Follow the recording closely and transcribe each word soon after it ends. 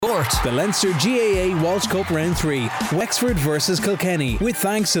sport. The Leinster GAA Walsh Cup Round 3, Wexford versus Kilkenny, with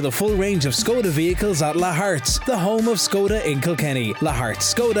thanks to the full range of Skoda vehicles at La Hartz, the home of Skoda in Kilkenny.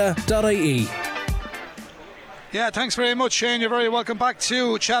 lahartzskoda.ie. Yeah, thanks very much, Shane. You're very welcome back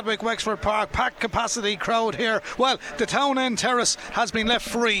to Chadwick Wexford Park. Packed capacity crowd here. Well, the town end terrace has been left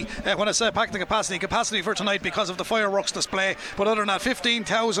free. When I say packed capacity for tonight because of the fireworks display. But other than that,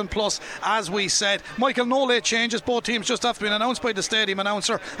 15,000 plus, as we said. Michael, no late changes. Both teams just have been announced by the stadium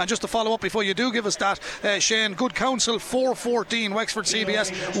announcer. And just to follow up before you do give us that, Shane, Good Counsel 4-14, Wexford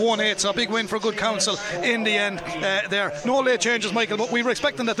CBS 1-8. So a big win for Good Counsel in the end there. No late changes, Michael, but we were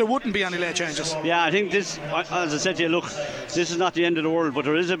expecting that there wouldn't be any late changes. Yeah, I think this, as I said to you, look, this is not the end of the world, but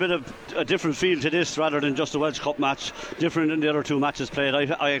there is a bit of a different feel to this rather than just a Welsh Cup match, different than the other two matches played.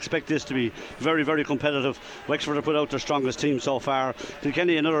 I expect this to be very, very competitive. Wexford have put out their strongest team so far.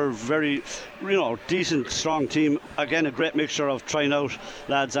 Kilkenny, another very, decent, strong team. Again, a great mixture of trying out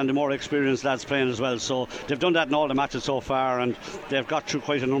lads and the more experienced lads playing as well. So they've done that in all the matches so far, and they've got through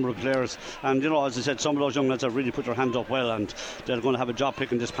quite a number of players. And as I said, some of those young lads have really put their hands up well, and they're going to have a job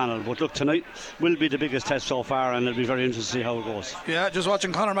picking this panel. But look, tonight will be the biggest test so far, and it'll be very interesting to see how it goes. Yeah, just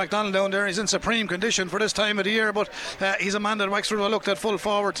watching Conor McDonald down there. He's in supreme condition for this time of the year, but he's a man that Wexford will look at full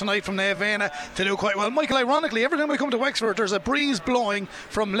forward tonight from Naivena to do quite well. Michael, ironically, every time we come to Wexford, there's a breeze blowing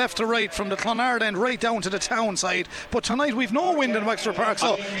from left to right, from the Clonard end right down to the town side. But tonight we've no wind in Wexford Park,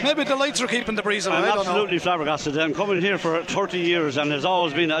 so maybe the lights are keeping the breeze away. I'm absolutely flabbergasted. I'm coming here for 30 years, and there's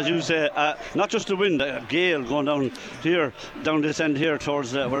always been, as you say, not just the wind, a gale going down here, down this end here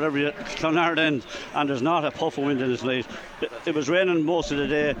towards wherever Clonard end, and there's not a puff of wind in this night. It was raining most of the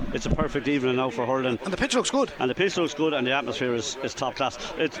day. It's a perfect evening now for hurling, and the pitch looks good, and the atmosphere is top class.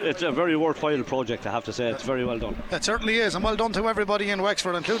 It's a very worthwhile project, I have to say. It's very well done. It certainly is, and well done to everybody in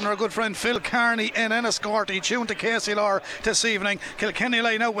Wexford, including our good friend Phil Carney in Enniscorthy, tuned to KCLR this evening. Kilkenny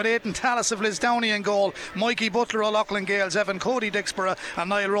line out with Aidan Tallis of Lisdowney in goal, Mikey Butler, O'Loughlin Gales, Evan Cody Dixborough, and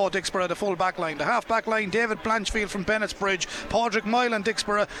Niall Rowe Dixborough the full back line. The half back line, David Blanchfield from Bennett's Bridge, Padraig Moylan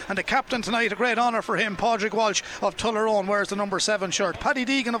Dixborough, and the captain tonight, a great honour for him, Padraig Walsh of Tullerone, wears the number 7 shirt. Paddy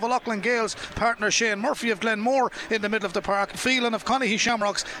Deegan of O'Loughlin Gales, partner Shane Murphy of Glenmore in the middle of the park, Phelan of Conahy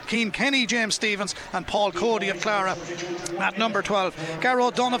Shamrocks, Keane Kenny, James Stevens, and Paul Cody of Clara at number 12. Garrow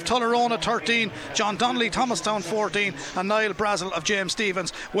Dunn of Tullerone at 13, John Donnelly Thomastown 14, and Niall Brazel of James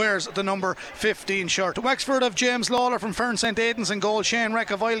Stevens wears the number 15 shirt. Wexford of James Lawler from Fern St Aidan's in goal, Shane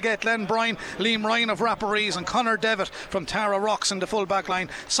Reck of Islegate, Len Bryan, Liam Ryan of Rapparees, and Conor Devitt from Tara Rocks in the full back line.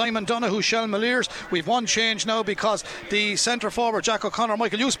 Simon Donoghue, Shelmaliers. We've one change now because the centre forward Jack O'Connor,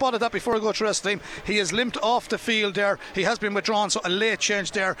 Michael, you spotted that before I go through the rest of the team, he is limped off the field there. He has been withdrawn, so a late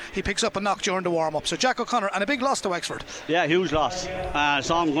change there. He picks up a knock during the warm up. So Jack O'Connor, and a big loss to Wexford. Yeah, huge loss. I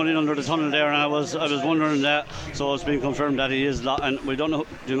saw him going in under the tunnel there, and I was wondering that. So it's been confirmed that he is and we don't know.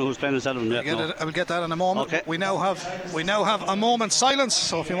 Do you know who's playing instead of him yet? I will get that in a moment. Okay. We now have a moment's silence,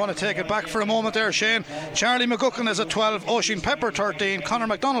 so if you want to take it back for a moment there, Shane. Charlie McGuckin is at 12, Oisin Pepper 13, Conor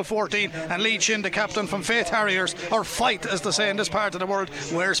McDonald 14, and Lee Chin, the captain from Faith Harriers, or Fight as they say in this part of the world,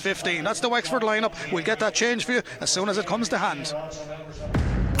 wears 15. That's the Wexford lineup. We'll get that change for you as soon as it comes to hand.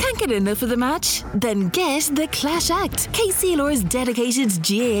 Can't get enough of the match? Then get The Clash Act, KCLR's dedicated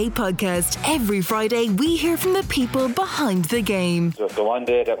GAA podcast. Every Friday we hear from the people behind the game. The one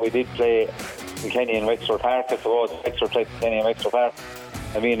day that we did play Kilkenny in Wexford Park, I suppose, Wexford played Kilkenny in Wexford Park,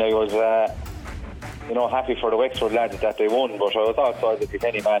 I mean, I was happy for the Wexford lads that they won, but I was also as a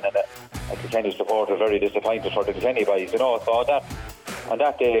Kilkenny man and a Kilkenny supporter very disappointed for the Kilkenny boys, so that on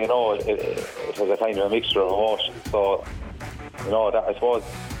that day, it was a kind of a mixture of emotions. So, that I suppose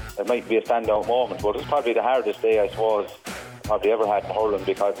it might be a standout moment, but it's probably the hardest day I suppose probably ever had in hurling,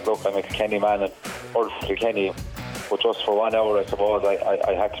 because look, I'm a Kilkenny man and hurling for Kilkenny, but just for 1 hour I suppose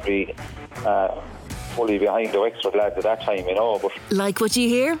I had to be fully behind the Wexford lads at that time, But like what you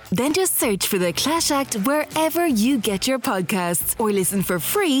hear? Then just search for The Clash Act wherever you get your podcasts, or listen for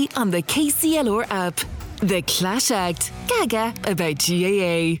free on the KCLR app. The Clash Act. Gaga about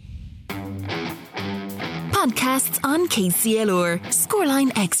GAA. Podcasts on KCLR.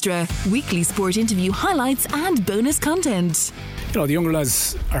 Scoreline Extra. Weekly sport interview highlights and bonus content. The younger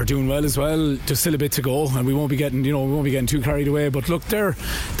lads are doing well as well. There's still a bit to go, and we won't be getting too carried away. But look, they're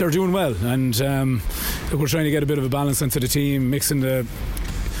doing well, and we're trying to get a bit of a balance into the team, mixing a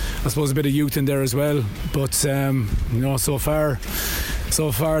bit of youth in there as well. But so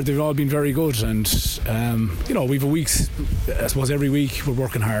far they've all been very good, and we've a week. I suppose every week we're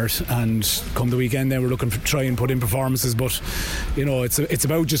working hard, and come the weekend then we're looking to try and put in performances. But it's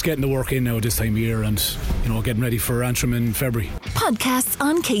about just getting the work in now this time of year, and getting ready for Antrim in February. podcasts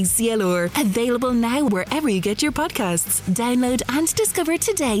on KCLR. Available now wherever you get your podcasts. Download and discover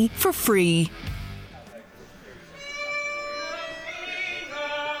today for free.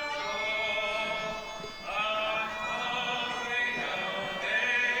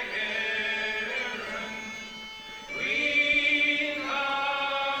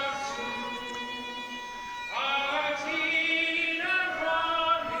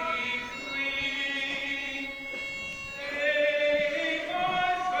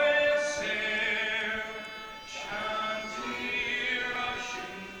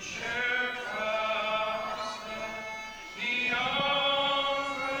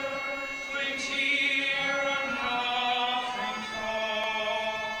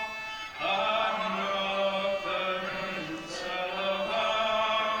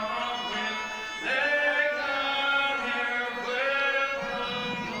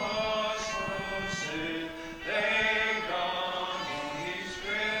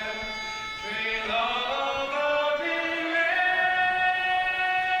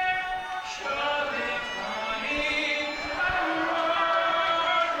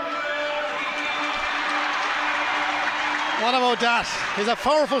 What about that? He's a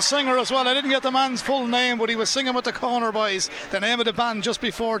powerful singer as well. I didn't get the man's full name, but he was singing with the Corner Boys, the name of the band, just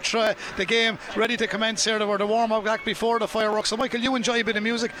before the game ready to commence here. They were the warm-up act before the fireworks. So Michael, you enjoy a bit of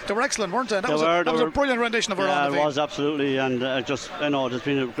music. They were excellent, weren't they? That was a brilliant rendition of Around the Field. Yeah, it was absolutely, and there's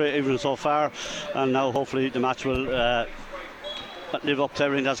been a great evening so far, and now hopefully the match will live up to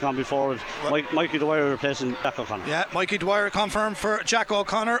everything that's gone before it. Mikey Dwyer replacing Jack O'Connor. Yeah, Mikey Dwyer confirmed for Jack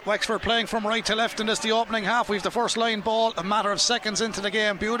O'Connor. Wexford playing from right to left in this, the opening half. We've the first line ball a matter of seconds into the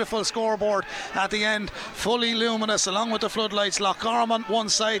game. Beautiful scoreboard at the end, fully luminous along with the floodlights. Lochgarman one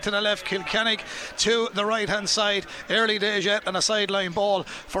side to the left, Kilkenny to the right hand side. Early days yet, and a sideline ball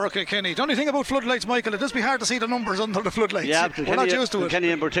for Kilkenny. Don't you think about floodlights, Michael? It does be hard to see the numbers under the floodlights. Yeah, we're not used to it. Kilkenny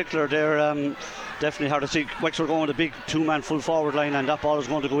in particular, they're definitely hard to see. Wexford going with a big two-man full forward line, and that ball is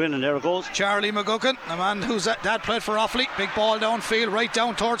going to go in, and there it goes. Charlie McGuckin, a man whose dad played for Offaly. Big ball downfield, right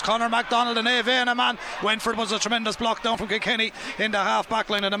down towards Conor MacDonald and Ave, and a man went for it. Was a tremendous block down from Kilkenny in the half back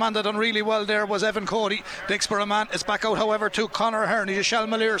line, and a man that done really well there was Evan Cody. Dicksboro man is back out, however, to Conor Hearn. He's a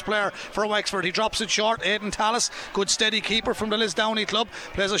Shalmaliers player for Wexford. He drops it short. Aidan Tallis, good steady keeper from the Lisdowney club,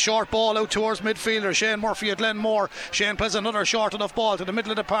 plays a short ball out towards midfielder Shane Murphy at Glenmore. Shane plays another short enough ball to the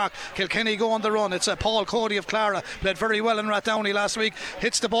middle of the park. Kilkenny go on the run. It's a Paul Cody of Clara, played very well in Rathdowney last week,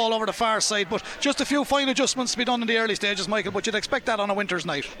 hits the ball over the far side, but just a few fine adjustments to be done in the early stages, Michael, but you'd expect that on a winter's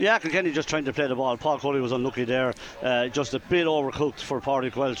night. Yeah, Kilkenny just trying to play the ball. Paul Cody was unlucky there, just a bit overcooked for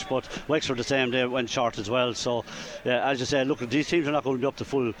Pádraig Welch, but Wexford the same, they went short as well. So as you said, look, these teams are not going to be up to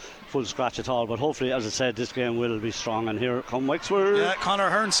full scratch at all, but hopefully, as I said, this game will be strong, and here come Wexford. Yeah, Conor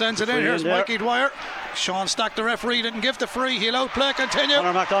Hearn sends it in. Here's Mikey Dwyer. Sean Stack, the referee, didn't give the free. He'll outplay, continue.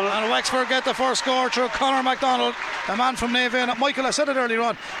 Conor MacDonald. And Wexford get the first score through Conor MacDonald, a man from Navan. Michael, I said it earlier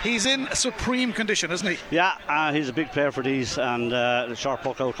on, he's in supreme condition, isn't he? Yeah, he's a big player for these, and the sharp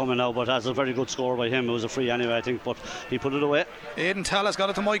puck out coming now, but that's a very good score by him. It was a free anyway, I think, but he put it away. Aidan Tallis got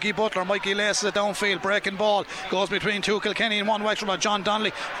it to Mikey Butler. Mikey laces it downfield, breaking ball, goes between two Kilkenny and one Wexford by John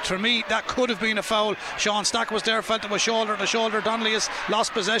Donnelly. For me, that could have been a foul. Sean Stack was there, felt it was shoulder to shoulder. Donnelly has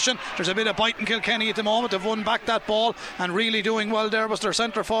lost possession. There's a bit of bite in Kilkenny at the moment. They've won back that ball, and really doing well there was their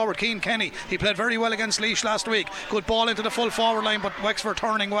centre forward Keane Kenny. He played very well against Laois last week. Good ball into the full forward line, but Wexford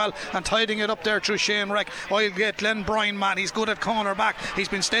turning well and tidying it up there through Shane Reck. I'll get Glenn Bryan, man, he's good at corner back. He's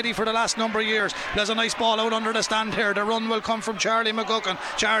been steady for the last number of years. Plays a nice ball out under the stand here. The run will come from Charlie McGuckin.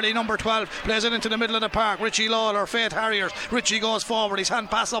 Charlie, number 12, plays it into the middle of the park. Richie Lawler, Faith Harriers. Richie goes forward, his hand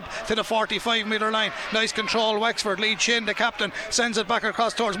pass up to the 45 metre line. Nice control, Wexford. Lee Chin, the captain, sends it back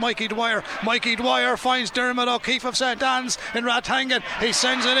across towards Mikey Dwyer. Mikey Dwyer finds Dermot O'Keefe of St Anne's in Rathangan. He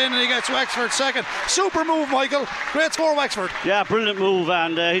sends it in and he gets Wexford second. Super move, Michael. Great score, Wexford. Yeah, brilliant move,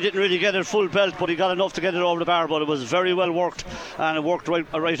 and he didn't really get it full belt, but he got enough to get it over the bar. But it was very well worked, and it worked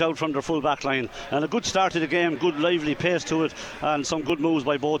right out from their full back line. And a good start to the game, good lively pace to it, and some good moves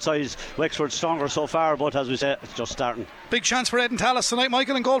by both sides. Wexford stronger so far, but as we say, it's just starting. Big chance for Aidan Tallis tonight,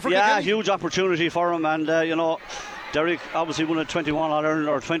 Michael, and goal for Kilkenny. Kilkenny. Huge opportunity for him, and Derek obviously won a 21 All-Ireland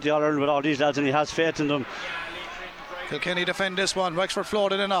or 20 All-Ireland with all these lads, and he has faith in them. Kilkenny defend this one. Wexford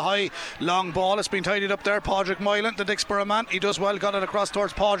floated in a high long ball. It's been tidied up there. Pádraig Moylan, the Dicksboro man, he does well, got it across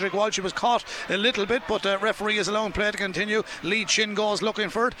towards Pádraig Walsh. He was caught a little bit, but the referee is allowing play to continue. Lee Chin goes looking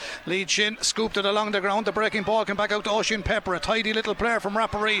for it. Lee Chin scooped it along the ground. The breaking ball came back out to Oisín Pepper, a tidy little player from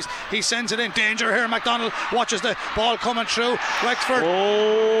Rapparees. He sends it in. Danger here. MacDonald watches the ball coming through. Wexford.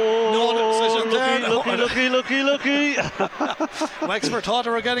 Looky. Wexford thought they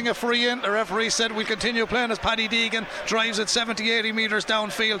were getting a free in. The referee said we'll continue playing as Paddy Deegan drives it 70-80 metres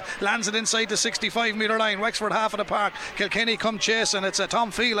downfield, lands it inside the 65 metre line. Wexford half of the park. Kilkenny come chasing. It's a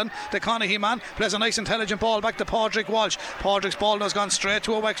Tom Phelan, the Conaghy man, plays a nice intelligent ball back to Padraig Walsh. Padraig's ball has gone straight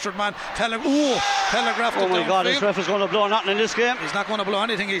to a Wexford man. Telegraphed it. Oh my God, this ref is going to blow nothing in this game. He's not going to blow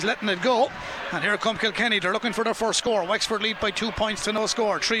anything, he's letting it go. And here come Kilkenny, they're looking for their first score. Wexford lead by 2 points to no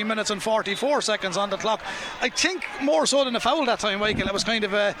score. 3 minutes and 44 seconds on the clock. I think more so than a foul that time, Michael. It was kind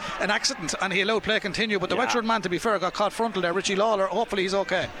of an accident and he allowed play continue, but the Wexford man, to be fair, got caught frontal there. Richie Lawler, hopefully he's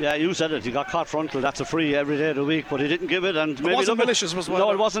okay. Yeah, you said it, he got caught frontal. That's a free every day of the week, but he didn't give it. And maybe it wasn't malicious as well.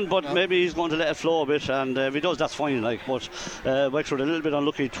 No, it wasn't, but maybe he's going to let it flow a bit, and if he does, that's fine. But Wexford a little bit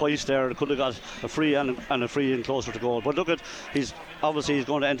unlucky twice there. Could have got a free and a free in closer to goal. But look at, he's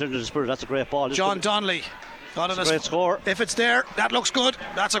going to enter into the spirit. That's a great ball. John Donnelly got it. A great score. If it's there, that looks good.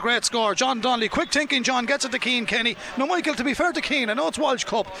 That's a great score. John Donnelly, quick thinking. John gets it to Keane Kenny. No, Michael, to be fair to Keane, I know it's Walsh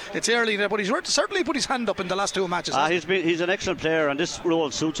Cup, it's early there, but he's certainly put his hand up in the last two matches. He's an excellent player, and this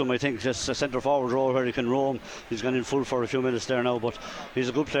role suits him. I think just a centre forward role where he can roam. He's gone in full for a few minutes there now, but he's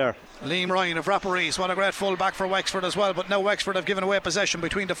a good player. Liam Ryan of Rapparees, what a great full back for Wexford as well. But now Wexford have given away possession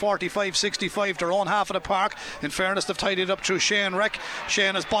between the 45-65, their own half of the park. In fairness, they've tidied it up through Shane Reck.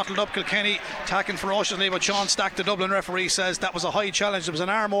 Shane has bottled up Kilkenny, attacking ferociously, but Sean Stack, the Dublin referee, says that was a high challenge. There was an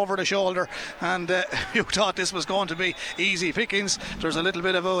arm over the shoulder, and you thought this was going to be easy pickings. There's a little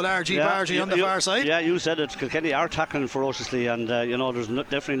bit of old RG Bargy on the far side. Yeah, you said it. Kilkenny are tackling ferociously, and there's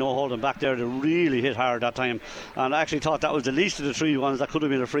definitely no holding back there. They really hit hard that time, and I actually thought that was the least of the three ones that could have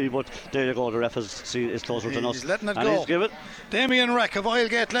been a free, but there you go, the ref is closer than us. He's letting it and go. He's give it. Damien Reck of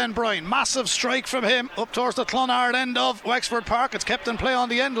Oilgate Glenbrine, massive strike from him up towards the Clonard end of Wexford Park. It's kept in play on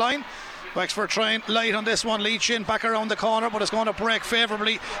the end line. Wexford trying light on this one. Leach in back around the corner, but it's going to break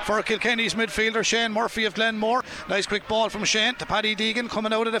favourably for Kilkenny's midfielder Shane Murphy of Glenmore. Nice quick ball from Shane to Paddy Deegan,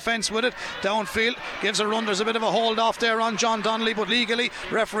 coming out of the fence with it downfield, gives a run. There's a bit of a hold off there on John Donnelly, but legally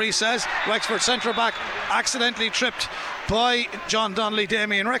referee says Wexford centre back accidentally tripped by John Donnelly.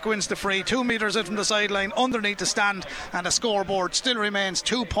 Damien Reck wins the free, 2 metres in from the sideline underneath the stand, and the scoreboard still remains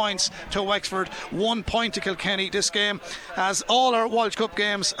 2 points to Wexford, 1 point to Kilkenny. This game, as all our World Cup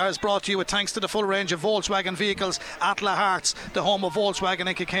games, is brought to you with thanks to the full range of Volkswagen vehicles at La Hart's, the home of Volkswagen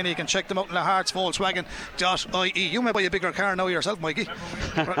in Kilkenny. You can check them out in lahartsvolkswagen.ie. You may buy a bigger car now yourself, Mikey.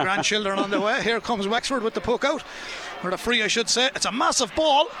 Grandchildren on the way. Here comes Wexford with the puck out, or the free I should say. It's a massive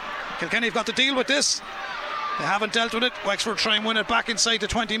ball. Kilkenny have got to deal with this. They haven't dealt with it. Wexford try and win it back inside the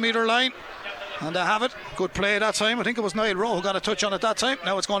 20 metre line, and they have it. Good play that time. I think it was Niall Rowe who got a touch on it that time.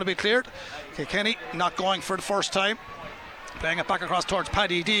 Now it's going to be cleared. Kilkenny not going for the first time, playing it back across towards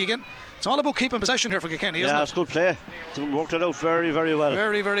Paddy Deegan. It's all about keeping possession here for Kilkenny, isn't it? Yeah, it's good play. Worked it out very, very well.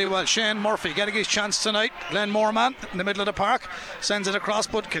 Very, very well. Shane Murphy getting his chance tonight. Glenmore man in the middle of the park sends it across,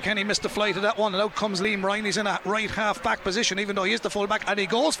 but Kilkenny missed the flight of that one, and out comes Liam Ryan. He's in a right half back position, even though he is the full back, and he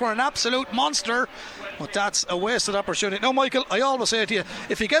goes for an absolute monster, but that's a wasted opportunity. Now, Michael, I always say to you,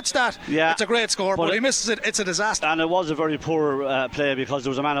 if he gets that, it's a great score, but he misses it, it's a disaster. And it was a very poor play, because there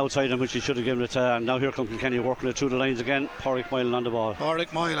was a man outside him which he should have given it to, and now here comes Kilkenny working it through the lines again. Pádraig Moylan on the ball.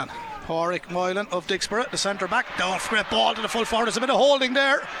 Pádraig Moylan of Dicksboro, the centre back. Down, great ball to the full forward. There's a bit of holding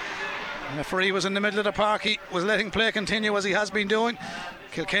there. The referee was in the middle of the park. He was letting play continue as he has been doing.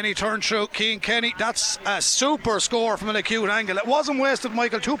 Kilkenny turned through. Keane Kenny, that's a super score from an acute angle. It wasn't wasted,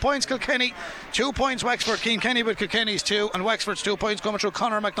 Michael. 2 points Kilkenny, 2 points Wexford. Keane Kenny with Kilkenny's 2, and Wexford's 2 points coming through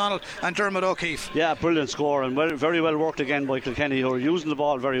Conor MacDonald and Dermot O'Keefe. Yeah, brilliant score, and very well worked again by Kilkenny, who are using the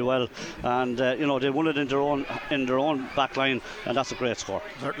ball very well, and they won it in their own back line, and that's a great score.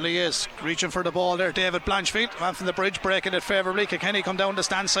 Certainly is. Reaching for the ball there, David Blanchfield, man from the bridge, breaking it favourably. Kilkenny come down the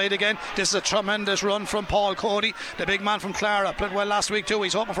stand side again. This is a tremendous run from Paul Cody, the big man from Clara. Played well last week too.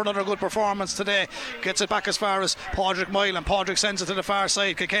 He's hoping for another good performance today. Gets it back as far as Pádraig Moylan. Pádraig sends it to the far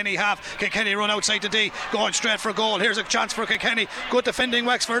side. Kilkenny run outside the D, going straight for goal. Here's a chance for Kilkenny. Good defending.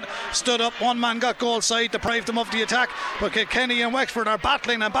 Wexford stood up, one man got goal side, deprived them of the attack, but Kilkenny and Wexford are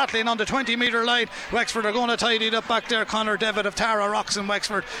battling on the 20 metre line. Wexford are going to tidy it up back there. Conor Devitt of Tara Rocks in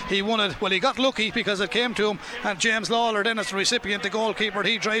Wexford, he won it. Well, he got lucky because it came to him, and James Lawler then as the recipient, the goalkeeper,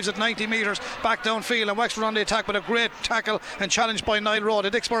 he drives it 90 metres back downfield, and Wexford on the attack with a great tackle and challenge by Niall Rowe. The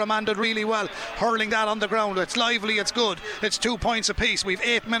Dicksboro man did really well hurling that on the ground. It's lively, it's good, it's 2 points apiece. We've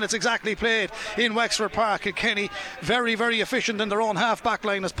 8 minutes exactly played in Wexford Park. Kilkenny very, very efficient in their own half back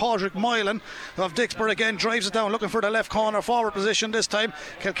line as Pádraig Moylan of Dicksboro again drives it down, looking for the left corner forward position this time.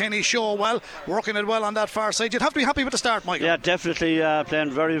 Kilkenny show well, working it well on that far side. You'd have to be happy with the start, Michael. Yeah, definitely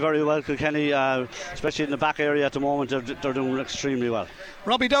playing very, very well Kilkenny, especially in the back area at the moment. They're doing extremely well.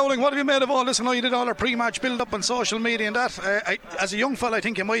 Robbie Dowling, what have you made of all this? I know you did all our pre-match build-up on social media and that. As a young fella I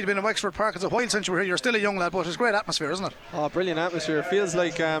think you might have been in Wexford Park. It's a while since you were here. You're still a young lad, but it's great atmosphere, isn't it? Oh, brilliant atmosphere. It feels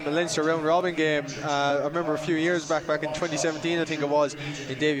like a Leinster round robin game. I remember a few years back in 2017, I think it was,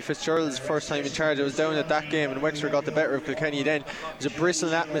 in Davy Fitzgerald's first time in charge. I was down at that game and Wexford got the better of Kilkenny then. It was a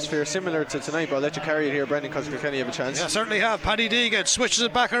bristling atmosphere similar to tonight, but I'll let you carry it here, Brendan, because Kilkenny have a chance. Yeah, certainly have. Paddy Deegan switches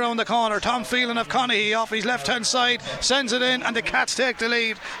it back around the corner. Tom Phelan of Conaghy off his left hand side, sends it in, and the Cats take the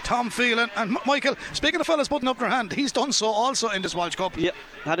lead. Tom Phelan and Michael, speaking of fellas putting up their hand, he's done so also in this Walsh Cup. Yeah,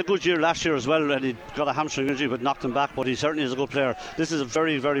 had a good year last year as well, and he got a hamstring injury but knocked him back, but he certainly is a good player. This is a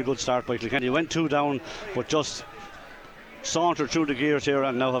very, very good start by Kilkenny. He went 2 down but just sauntered through the gears here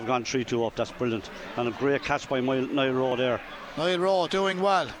and now have gone 3-2 up. That's brilliant, and a great catch by Niall Rowe there. Niall Rowe doing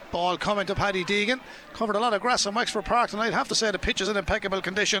well. Ball coming to Paddy Deegan. Covered a lot of grass in Wexford Park tonight. I'd have to say the pitch is in impeccable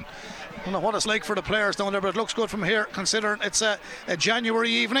condition. I don't know what it's like for the players down there, but it looks good from here considering it's a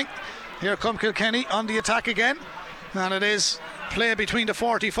January evening. Here come Kilkenny on the attack again, and it is play between the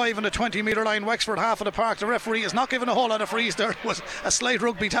 45 and the 20 metre line. Wexford half of the park. The referee is not giving a whole lot of frees. There was a slight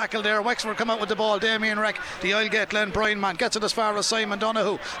rugby tackle there. Wexford come out with the ball. Damien Reck, the Islegate Glen Bryan man, gets it as far as Simon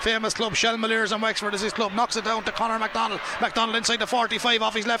Donoghue, famous club. Shelmaliers and Wexford is his club. Knocks it down to Conor MacDonald. MacDonald inside the 45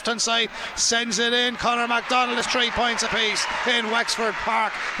 off his left hand side, sends it in. Conor MacDonald is 3 points apiece in Wexford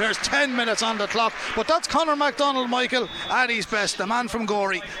Park. There's 10 minutes on the clock, but that's Conor MacDonald, Michael, at his best. The man from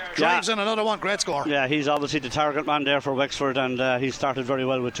Gorey drives in another one. Great score. Yeah, he's obviously the target man there for Wexford, and he started very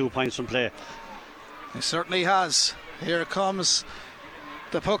well with 2 points from play. He certainly has. Here comes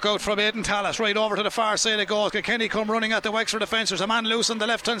the puck out from Aidan Tallis, right over to the far side it goes. Kilkenny come running at the Wexford defence. There's a man loose on the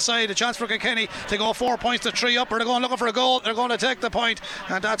left hand side. A chance for Kilkenny to go 4 points to 3 up, or they're going looking for a goal. They're going to take the point,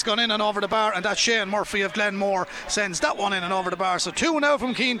 and that's gone in and over the bar, and that's Shane Murphy of Glenmore sends that one in and over the bar. So 2 now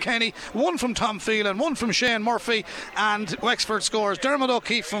from Cian Kenny, 1 from Tom Phelan, 1 from Shane Murphy, and Wexford scores. Dermot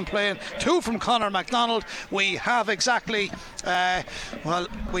O'Keefe from playing, 2 from Conor MacDonald. We have exactly 10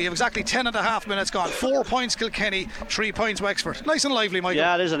 and a half minutes gone. 4 points Kilkenny, 3 points Wexford. Nice and lively, Michael.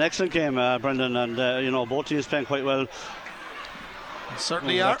 Yeah, it is an excellent game, Brendan, and both teams playing quite well.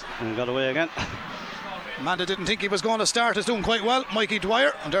 Certainly are. And got away again. Amanda didn't think he was going to start, is doing quite well. Mikey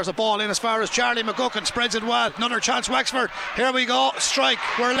Dwyer, and there's a ball in as far as Charlie McGuckin spreads it well. Another chance Wexford. Here we go, strike.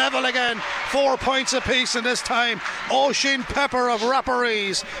 We're level again. 4 points apiece, and this time Oisin Pepper of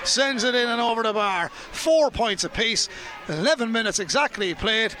Rapparees sends it in and over the bar. 4 points apiece. 11 minutes exactly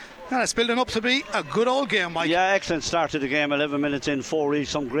played. And it's building up to be a good old game, Mike. Yeah, excellent start to the game. 11 minutes in, 4 each,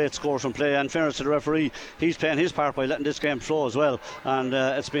 some great scores from play. And fairness to the referee, he's playing his part by letting this game flow as well. And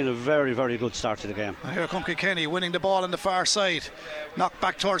it's been a very, very good start to the game. And here come Kilkenny winning the ball on the far side. Knocked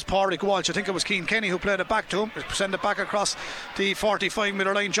back towards Pádraig Walsh. I think it was Cian Kenny who played it back to him. Send it back across the 45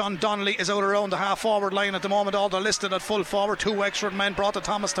 metre line. John Donnelly is out around the half forward line at the moment. All they're listed at full forward. 2 Wexford men brought the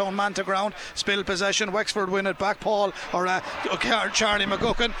Thomastown man to ground. Spill possession. Wexford win it back. Charlie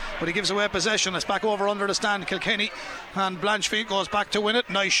McGuckin, but he gives away possession. It's back over under the stand. Kilkenny and Blanchfield goes back to win it.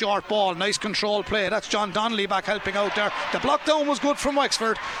 Nice short ball, nice control play. That's John Donnelly back helping out there. The block down was good from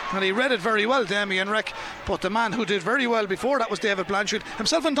Wexford, and he read it very well, Damien Reck. But the man who did very well before that was David Blanchfield.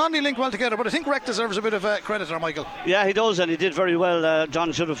 Himself and Donnelly linked well together, but I think Reck deserves a bit of credit there, Michael. Yeah, he does, and he did very well.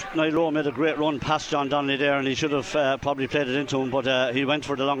 Niall Rowe made a great run past John Donnelly there, and he should have probably played it into him, but he went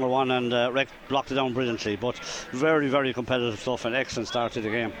for the longer one, and Reck blocked it down brilliantly. But very, very competitive stuff, an excellent start to the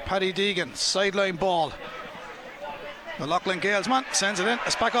game. Paddy Deegan, sideline ball. The Loughlin Gales man sends it in.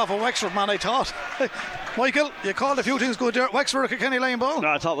 It's back off a Wexford man, I thought. Michael, you called a few things good there. Wexford or Kilkenny line ball? No,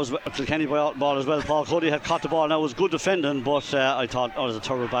 I thought it was Kilkenny ball as well. Paul Cuddy had caught the ball. Now it was good defending, but I thought it was a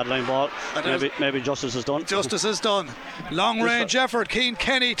terrible bad line ball. Maybe justice is done. Justice is done. Long range effort. Cian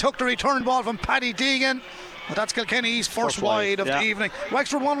Kenny took the return ball from Paddy Deegan. But that's Kilkenny's first wide of the evening.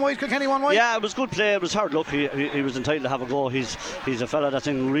 Wexford 1 wide, Kilkenny 1 wide. Yeah, it was good play. It was hard luck. He was entitled to have a go. He's a fella that's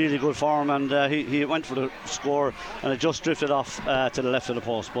in really good form, and he went for the score, and it just drifted off to the left of the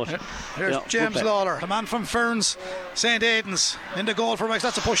post. But here's James Lawler, the man from Ferns St Aidan's, in the goal for Wexford.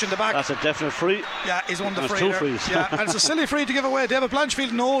 That's a push in the back. That's a definite free. Yeah, he's won the free. 2 frees. Yeah, and it's a silly free to give away. David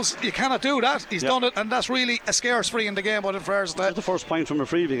Blanchfield knows you cannot do that. He's done it, and that's really a scarce free in the game. But in fairness, that's the first point from a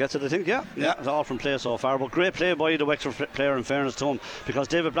free. He gets it, I think. Yeah, it's all from play so far. But great play by the Wexford player, in fairness to him, because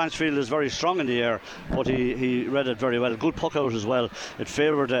David Blanchfield is very strong in the air, but he read it very well. Good puck out as well. It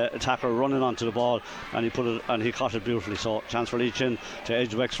favoured the attacker running onto the ball, and he caught it beautifully. So chance for Leachin to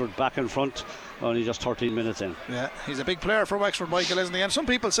edge Wexford back in front. Only just 13 minutes in. Yeah, he's a big player for Wexford, Michael, isn't he? And some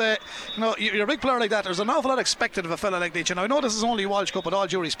people say, you're a big player like that, there's an awful lot expected of a fella like Leachin. I know this is only Walsh Cup, with all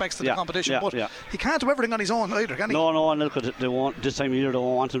due respects to the competition, but he can't do everything on his own either, can he? No, and look, they won't, this time of year they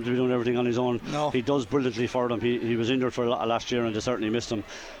won't want him to be doing everything on his own. No. He does brilliantly for them. He was injured for a lot last year, and they certainly missed him.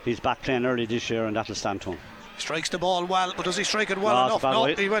 He's back playing early this year, and that'll stand to him. Strikes the ball well, but does he strike it well enough? No,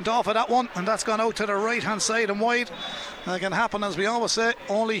 he went off of that one, and that's gone out to the right hand side and wide. And it can happen, as we always say,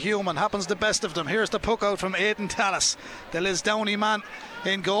 only human. Happens the best of them. Here's the puck out from Aidan Tallis, the Lisdowney man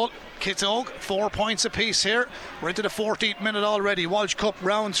in goal. Kittogue, 4 points apiece here. We're into the 14th minute already. Walsh Cup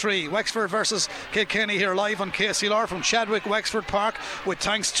round 3. Wexford versus Kilkenny here live on KCLR from Chadwick Wexford Park, with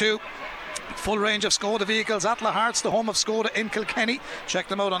thanks to full range of Skoda vehicles at Lahart's, the home of Skoda in Kilkenny. Check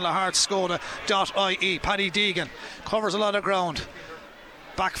them out on lahartskoda.ie. Paddy Deegan covers a lot of ground.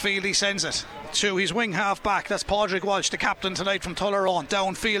 Backfield he sends it to his wing half back. That's Padraig Walsh, the captain tonight from Tullaroan.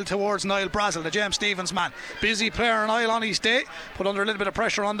 Downfield towards Niall Brazel, the James Stephens man. Busy player Niall on his day, put under a little bit of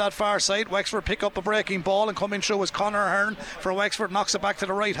pressure on that far side. Wexford pick up a breaking ball, and coming through is Conor Ahern for Wexford. Knocks it back to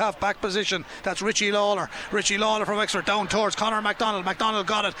the right half back position. That's Richie Lawler for Wexford, down towards Conor MacDonald. MacDonald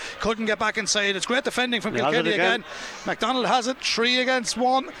got it, couldn't get back inside. It's great defending from Kilkenny again. MacDonald has it, 3 against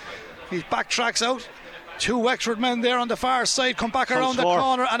 1. He backtracks out. 2 Wexford men there on the far side, come back around the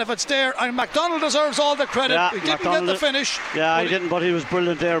corner, and if it's there, and MacDonald deserves all the credit. He didn't get the finish. Yeah, he didn't, but he was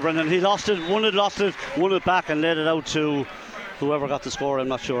brilliant there, Brendan. He lost it, won it back and laid it out to whoever got the score, I'm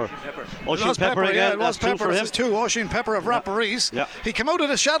not sure. Oisin Pepper again. Yeah, it was Pepper. This is 2. Oisin Pepper of Rapparees. Yeah. He came out of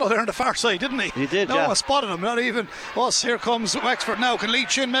the shadow there on the far side, didn't he? He did, no one spotted him, not even us. Here comes Wexford now. Can Lee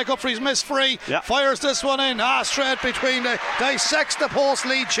Chin make up for his miss free? Yeah. Fires this one in. Straight between the dissects the post.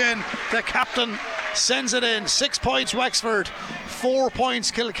 Lee Chin, the captain, sends it in. 6 points Wexford, 4 points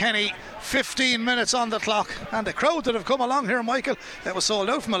Kilkenny. 15 minutes on the clock, and the crowd that have come along here, Michael, that was sold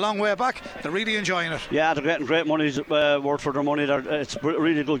out from a long way back, they're really enjoying it. Yeah, they're getting great money's worth for their money. It's a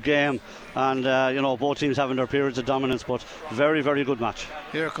really good game, and both teams having their periods of dominance, but very, very good match.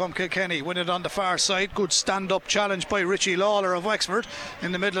 Here come Kilkenny, win it on the far side. Good stand-up challenge by Richie Lawler of Wexford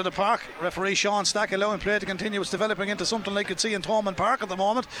in the middle of the park. Referee Sean Stack allowing play to continue. It's developing into something like you'd see in Thomond Park at the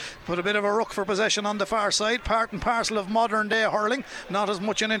moment. Put a bit of a ruck for possession on the far side, part and parcel of modern day hurling, not as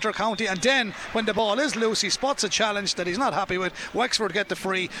much in inter-county. And then when the ball is loose, he spots a challenge that he's not happy with. Wexford get the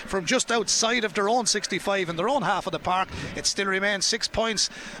free from just outside of their own 65 in their own half of the park. It still remains 6 points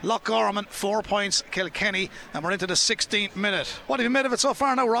Lochgarman, 4 points Kilkenny, and we're into the 16th minute. What have you made of it so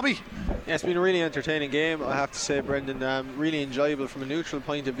far now, Robbie? Yeah, it's been a really entertaining game, I have to say, Brendan. Really enjoyable from a neutral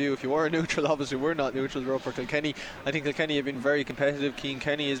point of view. If you were a neutral, obviously we're not neutral, we're up for Kilkenny. I think Kilkenny have been very competitive. Cian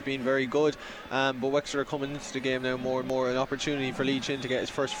Kenny has been very good, but Wexford are coming into the game now more and more. An opportunity for Lee Chin to get his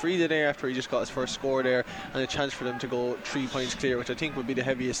first free today after he just got his first score there, and a chance for them to go 3 points clear, which I think would be the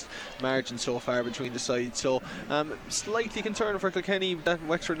heaviest margin so far between the sides. So slightly concerning for Kilkenny that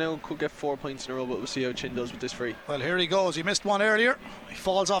Wexford now could get 4 points in a row, but we'll see how Chin does with this free. Well, here he goes. He missed one earlier. He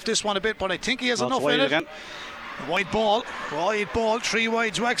falls off this one a bit, but I think he has enough in it. Again. Wide ball, 3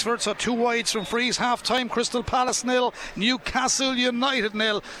 wides Wexford, so 2 wides from frees half time. Crystal Palace 0, Newcastle United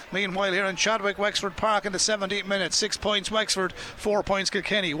 0. Meanwhile, here in Chadwick Wexford Park in the 17th minute, 6 points Wexford, 4 points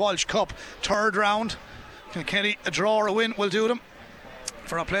Kilkenny. Walsh Cup, 3rd round. Kilkenny, a draw or a win will do them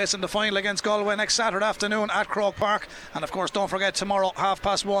for a place in the final against Galway next Saturday afternoon at Croke Park. And of course, don't forget tomorrow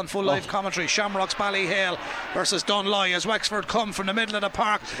 1:30 full live commentary, Shamrocks Ballyhale versus Dunloy, as Wexford come from the middle of the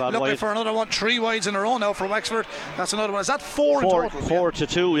park looking for another one. 3 wides in a row now for Wexford. That's another one. Is that 4 in total?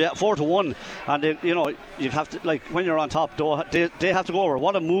 4-2, yeah, 4-1. And you have to, like, when you're on top, they have to go over.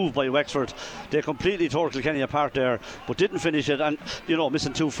 What a move by Wexford. They completely tore Kilkenny apart there, but didn't finish it, and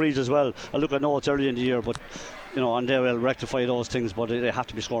missing 2 frees as well. I know it's early in the year, but and they will rectify those things, but they have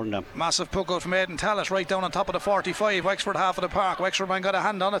to be scoring them. Massive puck out from Aidan Tallis right down on top of the 45. Wexford half of the park. Wexford man got a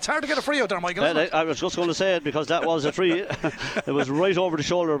hand on it. It's hard to get a free out there, Michael. I was just going to say it, because that was a free. It was right over the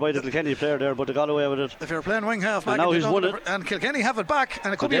shoulder by the Kilkenny player there, but they got away with it. If you're playing wing half back, and now he's won it, and Kilkenny have it back,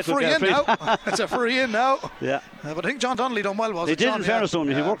 and it could be a free in now. It's a free in now. Yeah. But I think John Donnelly done well, He did, in fairness to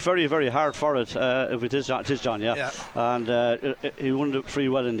him. He worked very, very hard for it. If it is John, and he won the free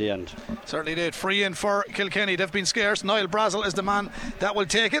well in the end. Certainly did. Free in for Kilkenny. They've been scarce. Niall Brazel is the man that will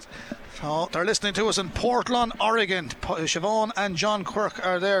take it. So they're listening to us in Portland, Oregon. Siobhan and John Quirk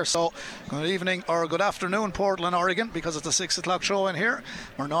are there. So good evening or good afternoon, Portland, Oregon, because it's the 6 o'clock show in here.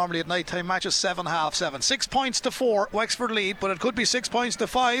 We're normally at night time matches 7:30. 6 points to 4 Wexford lead, but it could be 6 points to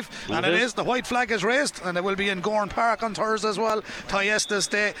 5, and it is. The white flag is raised, and it will be in Gorn Park on Thursday as well. Tyestas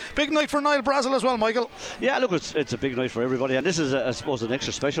Day. Big night for Niall Brazel as well, Michael. Yeah, look, it's a big night for everybody, and this is I suppose an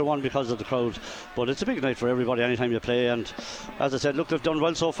extra special one because of the crowd, but it's a big night for everybody anytime you play. And as I said, look, they've done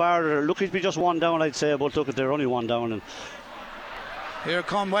well so far. They're lucky to be just 1 down, I'd say, but look, they're only 1 down. And here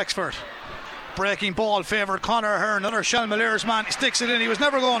come Wexford. Breaking ball favoured Conor Ahern, another Shelmaliers man. He sticks it in. He was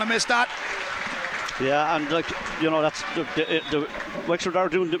never going to miss that. Yeah, and that's the Wexford are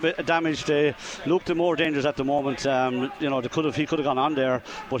doing a bit of damage. They look the more dangerous at the moment. He could have gone on there,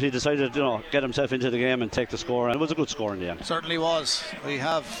 but he decided get himself into the game and take the score, and it was a good score in the end. Certainly was. We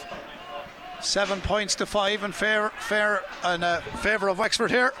have 7 points to 5 in favour of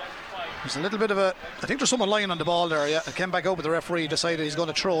Wexford here. There's a little bit of I think there's someone lying on the ball there. Yeah, it came back out, but the referee decided he's going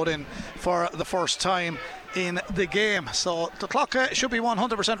to throw it in for the first time in the game. So the clock should be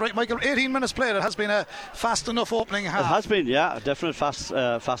 100% right, Michael. 18 minutes played. It has been a fast enough opening half. It has been, yeah, a definite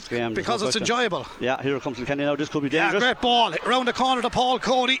fast game. Because it's enjoyable. Yeah, here comes Kilkenny now. This could be dangerous. Yeah, great ball. Around the corner to Paul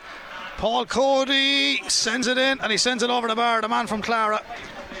Cody. Paul Cody sends it in, and he sends it over the bar. The man from Clara.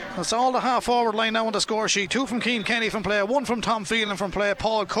 That's all the half forward line now on the score sheet. 2 from Cian Kenny from play, 1 from Tom Phelan from play,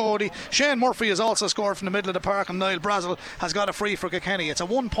 Paul Cody. Shane Murphy has also scored from the middle of the park, and Niall Brazel has got a free for Kilkenny. It's a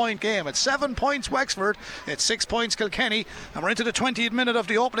 1 point game. It's 7 points Wexford, it's 6 points Kilkenny, and we're into the 20th minute of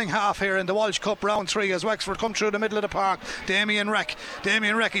the opening half here in the Walsh Cup round 3 as Wexford come through the middle of the park. Damien Reck,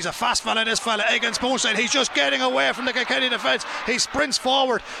 he's a fast fella, this fella, against Spoonside. He's just getting away from the Kilkenny defence. He sprints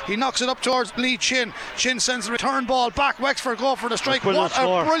forward, he knocks it up towards Lee Chin. Chin sends the return ball back. Wexford go for the strike. What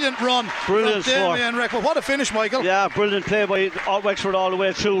a brilliant run. Brilliant Damien Reck. But what a finish, Michael. Yeah, brilliant play by Wexford all the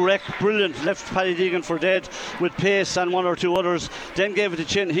way through. Reck, brilliant, left Paddy Deegan for dead with pace and 1 or 2 others, then gave it to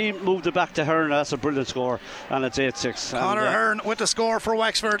Chin. He moved it back to Hearn. That's a brilliant score, and it's 8-6. Conor Hearn with the score for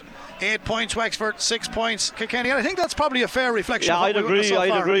Wexford. 8 points Wexford, 6 points Kilkenny, and I think that's probably a fair reflection. Yeah, I'd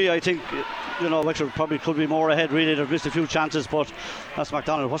agree. I think Wexford probably could be more ahead, really. They've missed a few chances, but that's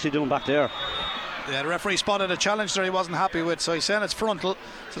MacDonald. What's he doing back there? Yeah, the referee spotted a challenge there he wasn't happy with, so he's saying it's frontal.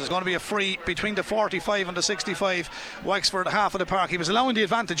 So there's going to be a free between the 45 and the 65. Wexford half of the park. He was allowing the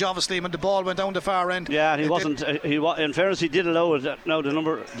advantage, obviously, when the ball went down the far end. Yeah, and he wasn't. In fairness, he did allow it. Now the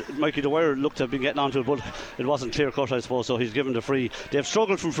number, Mikey Dwyer looked to have been getting onto it, but it wasn't clear cut, I suppose. So he's given the free. They've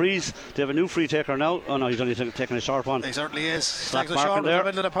struggled from frees. They have a new free taker now. Oh no, he's only taking a short one. He certainly is. Slack the short there. In the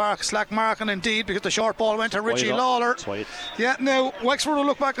middle of the park. Slack marking indeed, because the short ball went to Richie Lawler. Yeah. Now Wexford will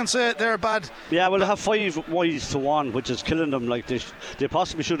look back and say they're bad. Yeah, well, they have 5 wides to 1, which is killing them. Like they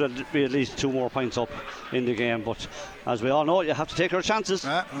possibly should be at least 2 more points up in the game, but as we all know, you have to take your chances.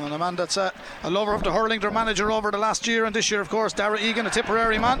 Yeah, and a man that's a lover of the hurling, their manager over the last year and this year, of course, Dara Egan, a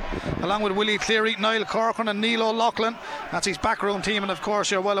Tipperary man, along with Willie Cleary, Niall Corcoran and Neil O'Loughlin. That's his backroom team, and of course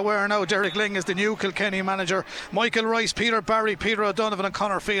you're well aware now Derek Ling is the new Kilkenny manager. Michael Rice, Peter Barry, Peter O'Donovan and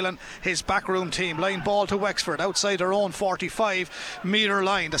Conor Phelan, his backroom team. Line ball to Wexford outside their own 45 metre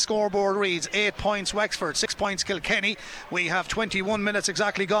line. The scoreboard reads 8 points Wexford, 6 points Kilkenny. We have 21 minutes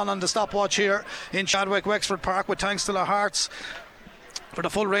exactly gone on the stopwatch here in Chadwick Wexford Park, with thanks to Lahart's for the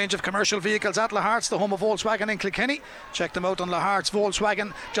full range of commercial vehicles at Lahart's, the home of Volkswagen in Kilkenny. Check them out on Lahart's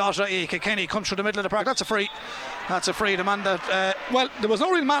Volkswagen. Jota E. Kilkenny comes through the middle of the park. That's a free. The man that there was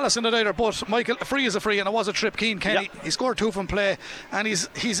no real malice in it either, but Michael, a free is a free, and it was a trip. Cian Kenny, he scored 2 from play, and he's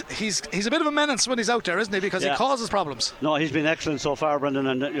a bit of a menace when he's out there, isn't he? Because he causes problems. No, he's been excellent so far, Brendan,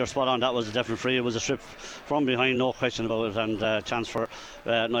 and you're spot on. That was a definite free. It was a strip from behind, no question about it, and chance for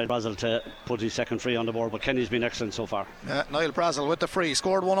Niall Brazel to put his second free on the board. But Kenny's been excellent so far. Niall Brazel with the free,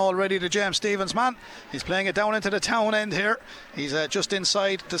 scored 1 already to James Stevens, man. He's playing it down into the town end here. He's just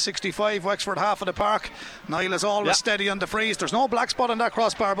inside the 65 Wexford half of the park. Niall is always steady on the frees. There's no black spot on that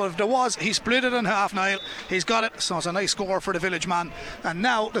crossbar, but if there was, he split it in half. Niall, he's got it, so it's a nice score for the village man. And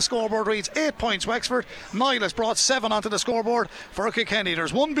now the scoreboard reads 8 points Wexford. Niall has brought 7 onto the scoreboard for Kilkenny.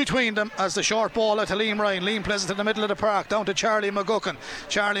 There's 1 between them as the short ball at Liam Ryan. Liam Pleasant in the middle of the park, down to Charlie McGuckin.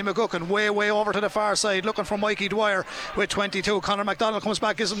 Charlie McGuckin way over to the far side, looking for Mikey Dwyer with 22. Conor MacDonald comes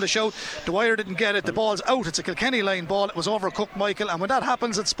back, gives him the shout. Dwyer didn't get it. The ball's out. It's a Kilkenny line ball. It was overcooked, Michael, and when that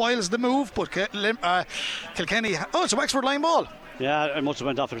happens, it spoils the move. But Kilkenny. Oh, it's a Wexford line ball. Yeah, it must have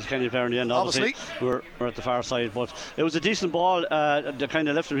went off the Kilkenny player in the end. Obviously. We're at the far side, but it was a decent ball. They kind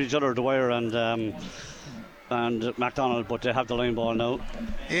of left it with each other, Dwyer and MacDonald, but they have the line ball now.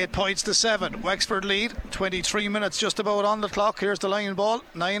 8 points to 7. Wexford lead. 23 minutes just about on the clock. Here's the line ball.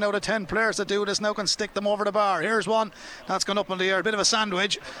 9 out of 10 players that do this now can stick them over the bar. Here's one that's gone up in the air. A bit of a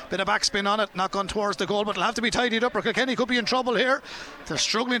sandwich, bit of backspin on it, not gone towards the goal, but it'll have to be tidied up or Kilkenny could be in trouble here. They're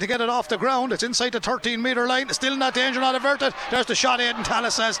struggling to get it off the ground. It's inside the 13 metre line. It's still in that danger, not averted. There's the shot. Aidan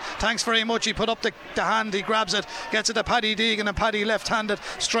Tallis says thanks very much. He put up the hand, he grabs it, gets it to Paddy Deegan, and Paddy left-handed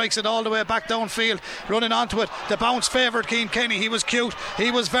strikes it all the way back downfield, running onto it. The bounce favoured Cian Kenny. He was cute.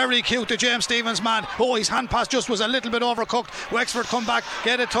 He was very cute, the James Stephens man. Oh, his hand pass just was a little bit overcooked. Wexford come back,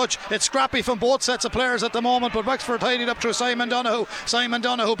 get a touch. It's scrappy from both sets of players at the moment, but Wexford tidied up through Simon Donoghue. Simon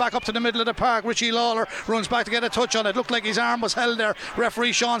Donoghue back up to the middle of the park. Richie Lawler runs back to get a touch on it. Looked like his arm was held there.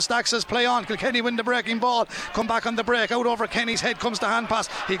 Referee Sean Stack says play on. Kilkenny win the breaking ball. Come back on the break. Out over Kenny's head comes the hand pass.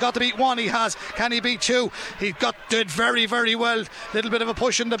 He got to beat one. He has. Can he beat two? He did very, very well. Little bit of a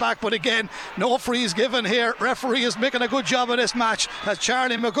push in the back, but again, no freeze given here. Referee is making a good job of this match as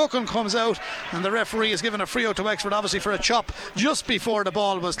Charlie McGuckin comes out, and the referee is giving a free out to Wexford, obviously for a chop just before the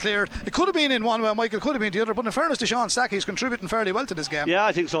ball was cleared. It could have been in one way, Michael, could have been the other, but in fairness to Sean Stack, he's contributing fairly well to this game. Yeah,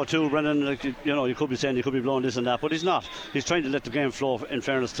 I think so too, Brendan. Like, you could be saying he could be blowing this and that, but he's not. He's trying to let the game flow, in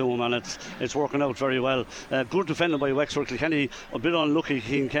fairness to him, and it's working out very well. Good defending by Wexford. Kilkenny a bit unlucky.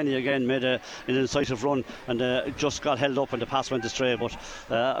 Cian Kenny again made an incisive run and just got held up and the pass went astray, but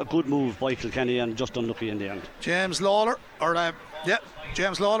a good move by Kilkenny and just unlucky in the end. James Lawler,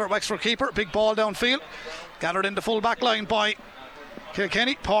 Wexford keeper, big ball downfield, gathered in the full back line by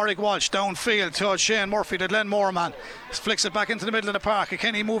Kilkenny. Pádraig Walsh downfield to Shane Murphy, the Glenmore man. Flicks it back into the middle of the park.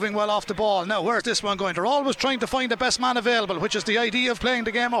 Kilkenny moving well off the ball. Now where's this one going? They're always trying to find the best man available, which is the idea of playing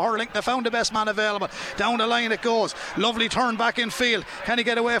the game of hurling. They found the best man available. Down the line it goes. Lovely turn back in field. Can he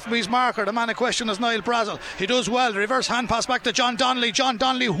get away from his marker? The man in question is Niall Brazel. He does well. The reverse hand pass back to John Donnelly. John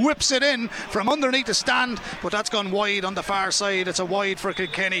Donnelly whips it in from underneath the stand, but that's gone wide on the far side. It's a wide for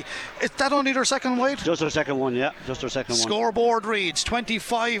Kilkenny. Is that only their second wide? Just their second one, yeah. Just their second one. Scoreboard reads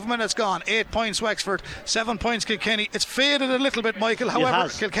 25 minutes gone. 8 points Wexford, 7 points Kilkenny. It's faded a little bit, Michael. However,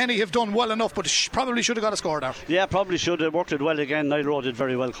 Kilkenny have done well enough, but probably should have got a score there. Yeah, probably should have worked it well again. Niall Rowe did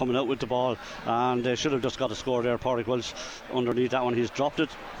very well coming out with the ball, and they should have just got a score there. Pádraig Walsh underneath that one, he's dropped it.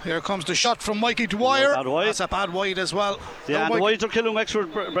 Here comes the shot from Mikey Dwyer. That's a bad wide as well. Yeah, and the wides are killing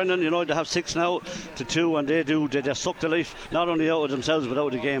Wexford, Brendan. They have 6 now to 2, and they suck the life not only out of themselves but out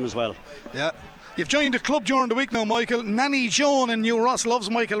of the game as well. Yeah. You've joined the club during the week now, Michael. Nanny Joan in New Ross loves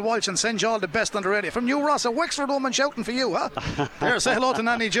Michael Walsh and sends you all the best on the radio. From New Ross, a Wexford woman shouting for you, huh? There, say hello to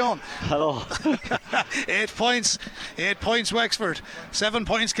Nanny Joan. Hello. 8 points. 8 points Wexford. 7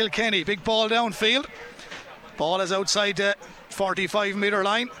 points Kilkenny. Big ball downfield. Ball is outside the 45 metre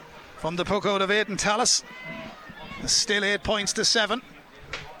line from the puck out of Aidan Tallis. Still 8 points to 7.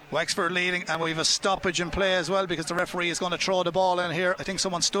 Wexford leading, and we've a stoppage in play as well because the referee is going to throw the ball in here. I think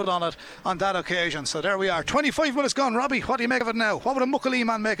someone stood on it on that occasion. So there we are. 25 minutes gone. Robbie, what do you make of it now? What would a Muckalee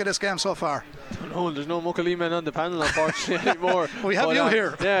man make of this game so far? No, there's no Muckalee man on the panel, unfortunately, anymore. We have you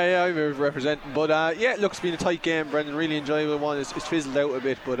here. Yeah, I'm representing. But look, it's been a tight game, Brendan. Really enjoyable one. It's fizzled out a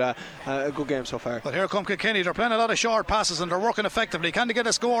bit, but a good game so far. But here come Kilkenny. They're playing a lot of short passes and they're working effectively. Can they get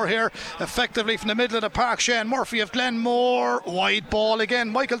a score here effectively from the middle of the park? Shane Murphy of Glenmore. Wide ball again.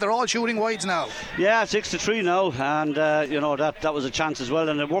 Michael, they're all shooting wides now. Yeah, 6-3 now, and that was a chance as well,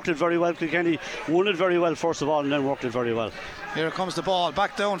 and it worked it very well. Kilkenny won it very well first of all, and then worked it very well. Here comes the ball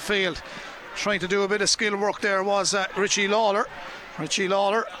back downfield, trying to do a bit of skill work. There was Richie Lawler.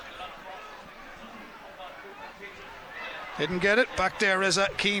 Didn't get it. Back there is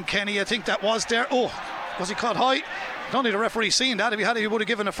Cian Kenny. I think that was there. Oh, was he caught high? I don't think the referee seen that. If he would have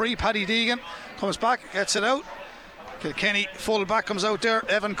given a free. Paddy Deegan comes back, gets it out. Kilkenny full back comes out there.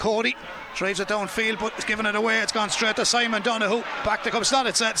 Evan Cody drives it downfield, but it's given it away. It's gone straight to Simon Donoghue. Back to come. It's not.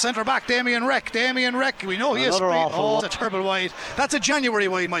 It's centre back Damien Reck. We know he is. Oh, it's a terrible wide. That's a January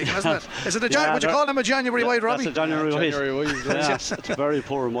wide, Mike, isn't it? Is it a January? Would you call him a January wide, Robbie? That's a January wide. Yeah, it's a very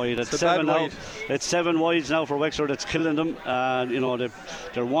poor wide. It's 7 now. It's 7 wides now for Wexford. It's killing them.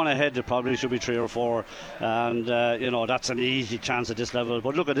 They're one ahead. They probably should be 3 or 4, and that's an easy chance at this level.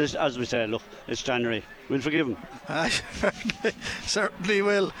 But look at this, as we say. Look, it's January. We'll forgive him. Certainly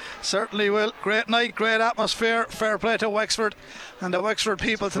will. Great night, great atmosphere. Fair play to Wexford and the Wexford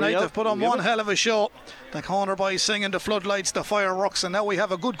people tonight. They've put on one hell of a show. The corner boys singing, the floodlights, the fireworks, and now we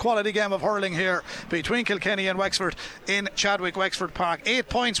have a good quality game of hurling here between Kilkenny and Wexford in Chadwick Wexford Park. 8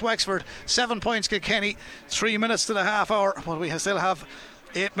 points Wexford, 7 points Kilkenny. 3 minutes to the half hour, but we still have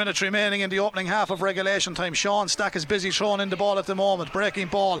 8 minutes remaining in the opening half of regulation time. Sean Stack is busy throwing in the ball at the moment. Breaking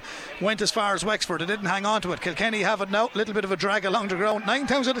ball went as far as Wexford. They didn't hang on to it. Kilkenny have it now. Little bit of a drag along the ground. 9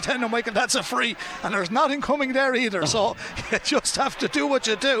 times out of 10 and Michael, that's a free, and there's nothing coming there either. So you just have to do what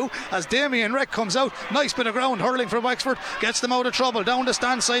you do as Damien Reck comes out. Nice bit of ground hurling from Wexford. Gets them out of trouble. Down the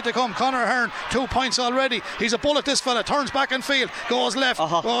stand side to come. Conor Hearn, 2 points already. He's a bullet, this fella. Turns back in field. Goes left.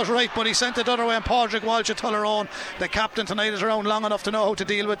 Goes right, but he sent it the other way, and Pádraig Walsh at Tullerone, the captain tonight, is around long enough to know how to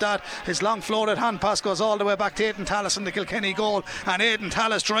deal with that. His long floated hand pass goes all the way back to Aidan Tallis in the Kilkenny goal, and Aidan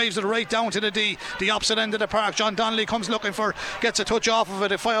Tallis drives it right down to the opposite end of the park. John Donnelly comes looking for, gets a touch off of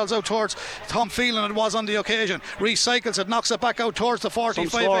it. It files out towards Tom Phelan. It was on the occasion. Recycles it, knocks it back out towards the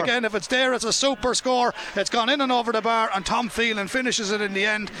 45 again. If it's there, it's a super score. It's gone in and over the bar, and Tom Phelan finishes it in the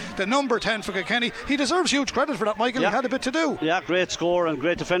end. The number 10 for Kilkenny. He deserves huge credit for that, Michael. He had a bit to do. Yeah, great score and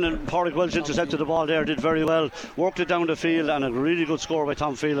great defending. Pádraig Welch intercepted the ball there, did very well, worked it down the field, and a really good score by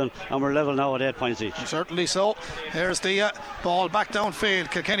Tom Phelan, and we're level now at 8 points each. Certainly so. Here's the ball back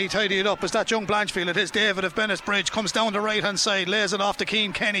downfield. Kilkenny tidy it up. Is that young Blanchfield? It is David of Bennett's Bridge. Comes down the right hand side, lays it off to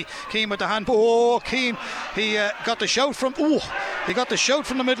Keane Kenny. Keane with the hand. Keane. He got the shout from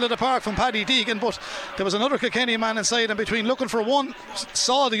the middle of the park from Paddy Deegan, but there was another Kilkenny man inside and between, looking for one,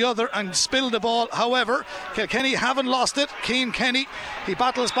 saw the other and spilled the ball. However, Kilkenny haven't lost it. Keane Kenny, he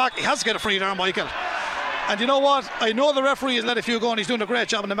battles back. He has to get a free there, Michael. And you know what? I know the referee has let a few go and he's doing a great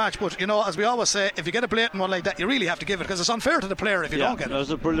job in the match, but you know, as we always say, if you get a blatant one like that, you really have to give it, because it's unfair to the player if you don't get it. It was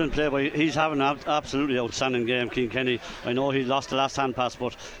a brilliant play by, he's having an absolutely outstanding game, Keane Kenny. I know he lost the last hand pass,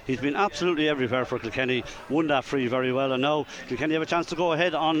 but he's been absolutely everywhere for Kilkenny. Won that free very well, and now Kilkenny have a chance to go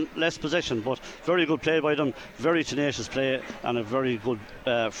ahead on less possession, but very good play by them, very tenacious play, and a very good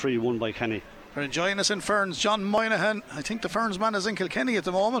free won by Kenny. They're enjoying us in Ferns. John Moynihan, I think the Ferns man is in Kilkenny at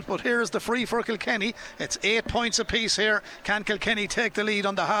the moment, but here's the free for Kilkenny. It's 8 points apiece here. Can Kilkenny take the lead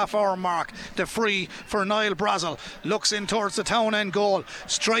on the half-hour mark? The free for Niall Brazel. Looks in towards the town end goal,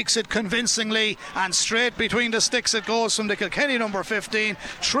 strikes it convincingly, and straight between the sticks it goes from the Kilkenny number 15.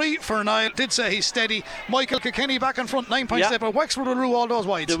 3 for Niall. Did say he's steady. Michael, Kilkenny back in front, 9 points there, but Wexford will rule all those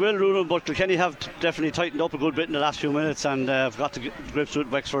wides. They will rule them, but Kilkenny have definitely tightened up a good bit in the last few minutes, and have got to get grips with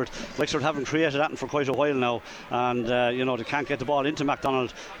Wexford. Wexford haven't created that for quite a while now, and they can't get the ball into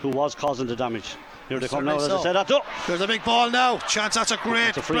MacDonald, who was causing the damage. Here they come now, as I said. There's a big ball now. Chance, that's a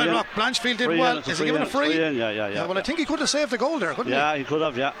great Blenrock. Blanchfield did well. Is he given a free? Yeah. Well, I think he could have saved the goal there, couldn't he? Yeah, he could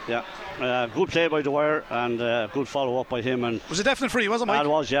have, yeah. Good play by Dwyer, and good follow-up by him. And it was a definite free, wasn't it, Mike? It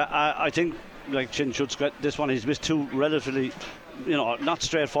was, yeah. I think Chin should get this one. He's missed two relatively, not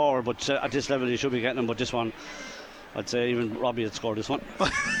straightforward, but at this level he should be getting them. But this one, I'd say even Robbie had scored this one.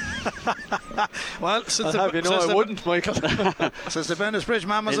 Well, since I wouldn't, Michael. Since the Bennett's Bridge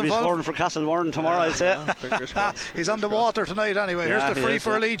man was involved. He'll be scoring for Castlewarren tomorrow, I'd say. He's on the water tonight anyway. Here's the free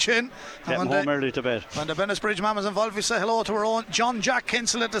for Lee Chin. Getting home early to bed. When the Bennett's Bridge man was involved, we say hello to our own John Jack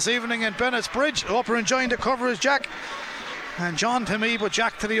Kinsellet this evening in Bennett's Bridge. Hope you're enjoying the coverage, Jack. And John to me, but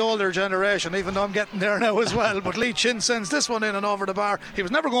Jack to the older generation, even though I'm getting there now as well. But Lee Chin sends this one in and over the bar. He was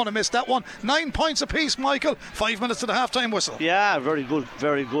never going to miss that one. 9 points apiece, Michael. 5 minutes to the half-time whistle. Yeah, very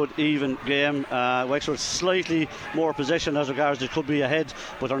good, even game. Wexford slightly more possession as regards they could be ahead,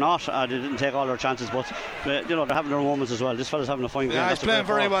 but they're not. They didn't take all their chances, but they're having their moments as well. This fella's having a fine game. Yeah, he's playing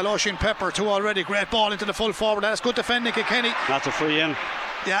very well. Oisin Pepper, 2 already. Great ball into the full forward. That's good defending, Kilkenny. That's a free in.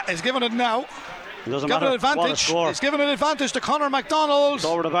 Yeah, he's giving it now. It doesn't matter. He's given an advantage to Conor MacDonald. It's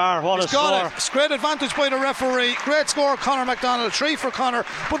over the bar. What a score. It's great advantage by the referee. Great score, Conor MacDonald. 3 for Conor.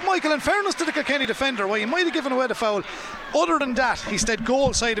 But Michael, in fairness to the Kilkenny defender, why he might have given away the foul, other than that, he stayed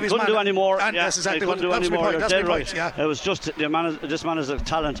goal side of his man. Couldn't do any more. And that's exactly what that's my point. Yeah. It was just this man is a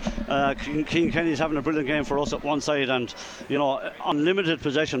talent. Keane Kenny's having a brilliant game for us at one side, and unlimited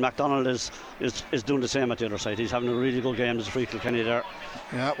possession. MacDonald is doing the same at the other side. He's having a really good game. There's a free Kilkenny there.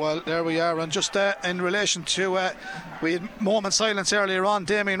 Yeah, well, there we are. And just in relation to, we had moment silence earlier on.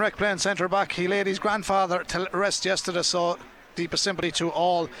 Damien Reck playing centre back. He laid his grandfather to rest yesterday, so deepest sympathy to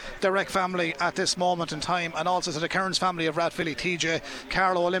all the Reck family at this moment in time, and also to the Kearns family of Rathvilly. TJ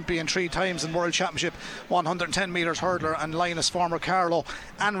Carlow, Olympian 3 times in World Championship 110 metres hurdler, and Linus, former Carlow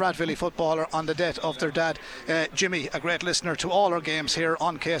and Rathvilly footballer, on the death of their dad Jimmy, a great listener to all our games here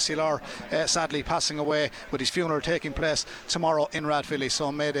on KCLR, sadly passing away, with his funeral taking place tomorrow in Rathvilly,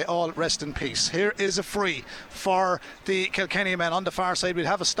 so may they all rest in peace. Here is a free for the Kilkenny men. On the far side we'll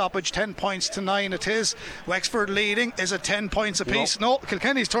have a stoppage. 10 points to 9 it is. Wexford leading. Is it 10 points apiece? No,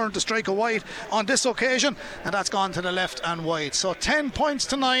 Kilkenny's turned to strike a wide on this occasion, and that's gone to the left and wide. So 10 points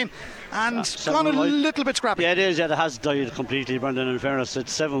to 9, and gone a little bit scrappy. Yeah, it is. Yeah, it has died completely, Brendan. In fairness,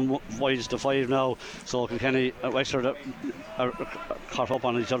 it's 7 wides to 5 now. So Kilkenny, Wexford are caught up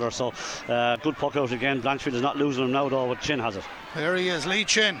on each other. So good puck out again. Blanchfield is not losing him now, though, but Chin has it. There he is, Lee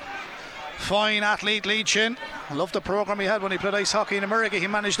Chin. Fine athlete, Lee Chin. I love the programme he had when he played ice hockey in America. He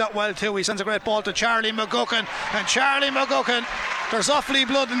managed that well too. He sends a great ball to Charlie McGuckin. And Charlie McGuckin, there's Offaly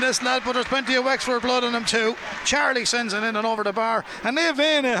blood in this lad, but there's plenty of Wexford blood in him too. Charlie sends it in and over the bar. And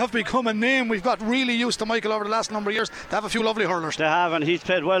Avena have become a name we've got really used to, Michael, over the last number of years. They have a few lovely hurlers. They have, and he's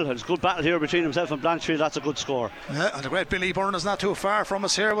played well. It's a good battle here between himself and Blanchfield. That's a good score. Yeah, and the great Billy Byrne is not too far from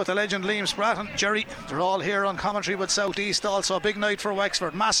us here with the legend Liam Spratt and Jerry. They're all here on commentary with South East. Also a big night for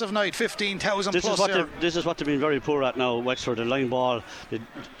Wexford. Massive night, 15,000 plus here. This is what they've been very poor at now, Wexford. The line ball,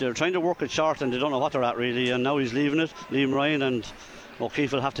 they're trying to work it short and they don't know what they're at really, and now he's leaving it, Liam Ryan, and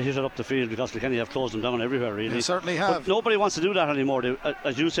O'Keefe will have to hit it up the field because Kilkenny have closed them down everywhere really. They certainly have. But nobody wants to do that anymore.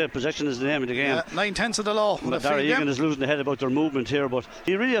 As you said, possession is the name of the game. 9/10 of the law. Darry Egan is losing the head about their movement here, but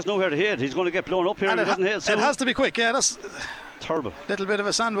he really has nowhere to hit. He's going to get blown up here, and he doesn't hit. It has to be quick. Yeah, that's terrible. Little bit of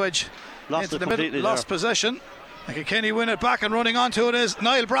a sandwich Lost into it the middle. Lost possession. And Kilkenny win it back, and running onto it is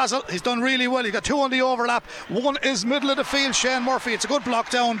Niall Brazel. He's done really well. He's got 2 on the overlap. 1 is middle of the field, Shane Murphy. It's a good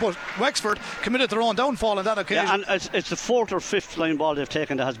block down, but Wexford committed their own downfall on that occasion. Yeah, and it's the 4th or 5th line ball they've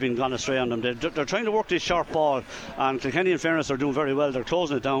taken that has been gone astray on them. They're trying to work this sharp ball, and Kilkenny in fairness are doing very well. They're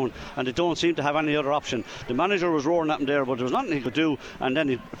closing it down, and they don't seem to have any other option. The manager was roaring at him there, but there was nothing he could do, and then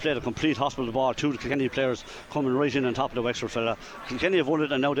he played a complete hospital ball. 2 Kilkenny players coming right in on top of the Wexford fella. Kilkenny have won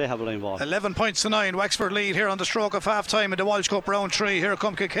it, and now they have a line ball. 11 points to 9. Wexford lead here on the stroke of half time in the Walsh Cup round 3. Here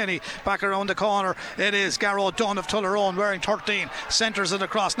come Kilkenny back around the corner. It is Garrow Dunn of Tullaroan wearing 13, centres it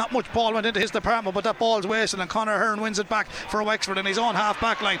across. Not much ball went into his department, but that ball's wasted, and Conor Hearn wins it back for Wexford in his own half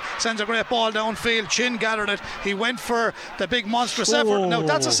back line. Sends a great ball downfield. Chin gathered it. He went for the big monstrous effort. Now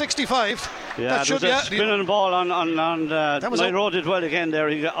that's a 65. Yeah, there's a spinning ball on Nyro did well again there.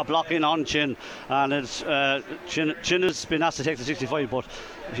 He got a block in on Chin, and it's Chin has been asked to take the 65, but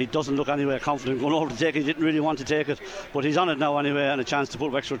he doesn't look anywhere confident going over to take it. He didn't really want to take it, but he's on it now anyway, and a chance to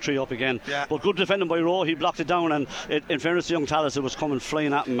put Wexford 3 up again. Yeah. But good defending by Rowe. He blocked it down, and in fairness to young Tallis, it was coming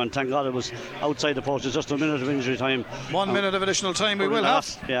flying at him, and thank God it was outside the post. It's just a minute of injury time. 1 minute of additional time we will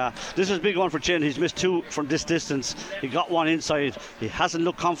have. Yeah, this is a big one for Chin. He's missed 2 from this distance. He got 1 inside. He hasn't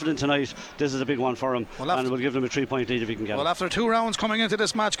looked confident tonight. This is a big one for him, and we'll give them a 3-point lead if he can get it. Well, after 2 rounds coming into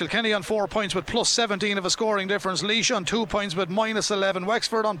this match, Kilkenny on 4 points with plus 17 of a scoring difference. Laois on 2 points with minus 11.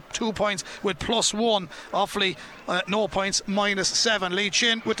 Wexford on 2 points with plus 1. Offaly no points, minus 7. Lee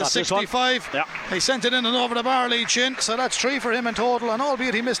Chin with the 65. Yeah. He sent it in and over the bar, Lee Chin, so that's 3 for him in total, and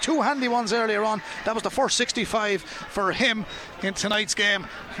albeit he missed 2 handy ones earlier on, that was the first 65 for him in tonight's game.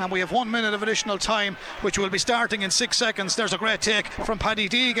 And we have 1 minute of additional time, which will be starting in 6 seconds. There's a great take from Paddy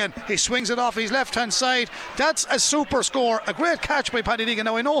Deegan. He swings it off his left hand side. That's a super score. A great catch by Paddy Deegan.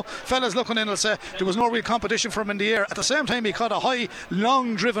 Now I know fellas looking in will say there was no real competition for him in the air. At the same time, he caught a high,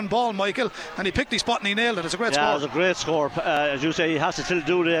 long driven ball, Michael, and he picked his spot and he nailed it. It's a great score. Yeah, it was a great score. As you say, he has to still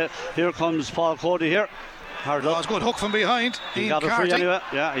do it. Here comes Paul Cody here. Hard luck. It was a good hook from behind. He got it free anyway.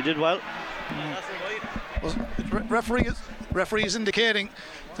 Yeah, he did well. Referee is indicating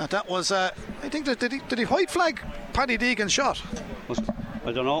that was I think that did he white flag Paddy Deegan's shot?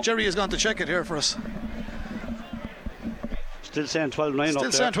 I don't know. Jerry has gone to check it here for us. Still saying 12-9 up there.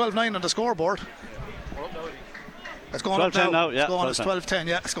 Still saying 12-9 on the scoreboard. It's going up now. Yeah, it's 12-10.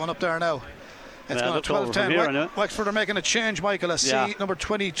 Yeah, it's going up there now. It's going to 12-10. Wexford are making a change, Michael. I see number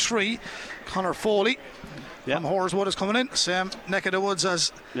 23, Conor Foley from Horswood is coming in. Same neck of the woods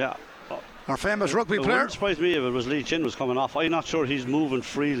as our famous rugby player. It wouldn't surprise me if it was Lee Chin was coming off. I'm not sure he's moving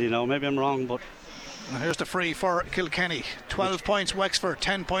freely now. Maybe I'm wrong, but... And here's the free for Kilkenny. 12 points Wexford,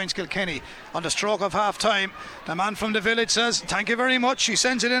 10 points Kilkenny. On the stroke of half time, the man from the village says thank you very much. He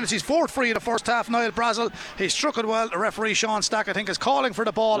sends it in. It's his 4th free of the first half. Niall Brazel, he struck it well. The referee Sean Stack, I think, is calling for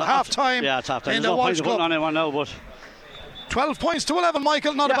the ball. Half time. Yeah, it's half time. In There's the no point Walsh Cup. On anyone now, but 12 points to 11,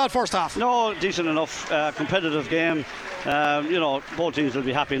 Michael. Not a bad first half. No, decent enough. Competitive game. Both teams will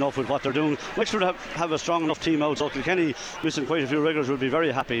be happy enough with what they're doing. Wexford have a strong enough team out, so Kilkenny missing quite a few regulars will be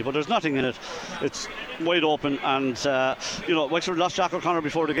very happy, but there's nothing in it. It's wide open, and Wexford lost Jack O'Connor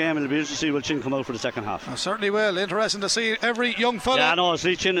before the game, and it'll be interesting to see will Chin come out for the second half. I certainly will. Interesting to see every young fella. Yeah, no,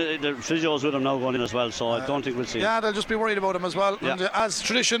 see Chin, the physio's with him now going in as well, so I don't think we'll see it. They'll just be worried about him as well. And as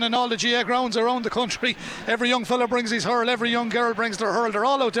tradition in all the GA grounds around the country, every young fella brings his hurl, every young girl brings their hurl. They're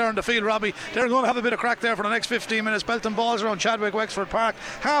all out there in the field, Robbie. They're going to have a bit of crack there for the next 15 minutes, belting balls around Chadwick Wexford Park.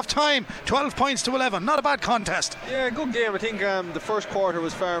 Half time, 12 points to 11. Not a bad contest. Yeah, good game. I think the first quarter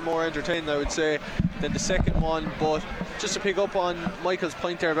was far more entertaining, I would say, than the second one. But just to pick up on Michael's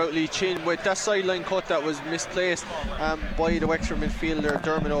point there about Lee Chin, with that sideline cut that was misplaced by the Wexford midfielder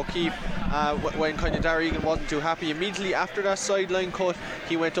Dermot O'Keefe, when kind of Darragh Egan wasn't too happy. Immediately after that sideline cut,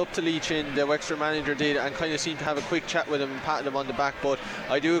 he went up to Leachin, the Wexford manager did, and kind of seemed to have a quick chat with him and patted him on the back. But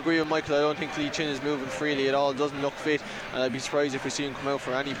I do agree with Michael, I don't think Leachin is moving freely at all, doesn't look fit, and I'd be surprised if we see him come out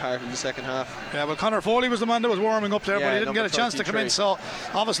for any part in the second half. Yeah, well, Conor Foley was the man that was warming up there, but he didn't get a chance to come in, so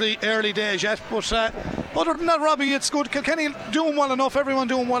obviously early days yet. But other than that, Robbie, it's good. Kilkenny doing well enough, everyone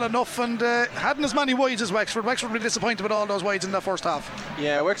doing well enough, and hadn't as many wides as Wexford. Wexford will be disappointed with all those wides in the first half.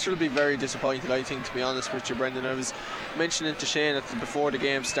 Yeah, Wexford will be very disappointed, I think, to be honest with you, Brendan. I was mentioning to Shane before the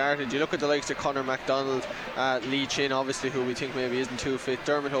game started, you look at the likes of Conor MacDonald, Leachin, obviously, who we think maybe isn't too fit,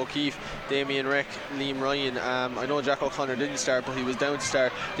 Dermot O'Keefe, Damien Reck, Liam Ryan. I know Jack O'Connor didn't start, but he was down to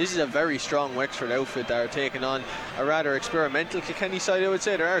start. This is a very strong Wexford outfit that are taking on a rather experimental Kilkenny side, I would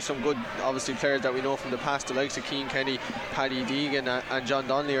say. There are some good, obviously, players that we know from the past, the likes of Cian Kenny, Paddy Deegan and John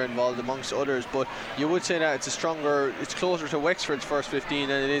Donnelly are involved amongst others, but you would say that it's closer to Wexford's first 15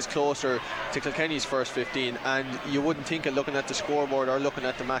 than it is closer to Kilkenny's first 15, and you wouldn't think it looking at the scoreboard or looking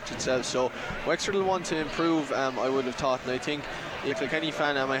at the match itself. So Wexford will want to improve, I would have thought, and I think if Kilkenny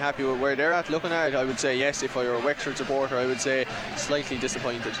fan, am I happy with where they're at looking at it? I would say yes. If I were a Wexford supporter, I would say slightly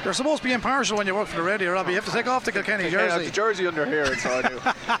disappointed. You're supposed to be impartial when you work for the radio, Robbie. You have to take off the Kilkenny jersey. I have the jersey under here, it's all I do.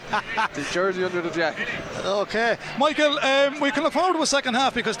 The jersey under the jacket. Okay, Michael, we can look forward to a second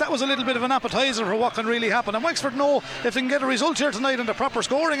half, because that was a little bit of an appetizer for what can really happen, and Wexford know if they can get a result here tonight and the proper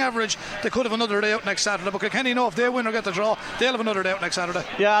scoring average, they could have another day out next Saturday. But Kilkenny know if they win or get the draw, they'll have another day out next Saturday.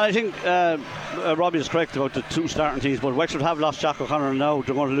 Yeah, and I think Robbie is correct about the two starting teams, but Wexford have lost Jack O'Connor now.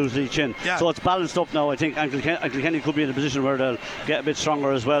 They're going to lose Leachin, so it's balanced up now, I think, and Kilkenny could be in a position where they'll get a bit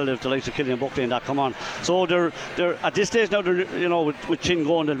stronger as well if the likes of Killian Buckley and that come on. So they're at this stage now, with Chin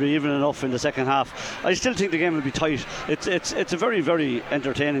going, they'll be even enough in the second half. I still think the game will be tight. It's a very, very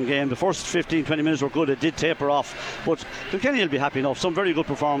entertaining game. The first 15-20 minutes were good. It did taper off, but Kilkenny will be happy enough. Some very good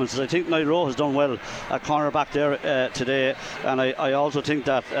performances. I think Niall Rowe has done well at corner back there today, and I also think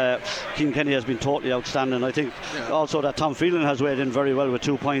that Cian Kenny has been totally outstanding. I think also that Tom Phelan has weighed in very well with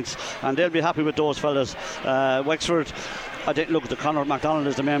 2 points, and they'll be happy with those fellas. Wexford, I didn't look at the Conor MacDonald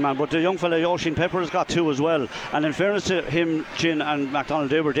as the main man, but the young fella Oisin Pepper has got 2 as well, and in fairness to him, Chin and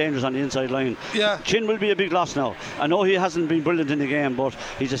MacDonald, they were dangerous on the inside line. Chin will be a big loss now. I know he hasn't been brilliant in the game, but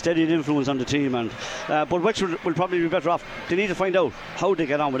he's a steady influence on the team, and but Wexford will probably be better off. They need to find out how they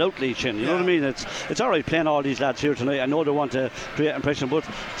get on without Leachin. You know what I mean? It's alright playing all these lads here tonight. I know they want to create impression, but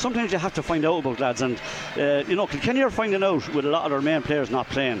sometimes you have to find out about lads, and Kilkenny are finding out with a lot of their main players not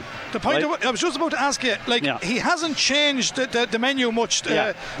playing. The point I was just about to ask you, he hasn't changed the menu much.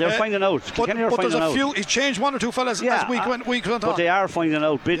 They're finding out. Kilkenny are finding out. He's changed 1 or 2 fellas as week went on. But they are finding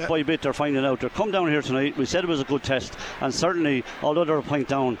out bit by bit. They're finding out. They're come down here tonight. We said it was a good test, and certainly, although they're a point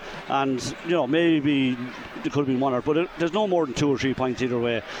down, and maybe there could have been 1 or, but there's no more than 2 or 3 points either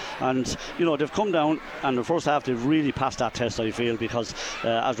way. And they've come down, and the first half they've really passed that test, I feel, because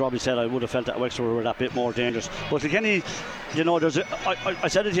as Robbie said, I would have felt that Wexford were that bit more dangerous. But Kilkenny, I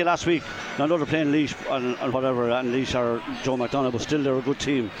said it to you last week. I know they're playing Laois and whatever, and Laois or Joe McDonagh, but still they're a good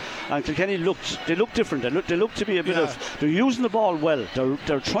team. And Kilkenny looked different. They look to be a bit of. They're using the ball well.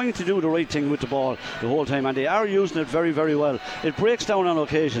 They're trying to do the right thing with the ball the whole time, and they are using it very, very well. It breaks down on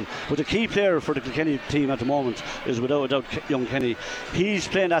occasion, but the key player for the Kilkenny team at the moment is without a doubt young Kenny. He's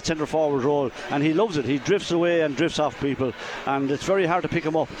playing that centre forward role, and he loves it. He drifts away and drifts off people, and it's very hard to pick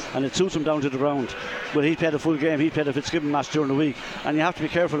him up, and it suits him down to the ground. But he played a full game. He played a Fitzgibbon match during the week, and you have to be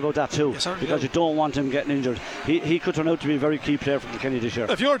careful about that too, because you don't want him getting injured. He could turn out to be a very key player for Kilkenny this year.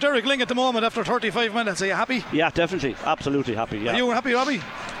 If you're Derek Ling at the moment after 35 minutes, are you happy? Yeah, definitely, absolutely happy. Yeah. Are you happy, Robbie?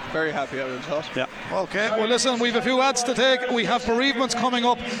 Very happy, I would have thought. Yeah. Okay, well listen, we have a few ads to take. We have bereavements coming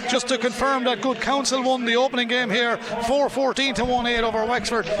up. Just to confirm that Good Counsel won the opening game here 4-14 to 1-8 over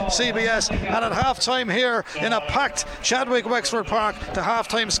Wexford CBS, and at half time here in a packed Chadwick Wexford Park, the half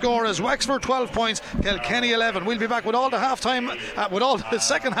time score is Wexford 12 points, Kilkenny 11. We'll be back with all the half time with all the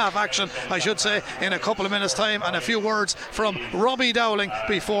second half action, I should say, in a couple of minutes time, and a few words from Robbie Dowling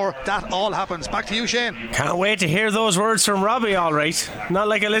before that all happens. Back to you, Shane. Can't wait to hear those words from Robbie. All right, not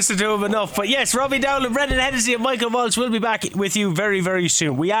like I listen to him enough, but yes, Robbie Dowling, Brendan Hennessy and Michael Walsh will be back with you very, very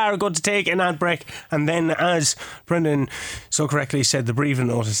soon. We are going to take an ad break, and then, as Brendan so correctly said, the briefing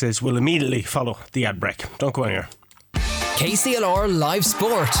notices will immediately follow the ad break. Don't go anywhere. KCLR Live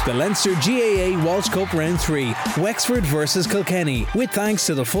Sport. The Leinster GAA Walsh Cup Round 3. Wexford versus Kilkenny. With thanks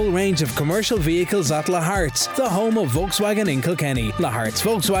to the full range of commercial vehicles at Lahart's, the home of Volkswagen in Kilkenny.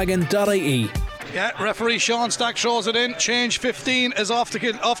 Lahart'sVolkswagen.ie. Yeah, referee Sean Stack throws it in. Change 15 is off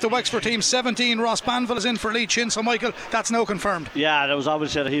the Wexford team. 17, Ross Banville is in for Lee Chin. So, Michael, that's now confirmed. Yeah, that was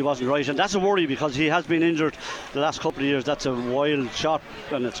obviously said that he wasn't right, and that's a worry because he has been injured the last couple of years. That's a wild shot,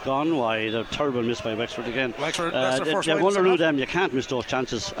 and it's gone wide. A terrible miss by Wexford again. Wexford, that's their first they're wide. going to lose them. You can't miss those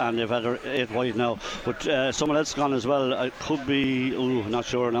chances, and they've had 8 wide now. But someone else gone as well. It could be, not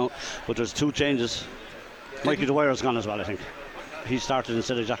sure now. But there's 2 changes. Mikey Dwyer's gone as well, I think. He started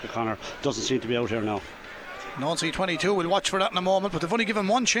instead of Jack O'Connor. Doesn't seem to be out here now. Nancy 22, we'll watch for that in a moment, but they've only given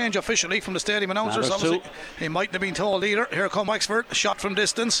 1 change officially from the stadium announcers. Obviously, he mightn't have been told either. Here come Wexford, shot from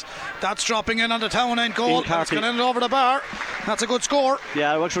distance. That's dropping in on the town end goal. It's going in over the bar. That's a good score.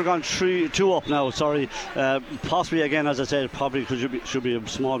 Yeah, Wexford gone 2 up now. Sorry, possibly again, as I said, probably should be a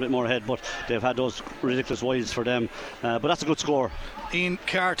small bit more ahead, but they've had those ridiculous wides for them. But that's a good score. Ian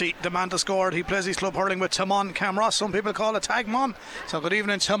Carty, the man that scored. He plays his club hurling with Timon Camross. Some people call it Tagmon. So good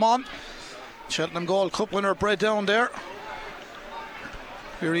evening, Timon. Cheltenham Gold Cup winner bred down there.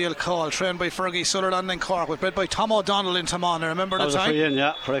 Real call, trained by Fergie Sutherland in Cork, with bred by Tom O'Donnell in Timon. I remember the time. That was a free in,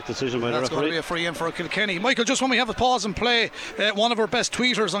 yeah, correct decision by the referee. That's going to be a free in for Kilkenny. Michael, just when we have a pause and play, one of our best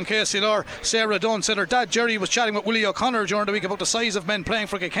tweeters on KCLR, Sarah Dunn, said her dad Jerry was chatting with Willie O'Connor during the week about the size of men playing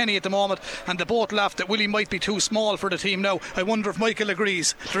for Kilkenny at the moment, and they both laughed that Willie might be too small for the team now. I wonder if Michael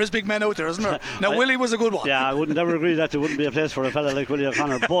agrees. There is big men out there, isn't there? Now Willie was a good one. Yeah, I would never agree that there wouldn't be a place for a fella like Willie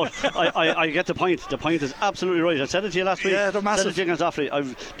O'Connor, but I get the point. The point is absolutely right. I said it to you last week. Yeah, they're massive. I said it to you against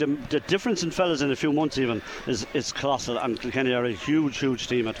Offaly. The difference in fellas in a few months even is colossal, and Kilkenny are a huge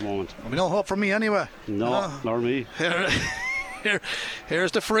team at the moment. No hope for me anyway. No, nor me.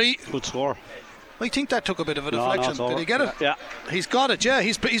 Here's the free. Good score. I think that took a bit of a deflection. Did he get it? Yeah. He's got it, yeah.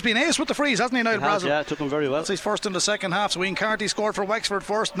 He's been ace with the frees, hasn't he, Niall Brazel? Yeah, took him very well. That's his first in the second half. So Ian Carty scored for Wexford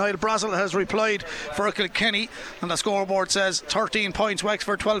first. Niall Brazel has replied for Kilkenny, and the scoreboard says 13 points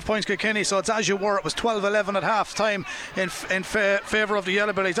Wexford, 12 points Kilkenny. So it's as you were. It was 12-11 at half time in favour of the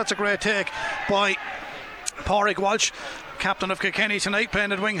Yellowbellies. That's a great take by Pádraig Walsh, captain of Kilkenny tonight,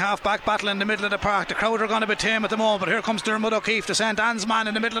 playing at wing half back, battle in the middle of the park. The crowd are going to be tame at the moment, but here comes Dermot O'Keefe, the St Anne's man,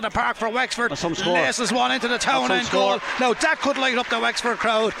 in the middle of the park for Wexford. Laces one into the town end goal. Now that could light up the Wexford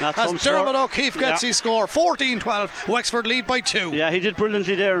crowd as Dermot O'Keefe gets his score. 14-12, Wexford lead by 2. Yeah, he did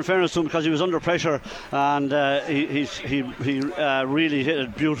brilliantly there, in fairness to him, because he was under pressure, and he really hit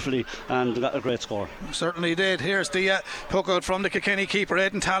it beautifully and got a great score. Certainly did. Here's the hook out from the Kilkenny keeper,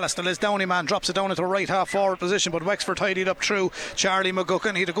 Aidan Tallis. The Lisdowney man drops it down into a right half forward position, but Wexford tidied up through Charlie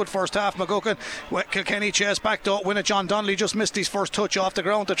McGuckin. He had a good first half. McGuckin, Kilkenny chase back, don't win it. John Donnelly just missed his first touch off the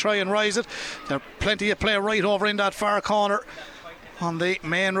ground to try and rise it. There's plenty of play right over in that far corner on the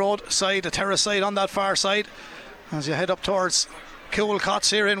main road side, the terrace side on that far side, as you head up towards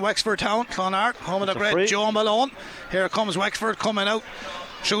Coolcots here in Wexford town. Clonard, home of the great Joe Malone. Here comes Wexford coming out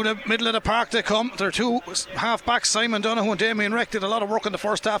through the middle of the park. They come. They're 2 half backs, Simon Donoghue and Damien Reck, did a lot of work in the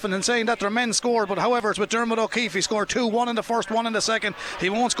first half, and in saying that their men scored, but however it's with Dermot O'Keefe. He scored 2, 1 in the first, 1 in the second.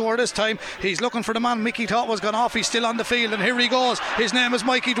 He won't score this time. He's looking for the man Mickey thought was gone off. He's still on the field, and here he goes. His name is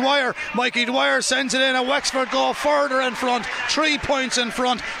Mikey Dwyer. Mikey Dwyer sends it in, and Wexford go further in front, 3 points in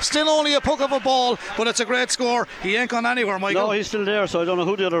front. Still only a puck of a ball, but it's a great score. He ain't gone anywhere, Michael. No, he's still there, so I don't know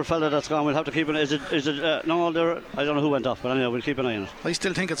who the other fella that's gone. We'll have to keep an eye. Is it no, there, I don't know who went off, but anyway, we'll keep an eye on it. I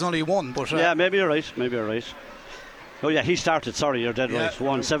still think it's only 1, but yeah, maybe you're right. Oh yeah, he started. Sorry, you're dead right.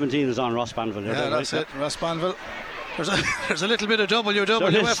 1:17 is on Ross Banville. Yeah, that's it. Ross Banville. There's a little bit of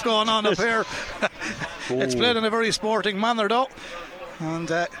WWF going on up here. It's played in a very sporting manner though, and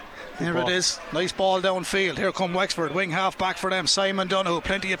here it is. Nice ball downfield. Here come Wexford. Wing half back for them. Simon Donoghue.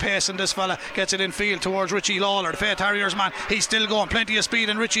 Plenty of pace in this fella. Gets it in field towards Richie Lawler. The Faith Harriers man. He's still going. Plenty of speed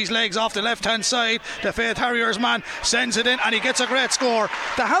in Richie's legs off the left hand side. The Faith Harriers man sends it in, and he gets a great score.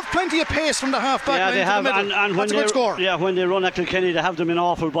 They have plenty of pace from the half back line to the middle. And that's a good score. Yeah, when they run at Kilkenny, they have them in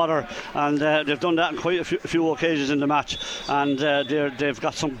awful bother, and they've done that on quite a few occasions in the match, and they've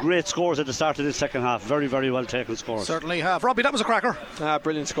got some great scores at the start of this second half. Very, very well taken scores. Certainly have. Robbie, that was a cracker.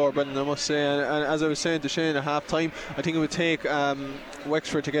 Brilliant score, Brendan, I must say. And as I was saying to Shane at half time, I think it would take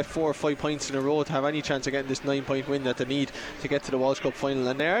Wexford to get 4 or 5 points in a row to have any chance of getting this 9-point win that they need to get to the Walsh Cup final,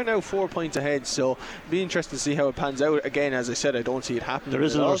 and they are now 4 points ahead, so it'll be interesting to see how it pans out. Again, as I said, I don't see it happening. There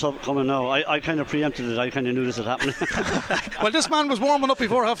is another sub coming now. I kind of preempted it. I kind of knew this would happen. Well, this man was warming up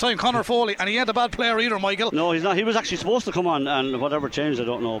before half time, Conor Foley, and he ain't a bad player either, Michael. No, he's not. He was actually supposed to come on, and whatever changed, I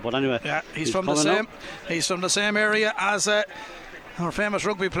don't know, but anyway, yeah, he's from the same area as Our famous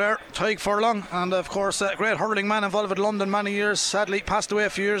rugby player, Tyke Furlong, and of course a great hurling man involved with London many years, sadly passed away a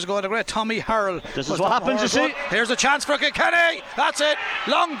few years ago. The great Tommy Harrell. This is what happens, you see. Here's a chance for Kilkenny. That's it.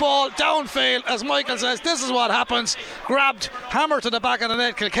 Long ball downfield, as Michael says. This is what happens. Grabbed, hammer to the back of the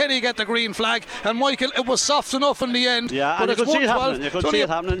net. Kilkenny get the green flag, and Michael, it was soft enough in the end. Yeah, but and you could see it happening. You could see it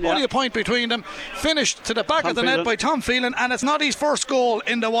happening. Only a point between them. Finished to the back of the net by Tom Phelan, and it's not his first goal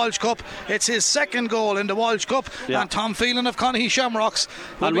in the Walsh Cup. It's his second goal in the Walsh Cup. Yeah. And Tom Phelan of Conahee Shamrocks.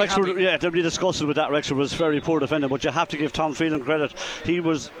 And Wexford, they'll be disgusted with that. Wexford was very poor defending, but you have to give Tom Phelan credit. He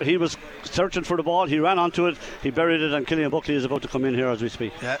was searching for the ball, he ran onto it, he buried it, and Killian Buckley is about to come in here as we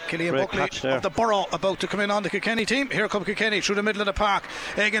speak. Yeah, Killian Buckley of the Borough about to come in on the Kilkenny team. Here come Kilkenny through the middle of the park.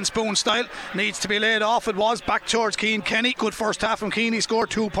 Egan Spoon style, needs to be laid off. It was back towards Keane Kenny. Good first half from Keane. He scored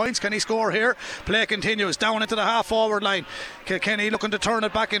 2 points. Can he score here? Play continues down into the half forward line. Kilkenny looking to turn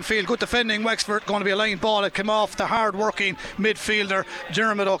it back in field. Good defending. Wexford going to be a line ball. It came off the hard working midfielder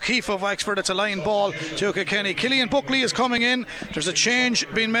Dermot O'Keefe of Wexford. It's a line ball to Kilkenny. Killian Buckley is coming in. There's a change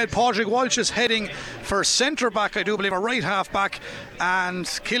being made. Padraig Walsh is heading for centre back, I do believe, a right half back, and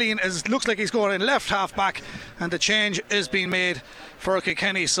Killian looks like he's going in left half back, and the change is being made for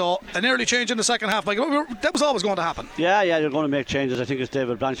Kilkenny. So an early change in the second half. That was always going to happen. Yeah, they're going to make changes. I think it's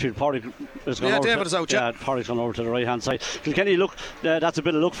David Blanchfield. Padraig is going over. David is out. Yeah, Padraig's gone over to the right hand side. Kilkenny, look, that's a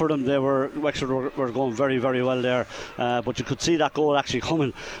bit of luck for them. Wexford were going very, very well there, but you could see that goal actually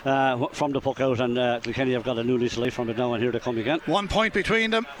coming from the puck out, and Kilkenny have got a new lease of life from it now, and here they come again. 1 point between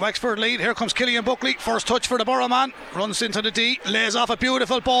them. Wexford lead. Here comes Killian Buckley. First touch for the Borough man. Runs into the D. Lays off a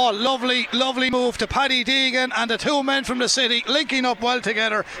beautiful ball. Lovely move to Paddy Deegan, and the two men from the city linking up well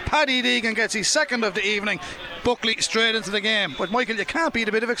together. Paddy Deegan gets his second of the evening. Buckley straight into the game. But Michael, you can't beat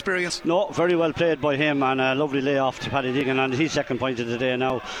a bit of experience. No, very well played by him, and a lovely layoff to Paddy Deegan, and his second point of the day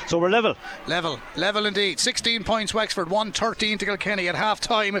now. So we're level indeed. 16 points Wexford, 1-13 to Kilkenny at half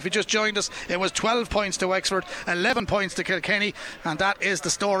time. If you just joined us, it was 12 points to Wexford, 11 points to Kilkenny, and that is the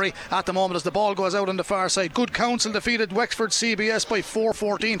story at the moment as the ball goes out on the far side. Good Counsel defeated Wexford CBS by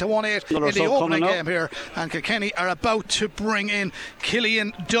 4-14 to 1-8 in the opening game here, and Kilkenny are about to bring in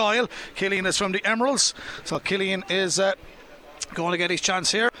Killian Doyle. Killian is from the Emeralds, so Killian is going to get his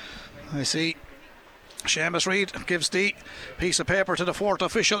chance here. I see Seamus Reid gives the piece of paper to the fourth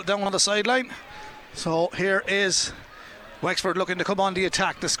official down on the sideline. So here is Wexford looking to come on the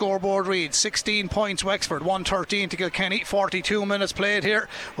attack. The scoreboard reads 16 points Wexford, 1-13 to Kilkenny. 42 minutes played here.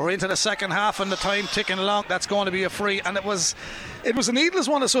 We're into the second half and the time ticking along. That's going to be a free, and it was a needless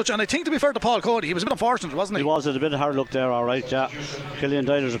one as such. And I think, to be fair to Paul Cody, he was a bit unfortunate, wasn't he? He was. It was a bit of hard luck there, all right. Yeah, Killian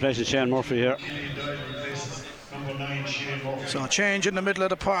Doyle is replacing Shane Murphy here. So change in the middle of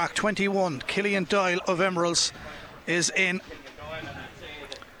the park. 21 Killian Doyle of Emeralds is in.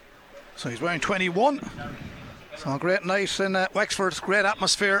 So he's wearing 21. So a great night in Wexford, great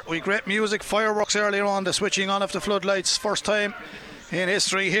atmosphere, with great music, fireworks earlier on, the switching on of the floodlights, first time in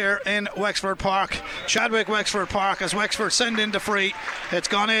history here in Wexford Park, Chadwick Wexford Park, as Wexford send in the free. It's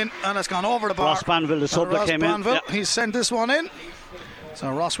gone in and it's gone over the bar. Ross Banville, the sub that came in. Yep. He's sent this one in.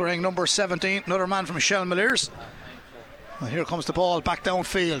 So Ross wearing number 17, another man from Shelmaliers. Well, here comes the ball back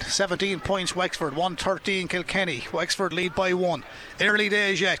downfield. 17 points Wexford, 1-13 Kilkenny. Wexford lead by 1. Early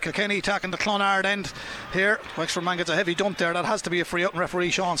days yet. Kilkenny attacking the Clonard end here. Wexford man gets a heavy dump there. That has to be a free out, and referee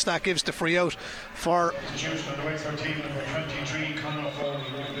Sean Stack gives the free out for the Wexford team. Number 23 Conor Foley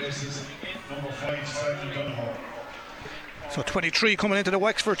replaces number 5 Simon Donohoe. So 23 coming into the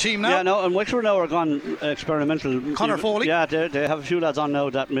Wexford team now. Yeah, no, and Wexford now are gone experimental. Conor Foley. Yeah, they have a few lads on now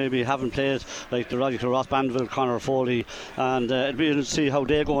that maybe haven't played, like the radical Ross Banville, Conor Foley, and it'll be interesting to see how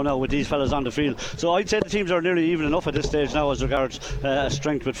they go now with these fellas on the field. So I'd say the teams are nearly even enough at this stage now as regards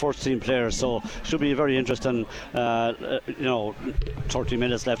strength with first team players. So should be a very interesting, 30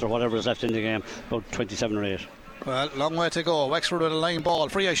 minutes left or whatever is left in the game, about 27 or 8. Well, long way to go. Wexford with a line ball,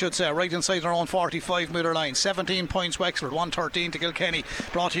 free I should say, right inside their own 45 metre line. 17 points Wexford, 1-13 to Kilkenny.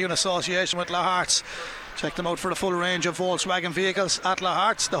 Brought to you in association with La Hearts. Check them out for the full range of Volkswagen vehicles at La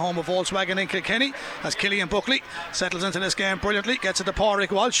Hearts, the home of Volkswagen in Kilkenny, as Killian Buckley settles into this game brilliantly. Gets it to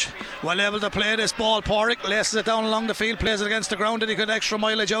Padraig Walsh. Well able to play this ball. Padraig laces it down along the field, plays it against the ground, and he got extra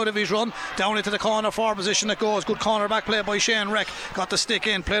mileage out of his run. Down into the corner forward position it goes. Good corner back play by Shane Reck. Got the stick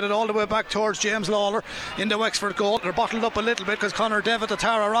in, played it all the way back towards James Lawler in the Wexford goal. They're bottled up a little bit because Conor Devitt, the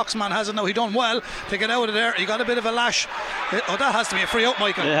Tara Rocks man, has it now. He done well to get out of there. He got a bit of a lash. Oh, that has to be a free out,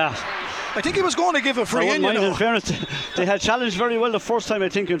 Michael. Yeah. I think he was going to give a free in, in fairness, they had challenged very well the first time, I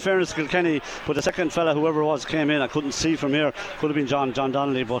think, in fairness to Kilkenny, but the second fella, whoever it was, came in. I couldn't see from here. Could have been John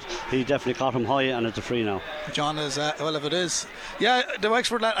Donnelly, but he definitely caught him high, and it's a free now. John is, well, if it is. Yeah, the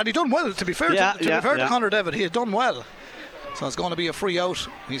Wexford lad, and he done well, to be fair to Conor Devitt. He had done well. So it's going to be a free out.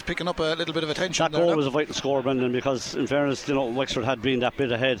 He's picking up a little bit of attention. That goal was a vital score, Brendan, because in fairness, Wexford had been that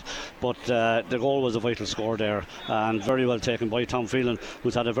bit ahead, but the goal was a vital score there, and very well taken by Tom Phelan,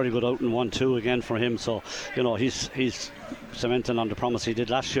 who's had a very good outing 1-2 again for him. So he's cementing on the promise he did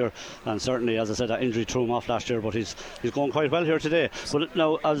last year, and certainly, as I said, that injury threw him off last year, but he's going quite well here today. But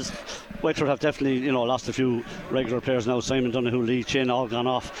now, as Wexford have definitely lost a few regular players now, Simon Donoghue, Lee Chin, all gone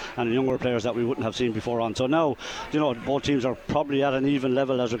off, and younger players that we wouldn't have seen before on. So now, both teams are probably at an even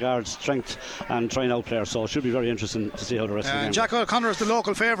level as regards strength and trying out players, so it should be very interesting to see how the rest of the game. Jack O'Connor is the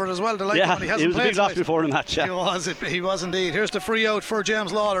local favourite as well. He was a big loss before the match. Yeah. He was indeed. Here's the free out for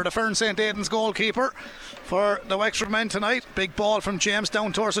James Lawler, the Fern St. Aidan's goalkeeper for the Wexford men tonight. Big ball from James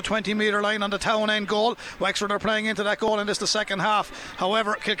down towards the 20-metre line on the town end goal. Wexford are playing into that goal in this the second half.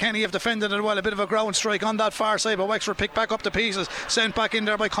 However, Kilkenny have defended it well. A bit of a ground strike on that far side, but Wexford picked back up the pieces, sent back in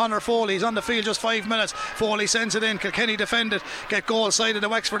there by Conor Foley. He's on the field just 5 minutes. Foley sends it in. Kilkenny defended, get goal side of the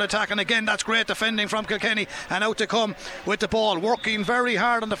Wexford attack, and again that's great defending from Kilkenny, and out to come with the ball, working very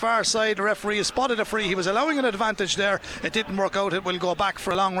hard on the far side. The referee has spotted a free. He was allowing an advantage there. It didn't work out. It will go back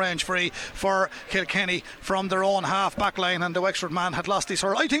for a long range free for Kilkenny from their own half back line, and the Wexford man had lost his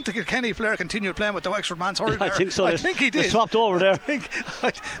hurl. I think the Kilkenny player continued playing with the Wexford man's hurl. I think so. I think he did. They swapped over there.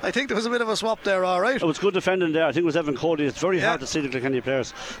 I think there was a bit of a swap there, alright. It was good defending there. I think it was Evan Cody. It's very hard to see the Kilkenny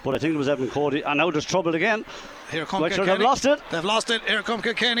players, but I think it was Evan Cody, and now there's trouble again. Here come Wexford Kilkenny. have lost it. They've lost it. Here come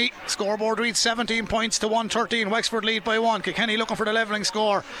Kilkenny. Scoreboard reads 17 points to 113. Wexford lead by 1. Kilkenny looking for the levelling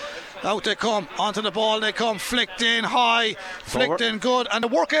score. Out they come, onto the ball they come, flicked in high, flicked in good, and the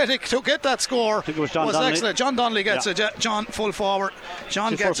work ethic to get that score I think it was John Donnelly. excellent. John Donnelly gets it. John full forward.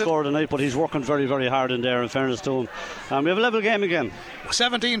 John gets gets it. Score tonight, but he's working very, very hard in there, in fairness to him. And we have a level game again.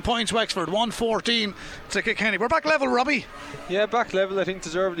 17 points Wexford, 114 to Kilkenny. We're back level, Robbie. Yeah, back level, I think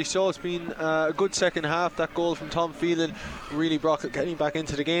deservedly so. It's been a good second half. That goal from Tom Phelan really brought Kilkenny back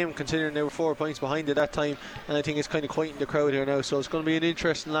into the game, considering they were 4 points behind at that time, and I think it's kind of quieting the crowd here now, so it's going to be an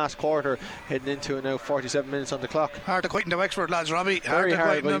interesting last quarter heading into it now. 47 minutes on the clock. Hard to quieten the Wexford lads, Robbie. Very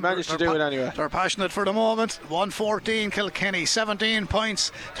hard, but he managed to do it anyway. They're passionate for the moment. 114 Kilkenny, 17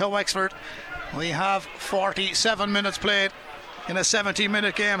 points to Wexford. We have 47 minutes played in a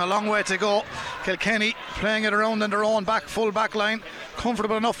 70-minute game. A long way to go. Kilkenny playing it around in their own full back line.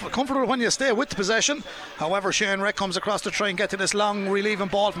 Comfortable when you stay with the possession. However, Shane Reck comes across to try and get to this long relieving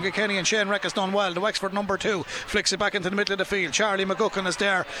ball from Kilkenny, and Shane Reck has done well. The Wexford number 2 flicks it back into the middle of the field. Charlie McGuckin is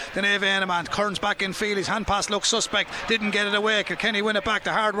there. Then Ava Eneman turns back in field. His hand pass looks suspect. Didn't get it away. Kilkenny win it back.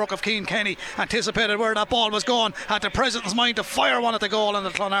 The hard work of Keane Kenny anticipated where that ball was going. Had the president's mind to fire one at the goal on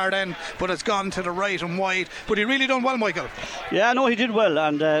the Clonard end, but it's gone to the right and wide. But he really done well, Michael. Yeah, no, he did well,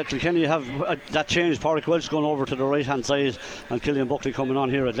 and Kilkenny have that change. Pádraig Welch going over to the right hand side, and Killian Buckley coming on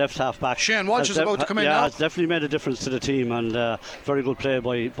here at left half back. Shane Walsh is about to come in now. Yeah, it's definitely made a difference to the team, and very good play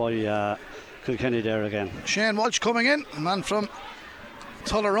by Kilkenny there again. Shane Walsh coming in, a man from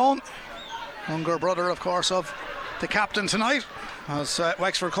Tullerone, younger brother of course of the captain tonight, as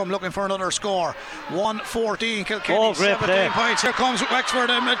Wexford come looking for another score. 114 Kilkenny, 17 points. Here comes Wexford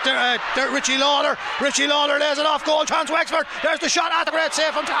and Richie Lawler. Richie Lawler lays it off, goal chance Wexford. There's the shot at the great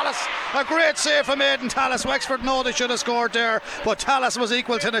save from Tallis. A great save from Aidan Tallis. Wexford know they should have scored there, but Tallis was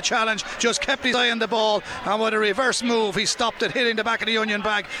equal to the challenge, just kept his eye on the ball, and with a reverse move he stopped it, hitting the back of the Union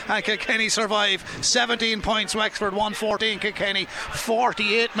bag, and Kilkenny survive. 17 points Wexford, 114 Kilkenny.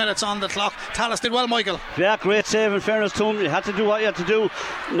 48 minutes on the clock. Tallis did well, Michael. Yeah, great save, in fairness to him. He had to do what he had to do.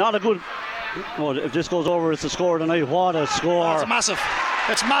 Not a good... Oh, if this goes over, it's a score tonight. What a score. That's massive.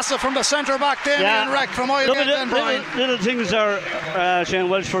 It's massive from the centre back. Damien Reck from Oilgate. Little things are Shane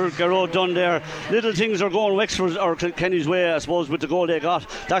Welch for Garrod done there. Little things are going Wexford or Kenny's way, I suppose, with the goal they got.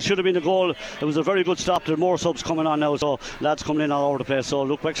 That should have been the goal. It was a very good stop. There are more subs coming on now, so lads coming in all over the place. So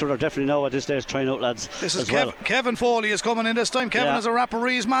look, Wexford are definitely now at this stage trying out lads. This is Kevin Foley is coming in this time. Kevin is a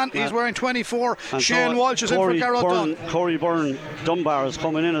Rapparees man. He's wearing 24. And Shane Walsh is in for Garrod Dunn. Corey Byrne Dunbar is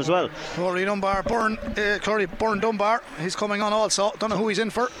coming in as well. Corey Byrne Dunbar. He's coming on also. Don't know who he's in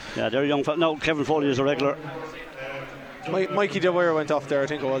for. Yeah, they're young. No, Kevin Foley is a regular. Mikey Dwyer went off there, I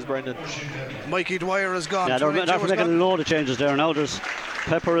think it was, Brendan. Mikey Dwyer is gone. Yeah, they're making a load of changes there now. There's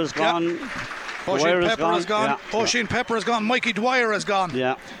Pepper is gone. Oisin Pepper is gone. Oisin Pepper is gone. Mikey Dwyer is gone.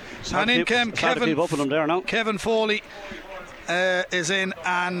 Yeah. And in came Kevin Foley is in,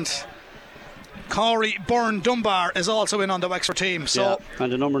 and Corey Byrne Dunbar is also in on the Wexford team. So and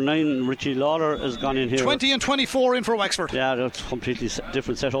the number 9 Richie Lawler has gone in here. 20 and 24 in for Wexford. Yeah, that's completely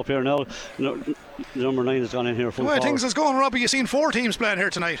different setup here now. number 9 has gone in here. The way things is going, Robbie, you've seen 4 teams playing here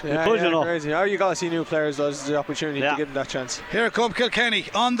tonight. Yeah, crazy. Oh, you got to see new players. That's the opportunity to give them that chance. Here come Kilkenny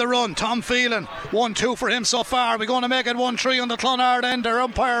on the run. Tom Phelan, 1-2 for him so far. We're going to make it 1-3 on the Clonard end. Their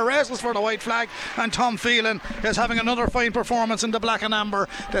umpire races for the white flag, and Tom Phelan is having another fine performance in the black and amber.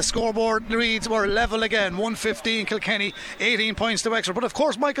 The scoreboard reads were level again. 1-15 Kilkenny, 18 points to Wexford. But of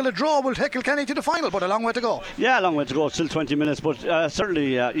course, Michael, a draw will take Kilkenny to the final, but a long way to go. Yeah, a long way to go. Still 20 minutes, but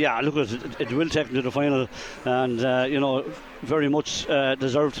certainly, look, it will take them to the final, and very much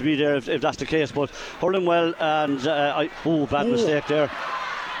deserve to be there if that's the case. But hurling well, and bad mistake there.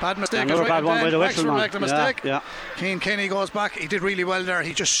 Bad mistake. Another bad one by the Wexford man. Make the mistake. Yeah. Cian Kenny goes back. He did really well there.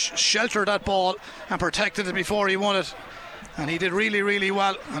 He just sheltered that ball and protected it before he won it. And he did really, really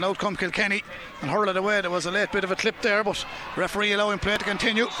well. And out come Kilkenny and hurl it away. There was a late bit of a clip there, but referee allowing play to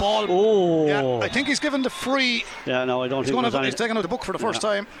continue. Ball. Oh. Yeah, I think he's given the free. Yeah, no, I don't think he's taken out the book for the first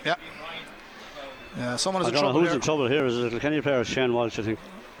time. Yeah. Yeah, someone is in trouble. Who's in trouble here? Is it the Kilkenny player, Shane Walsh, I think.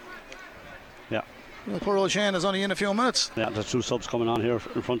 Yeah. Well, poor old Shane is only in a few minutes. Yeah, there's 2 subs coming on here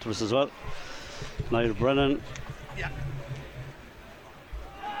in front of us as well. Niall Brennan. Yeah.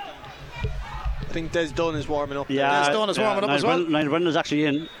 I think Des Dunn is warming up. Yeah, Des Dunn is warming up as well. Niall Brennan is actually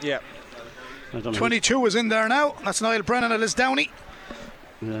in. Yeah. 22 is in there now. That's Niall Brennan and Lisdowney.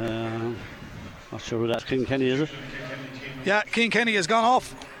 Not sure who that Cian Kenny is it? Yeah, Cian Kenny has gone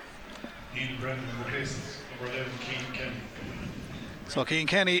off. Ian Brennan replaces number 11 Cian Kenny. So Cian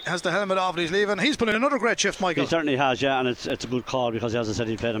Kenny has the helmet off and he's leaving. He's put in another great shift, Michael. He certainly has, yeah, and it's a good call because, as I said,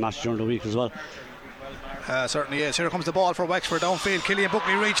 he played a match during the week as well. Certainly is. Here comes the ball for Wexford downfield. Killian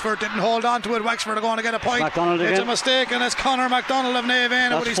Buckley reached for it, didn't hold on to it. Wexford are going to get a point. It's a mistake, and it's Conor MacDonald of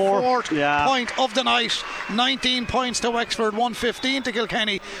Navan with his fourth point of the night. 19 points to Wexford, 1-15 to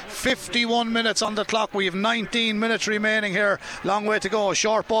Kilkenny. 51 minutes on the clock. We have 19 minutes remaining here. Long way to go.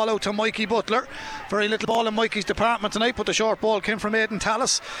 Short ball out to Mikey Butler. Very little ball in Mikey's department tonight, but the short ball came from Aidan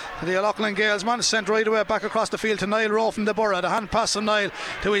Tallis. The O'Loughlin Gales man sent right away back across the field to Niall Rowe from the Borough. The hand pass from Niall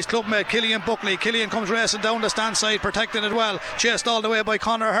to his clubmate Killian Buckley. Killian comes racing down the stand side, protecting it well, chased all the way by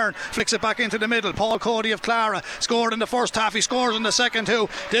Conor Hearn, flicks it back into the middle. Paul Cody of Clara scored in the first half, he scores in the second too.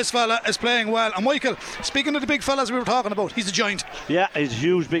 This fella is playing well. And Michael, speaking of the big fellas we were talking about, he's a giant. Yeah, he's a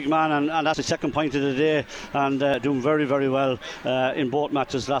huge big man, and that's the second point of the day, and doing very, very well in both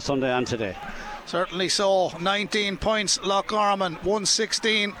matches last Sunday and today. Certainly so. 19 points Loch Ormond,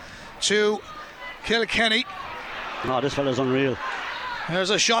 1-16 to Kilkenny. This fella's unreal.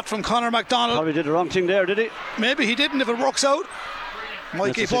 There's a shot from Conor MacDonald. Probably did the wrong thing there, did he? Maybe he didn't if it works out.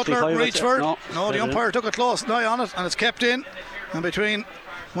 Mikey Butler reached for it. No, the umpire took a close eye on it and it's kept in. And between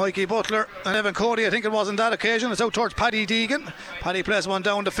Mikey Butler and Evan Cody, I think it was on that occasion, it's out towards Paddy Deegan. Paddy plays one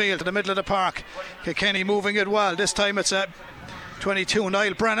down the field to the middle of the park. Kilkenny moving it well. This time it's 22,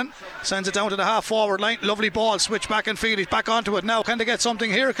 Niall Brennan sends it down to the half forward line. Lovely ball, switch back in field. He's back onto it now. Can they get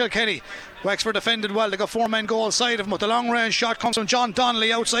something here, Kilkenny? Wexford defended well. They got 4 men goal side of him, but the long range shot comes from John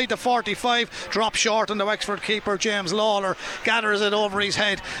Donnelly outside the 45. Drop short, and the Wexford keeper James Lawler gathers it over his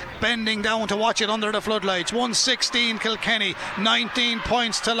head, bending down to watch it under the floodlights. 1-16 Kilkenny, 19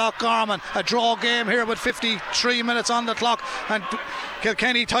 points to Loch Ormond. A draw game here with 53 minutes on the clock, and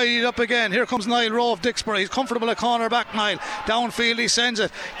Kilkenny tidied up again. Here comes Niall Rowe of Dixbury. He's comfortable at cornerback. Niall downfield, he sends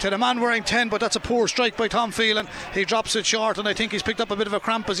it to the man wearing 10, but that's a poor strike by Tom Phelan. He drops it short, and I think he's picked up a bit of a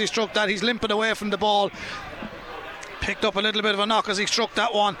cramp as he struck that. He's limping away from the ball. Picked up a little bit of a knock as he struck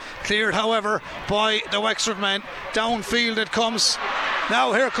that one. Cleared, however, by the Wexford men. Downfield it comes.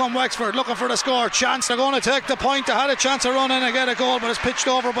 Now here come Wexford looking for the score. Chance, they're going to take the point. They had a chance to run in and get a goal, but it's pitched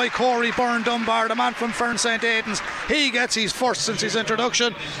over by Corey Byrne Dunbar, the man from Fern St. Aidan's. He gets his first since his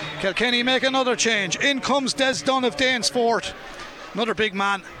introduction. Kilkenny make another change. In comes Des Dunn of Danesfort, another big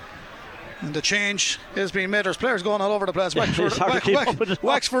man. And the change is being made. There's players going all over the place.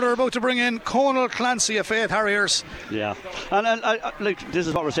 Wexford are about to bring in Conal Clancy of Faith Harriers. Yeah, and like this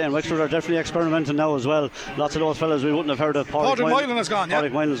is what we're saying. Wexford are definitely experimenting now as well. Lots of those fellas we wouldn't have heard of. Patrick Moylan has gone.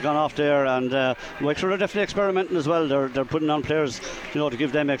 Patrick Moylan's gone off there, and Wexford are definitely experimenting as well. They're putting on players, to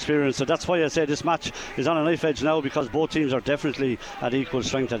give them experience. So that's why I say this match is on a knife edge now, because both teams are definitely at equal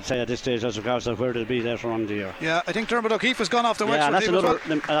strength, I'd say, at this stage, as regards to where they'll be later on in the year. Yeah, I think Dermot O'Keefe has gone off the Wexford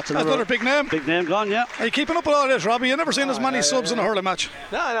team. That's another big name. Big name gone, yeah. Are you keeping up with all this, Robbie? You've never seen as many subs in a hurling match.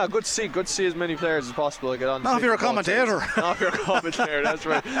 No, good to see as many players as possible get on. Not if you're a commentator. Not if you're a commentator, that's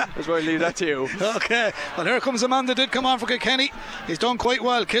right. That's why I leave that to you. Okay, well here comes a man that did come on for Kilkenny. He's done quite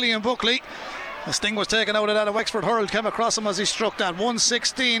well, Killian Buckley. The sting was taken out of that. A Wexford hurl came across him as he struck that.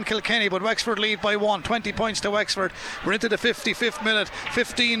 1-16 Kilkenny, but Wexford lead by 1. 20 points to Wexford. We're into the 55th minute.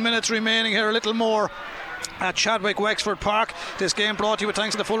 15 minutes remaining here, a little more. at Chadwick Wexford Park. This game brought to you with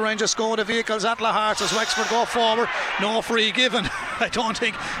thanks to the full range of Skoda vehicles at La Hearts as Wexford go forward. No free given. I don't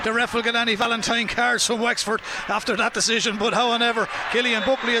think the ref will get any Valentine cards from Wexford after that decision, but however, Killian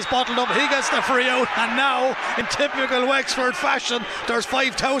Buckley is bottled up. He gets the free out, and now in typical Wexford fashion there's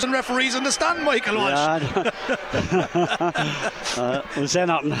 5,000 referees in the stand, Michael Walsh. We'll say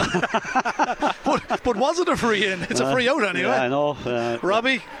nothing. but was it a free in? It's a free out anyway. Yeah, I know.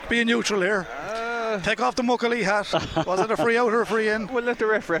 Robbie, being neutral here. Take off the Muckley hat. Was it a free out or a free in? We'll let the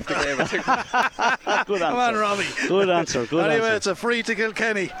ref the game, I think. Good answer. Come on, Robbie. Good answer. Anyway, it's a free to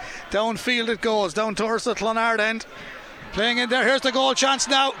Kilkenny. Downfield it goes, down towards the Clonard end. Playing in there, here's the goal chance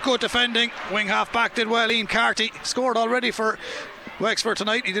now. Good defending. Wing half back did well. Ian Carty scored already for Wexford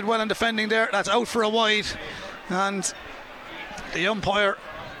tonight. He did well in defending there. That's out for a wide. And the umpire,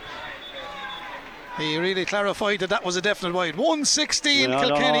 he really clarified that was a definite wide. 116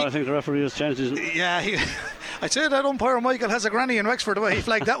 Kilkenny. I think the referee has changed his. Yeah, I'd say that umpire Michael has a granny in Wexford the way he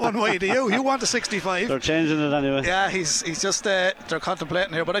flagged that one wide. You want a 65. They're changing it anyway. Yeah, he's just they're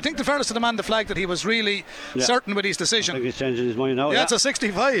contemplating here. But I think the fairness to the man that flagged that he was really certain with his decision. I think he's changing his mind now. Yeah, it's a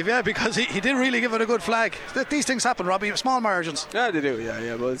 65. Yeah, because he did really give it a good flag. These things happen, Robbie. Small margins. Yeah, they do.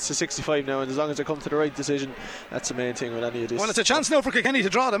 Yeah. But it's a 65 now, and as long as they come to the right decision, that's the main thing with any of this. Well, it's a chance now for Kilkenny to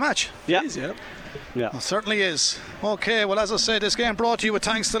draw the match. Yeah. It certainly is. Okay, well, as I said, this game brought to you with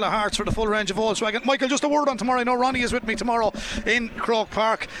thanks to the Hearts for the full range of Volkswagen. Michael, just a word on tomorrow. I know Ronnie is with me tomorrow in Croke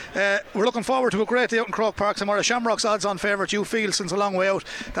Park. We're looking forward to a great day out in Croke Park tomorrow. Shamrock's odds on favourite. You feel, since a long way out,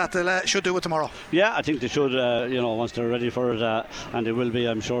 that they should do it tomorrow? Yeah, I think they should, once they're ready for it, and they will be.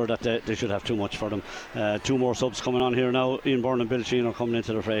 I'm sure that they should have too much for them. Two more subs coming on here now. Ian Byrne and Bill Sheehan are coming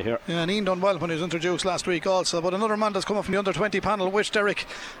into the fray here. Yeah, and Ian done well when he was introduced last week also. But another man that's come up from the under 20 panel, with Derrick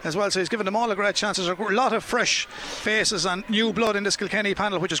as well, so he's given them all a great chance. There's a lot of fresh faces and new blood in this Kilkenny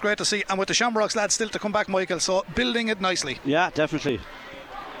panel, which is great to see, and with the Shamrocks lads still to come back, Michael, so building it nicely. Yeah, definitely.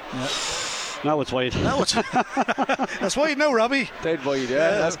 Yeah. Now it's wide. That's wide now, Robbie. Dead wide,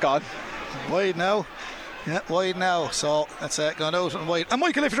 that's gone. Wide now. Yeah, wide now. So that's gone out and wide. And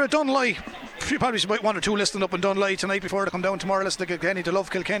Michael, if you're at Dunley, you probably should one or two listening up in Dunley tonight before they come down tomorrow. Listen to Kilkenny. They love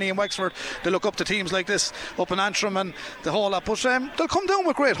Kilkenny and Wexford. They look up to teams like this up in Antrim and the whole lot. But they'll come down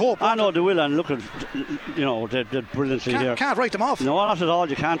with great hope. I know they will, and look at, they did brilliantly here. Can't write them off. No, not at all.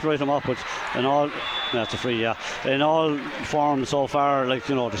 You can't write them off. But in all, that's a free. Yeah, in all forms so far,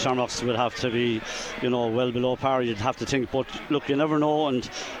 the Shamrocks would have to be, well below par. You'd have to think. But look, you never know, and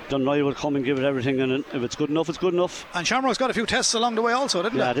Dunley will come and give it everything. And if it's good enough, it's good enough. And Shamrock's got a few tests along the way also,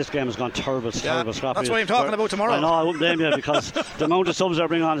 didn't they? Yeah, this game has gone terrible scrappy. That's what I'm talking about tomorrow. I know, I wouldn't blame you, because the amount of subs they're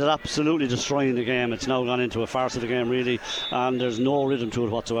bringing on is absolutely destroying the game. It's now gone into a farce of the game, really, and there's no rhythm to it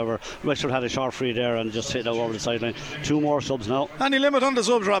whatsoever. Wexford had a short free there and just hit out over the sideline. Two more subs now. Any limit on the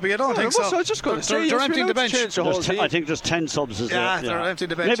subs, Robbie? I don't think so. I was just going to say, they're emptying the bench. I think there's 10 subs. They're emptying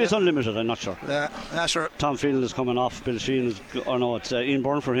the bench. Maybe it's unlimited, I'm not sure. Yeah, sure. Tom Phelan is coming off. Bill Sheehan is, it's Ian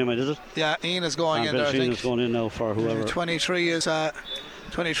Byrne for him, is it? Yeah, Ian is going in Bill there. Sheehan I think is going in now for whoever. 23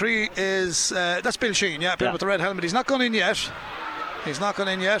 is that's Bill Sheehan, with the red helmet. He's not gone in yet.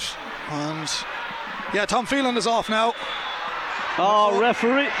 And Tom Phelan is off now. Oh,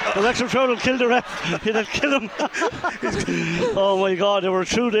 referee. The Wexford crowd will kill the ref. He'll kill him. Oh my God, they were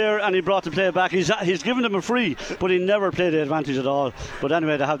through there and he brought the play back. He's given them a free, but he never played the advantage at all. But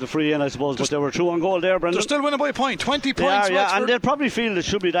anyway, they have the free in, I suppose. But they were through on goal there, Brendan. They're still winning by a point. 20 points. They are, and they'll probably feel it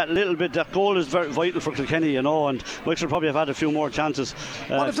should be that little bit. That goal is very vital for Kilkenny, and Wexford probably have had a few more chances.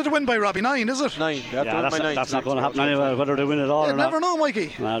 What if they win by, Robbie? 9, is it? 9. That's not going to happen anyway, whether they win it all or not. Never know,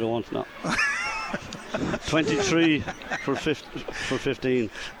 Mikey. No, I don't want to. 23 for 15.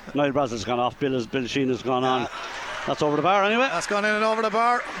 Niall Brazel's gone off. Bill Sheehan has gone on. That's over the bar anyway. That's gone in and over the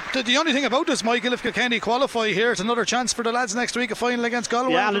bar. The only thing about this, Michael, if Kilkenny qualify here, it's another chance for the lads next week, a final against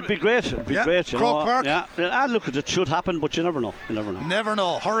Galway. Yeah, and it'd be great. It'd be great. Croke Park. Yeah, and look, it should happen, but you never know. Never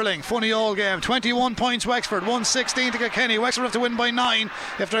know. Hurling, funny old game. 21 points Wexford, 116 to Kilkenny. Wexford have to win by 9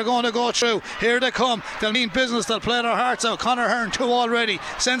 if they're going to go through. Here they come. They'll mean business. They'll play their hearts out. Conor Hearn, 2 already.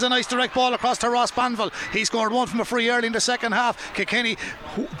 Sends a nice direct ball across to Ross Banville. He scored 1 from a free early in the second half. Kilkenny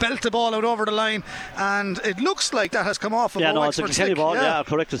belt the ball out over the line, and it looks like that has come off of it's a Kilkenny ball. Yeah,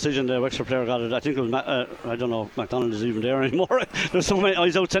 correct decision. The Wexford player got it. I think it was I don't know, McDonald is even there anymore. There's so many.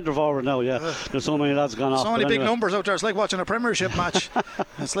 He's out centre forward now. There's so many lads gone off. So many big numbers out there. It's like watching a Premiership match.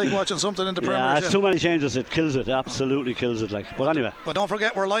 It's like watching something in the Premiership. Yeah, it's too many changes. It kills it. Absolutely kills it. But anyway. But don't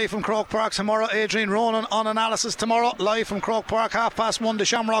forget, we're live from Croke Park tomorrow. Adrian Ronan on analysis tomorrow. Live from Croke Park, 1:30. The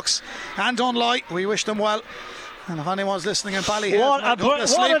Shamrocks and Dunley. We wish them well. And if anyone's listening in Ballyhale, What a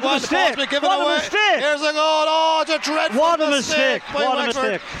mistake! What a mistake! Here's a goal. Oh, it's a dreadful What a mistake! mistake! What a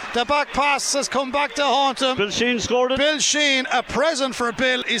Wexford. mistake! The back pass has come back to haunt him. Bill Sheen scored it. Bill Sheen, a present for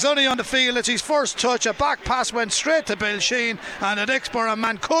Bill. He's only on the field. It's his first touch. A back pass went straight to Bill Sheen, and the Dixborough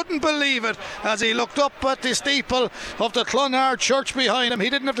man couldn't believe it as he looked up at the steeple of the Clonard Church behind him. He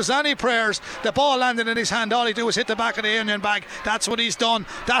didn't have to say any prayers. The ball landed in his hand. All he do was hit the back of the Union bag. That's what he's done.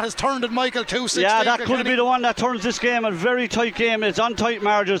 That has turned it, Michael, 2-16. Yeah, that could be the one that turns this game. A very tight game. It's on tight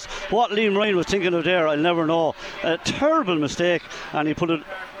margins. What Liam Ryan was thinking of there, I'll never know. A terrible mistake, and he put it.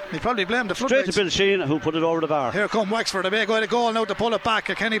 He probably blamed the straight floodlights. to Bill Sheen, who put it over the bar. Here come Wexford. A big way to goal now to pull it back.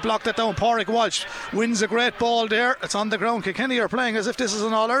 Kilkenny blocked it down. Pádraig Walsh wins a great ball there. It's on the ground. Kilkenny are playing as if this is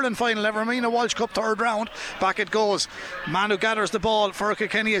an All-Ireland final. Evermina Walsh Cup third round. Back it goes. Man who gathers the ball for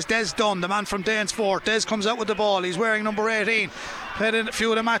Kilkenny is Des Dunn, the man from Danesfort. Des comes out with the ball. He's wearing number 18. Played in a few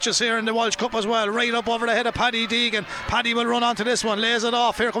of the matches here in the Walsh Cup as well. Right up over the head of Paddy Deegan. Paddy will run onto this one. Lays it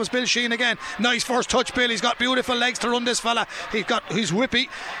off. Here comes Bill Sheen again. Nice first touch, Bill. He's got beautiful legs to run this fella. He's whippy.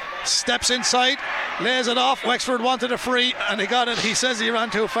 Steps inside, lays it off. Wexford wanted a free and he got it. He says he ran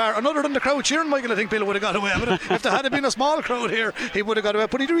too far. And other than the crowd cheering, Michael, I think Bill would have got away with it. If there had been a small crowd here, he would have got away.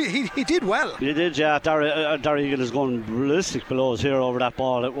 But he did well. He did, yeah. Darry Egan is going ballistic below us here over that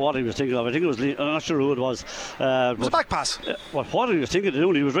ball. What he was thinking of, I think it was I'm not sure who it was. It was a back pass. What he was thinking of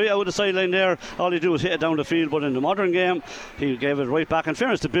doing, he was right out of the sideline there. All he do was hit it down the field. But in the modern game, he gave it right back. In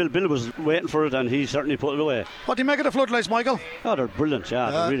fairness to Bill was waiting for it and he certainly put it away. What do you make of the floodlights, Michael? Oh, they're brilliant,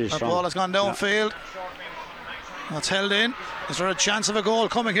 yeah. They're really strong. The ball has gone downfield. That's held in. Is there a chance of a goal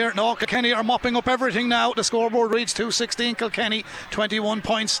coming here? No, Kilkenny are mopping up everything now. The scoreboard reads 2-16 Kilkenny, 21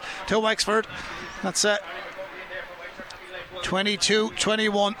 points to Wexford. That's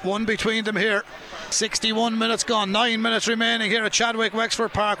 22-21, one between them here. 61 minutes gone, 9 minutes remaining here at Chadwick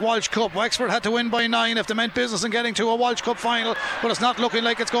Wexford Park Walsh Cup. Wexford had to win by 9 if they meant business in getting to a Walsh Cup final, but it's not looking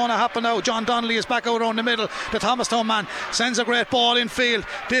like it's going to happen now. John Donnelly is back out around the middle. The Thomastown man sends a great ball in field.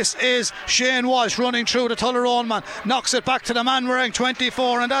 This is Shane Walsh running through the Tullaroan man, knocks it back to the man wearing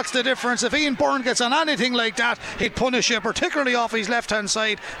 24, and that's the difference. If Ian Byrne gets on anything like that, he'd punish you, particularly off his left hand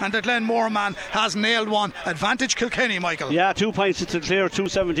side, and the Glenmore man has nailed one. Advantage Kilkenny, Michael. Yeah, 2 points to clear,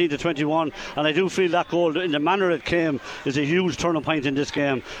 2-17-21, and I do feel that goal in the manner it came is a huge turning point in this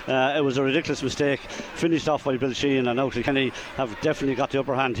game. It was a ridiculous mistake, finished off by Bill Sheen, and now Kilkenny have definitely got the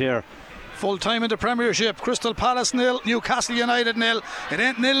upper hand here. Full time in the Premiership. Crystal Palace 0, Newcastle United 0. It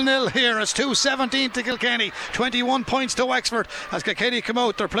ain't 0-0 here. It's 2-17 to Kilkenny, 21 points to Wexford. As Kilkenny come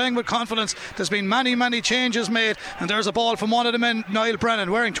out, they're playing with confidence. There's been many changes made, and there's a ball from one of the men, Niall Brennan,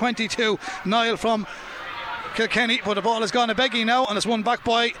 wearing 22. Niall from Kilkenny, but the ball has gone a begging now, and it's won back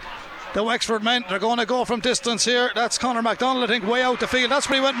by the Wexford men. They're going to go from distance here. That's Conor MacDonald, I think, way out the field. That's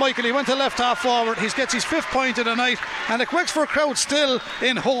where he went, Michael. He went to left half forward. He gets his 5th point of the night, and the Wexford crowd still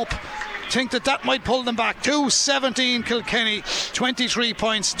in hope. Think that might pull them back. 2-17 Kilkenny, 23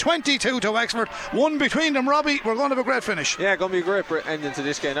 points, 22 to Wexford. One between them, Robbie. We're going to have a great finish. Yeah, going to be a great ending to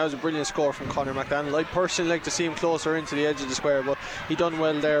this game. That was a brilliant score from Conor MacDonald. I'd personally like to see him closer into the edge of the square, but he done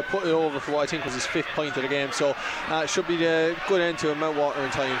well there, put it over for what I think was his 5th point of the game. So should be the good end to a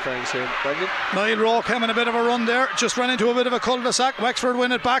mouth-watering time fairness here. Brendan? Niall Rowe came in a bit of a run there, just ran into a bit of a cul-de-sac. Wexford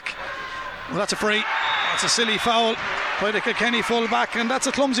win it back. Well, that's a free. That's a silly foul by the Kilkenny full back, and that's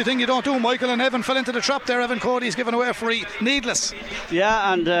a clumsy thing you don't do, Michael. And Evan fell into the trap there. Evan Cody's given away a free, needless.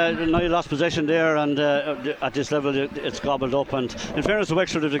 Yeah, and Niall lost possession there, and at this level it's gobbled up. And in fairness to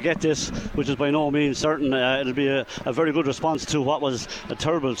Wexford, if they get this, which is by no means certain, it'll be a very good response to what was a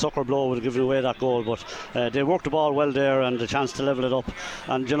terrible sucker blow with giving away that goal. But they worked the ball well there, and the chance to level it up.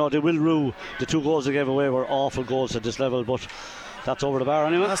 And you know, they will rue the 2 goals they gave away were awful goals at this level, but that's over the bar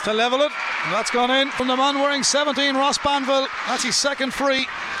anyway. That's to level it. That's gone in from the man wearing 17, Ross Banville. That's his 2nd free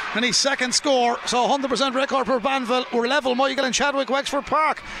and his 2nd score. So 100% record for Banville. We're level, Michael, in Chadwick Wexford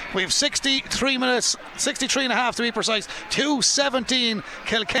Park. We have 63 minutes, 63 and a half to be precise. 2-17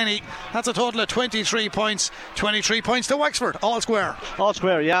 Kilkenny. That's a total of 23 points. 23 points to Wexford. All square. All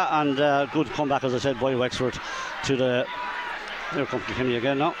square, yeah. And good comeback, as I said, by Wexford to the... Here comes Kilkenny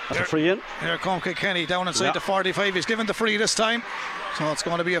again now. That's a free in. Here comes Kilkenny down inside the 45. He's given the free this time. So it's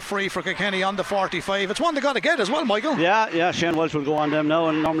going to be a free for Kilkenny on the 45. It's one they got to get as well, Michael. Yeah, Shane Welch will go on them now,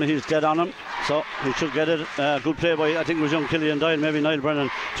 and normally he's dead on him, so he should get it. Good play by, I think it was young Killian Doyle, maybe Niall Brennan,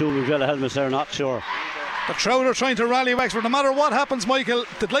 2 Miguel helmets there, not sure. The crowd are trying to rally Wexford. No matter what happens, Michael,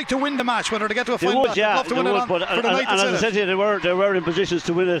 they'd like to win the match, whether they get to a final. They'd love to win it but for the night. And as I said to you, they were in positions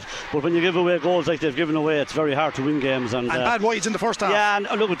to win it, but when you give away goals like they've given away, it's very hard to win games. And bad wides in the first half. Yeah, and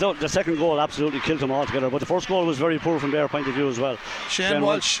look, the second goal absolutely killed them altogether, but the first goal was very poor from their point of view as well. Shane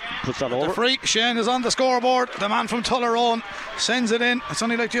Walsh puts that over. The free. Shane is on the scoreboard. The man from Tullaroan sends it in. It's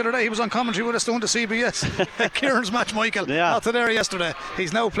only like the other day he was on commentary with us doing the CBS Kieran's match, Michael. Not there yesterday.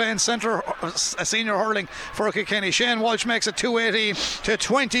 He's now playing centre, senior hurling for Kilkenny. Shane Walsh makes it 2-18 to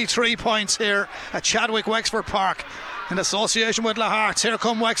 23 points here at Chadwick Wexford Park in association with Laharts. Here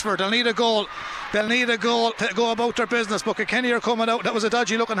come Wexford. They'll need a goal to go about their business, but Kilkenny are coming out. That was a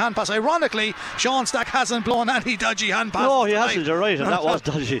dodgy looking hand pass. Ironically, Sean Stack hasn't blown any dodgy hand passes. No, he hasn't, you're right, and that was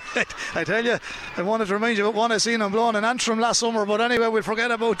dodgy. I tell you, I wanted to remind you about one I seen him blowing in Antrim last summer, but anyway, we'll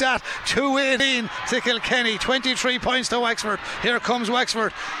forget about that. 2-18 to Kilkenny, 23 points to Wexford. Here comes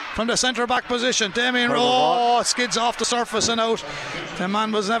Wexford from the centre back position. Damien Rowe skids off the surface and out. The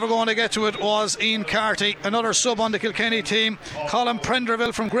man was never going to get to it, was Ian Carty. Another sub on the Kilkenny team. Colin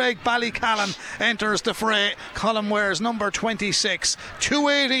Prenderville from Greg Ballycallan enters the fray. Colin wears number 26.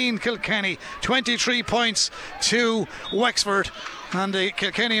 2-18 Kilkenny, 23 points to Wexford. And the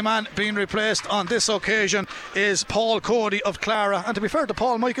Kilkenny man being replaced on this occasion is Paul Cody of Clara. And to be fair to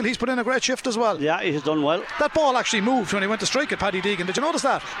Paul, Michael, he's put in a great shift as well. Yeah, he's done well. That ball actually moved when he went to strike at Paddy Deegan. Did you notice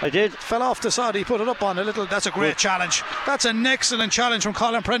that? I did. Fell off the side. He put it up on a little. That's a great challenge. That's an excellent challenge from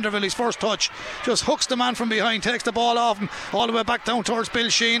Colin Prenderville. His first touch just hooks the man from behind, takes the ball off him all the way back down towards Bill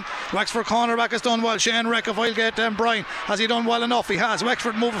Sheen. Wexford cornerback has done well. Shane Reck of Wildgate Brian, has he done well enough? He has.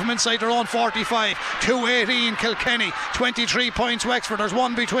 Wexford moving from inside their own 45. 2-18 Kilkenny, 23 points Wexford. There's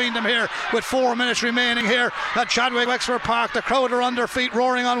one between them here with 4 minutes remaining here at Chadwick Wexford Park. The crowd are on their feet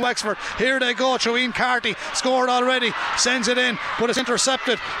roaring on Wexford. Here they go. Ian Carty scored already, sends it in, but it's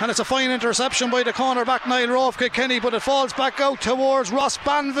intercepted, and it's a fine interception by the cornerback Niall Rowe of Kilkenny, but it falls back out towards Ross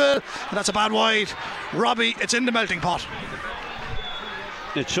Banville, and that's a bad wide. Robbie, it's in the melting pot.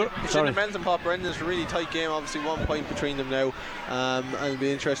 It's in the melting pot, Brendan. It's a really tight game, obviously 1 point between them now, and it'll be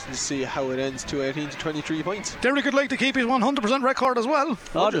interesting to see how it ends. 2-18 to 23 points. Derek would like to keep his 100% record as well.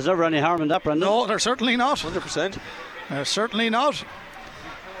 No, there's never any harm in that, Brendan. No, there's certainly not. 100%. There's certainly not.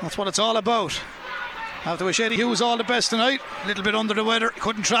 That's what it's all about. I have to wish Eddie Hughes all the best tonight. A little bit under the weather.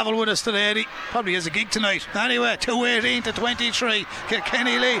 Couldn't travel with us today, Eddie. Probably has a gig tonight. Anyway, 2-18 to 23.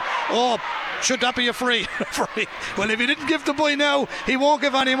 Kilkenny Lee. Should that be a free? Well, if he didn't give the boy now, he won't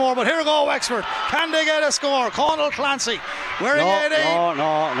give any more. But here go Wexford. Can they get a score? Conal Clancy wearing 18.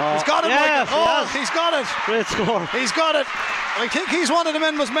 No. He's got it, yes, Michael. He's got it. Great score. He's got it. I think he's one of the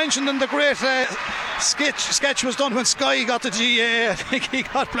men was mentioned in the great sketch was done when Sky got the GAA. I think he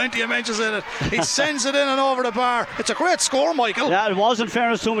got plenty of mentions in it. He sends it in and over the bar. It's a great score, Michael. Yeah, it was, in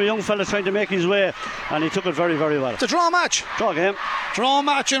fairness to him, a young fella trying to make his way, and he took it very, very well. It's a draw match. Draw game. Draw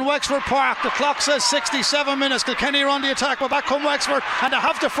match in Wexford Park. The clock says 67 minutes. Kilkenny are on the attack, but back come Wexford, and they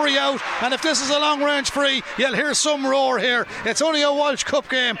have to free out. And if this is a long range free, you'll hear some roar here. It's only a Walsh Cup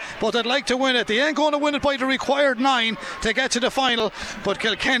game, but they'd like to win it. They ain't going to win it by the required 9 to get to the final, but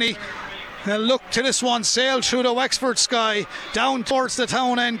Kilkenny look to this one, sail through the Wexford sky down towards the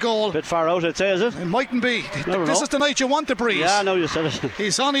town end goal. Bit far out, I'd say, is it? It mightn't be. This is the night you want the breeze. Yeah, no, you said it.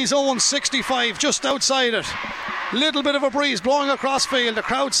 He's on his own 65, just outside it. Little bit of a breeze blowing across field. The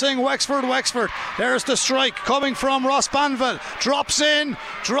crowd sing Wexford, Wexford. There's the strike coming from Ross Banville. Drops in,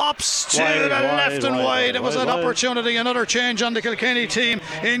 drops to the left and wide. It was an opportunity. Another change on the Kilkenny team.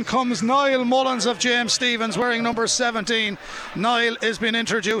 In comes Niall Mullins of James Stephens wearing number 17. Niall has been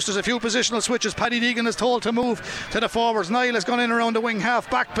introduced. There's a few positional switches. Paddy Deegan is told to move to the forwards. Niall has gone in around the wing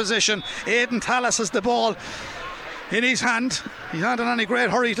half back position. Aidan Tallis has the ball in his hand. He's not in any great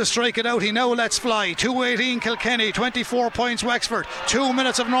hurry to strike it out. He now lets fly. 2-18 Kilkenny, 24 points Wexford. 2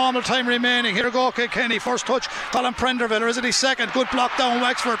 minutes of normal time remaining. Here go Kilkenny. First touch, Colin Prenderville, or is it his second? Good block down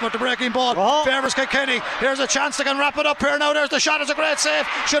Wexford, but the breaking ball favours Kilkenny. Here's a chance they can wrap it up here now. There's the shot. It's a great save.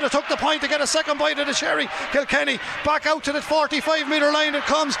 Should have took the point to get a second bite of the cherry. Kilkenny back out to the 45 metre line. It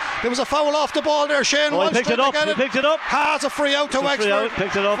comes. There was a foul off the ball there. Shane Walsh picked it up. Has a free out to Wexford.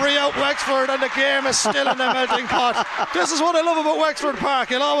 Free out Wexford, and the game is still in the melting pot. This is what I love about Wexford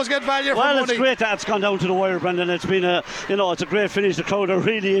Park. You'll always get value for money. Well, it's great that it's gone down to the wire, Brendan. It's been it's a great finish. The crowd are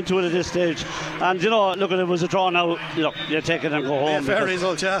really into it at this stage, and look, it was a draw now. You take it and go home. Yeah, fair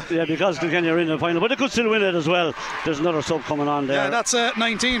result, yeah. Yeah, because Kilkenny are in the final, but they could still win it as well. There's another sub coming on there. Yeah, that's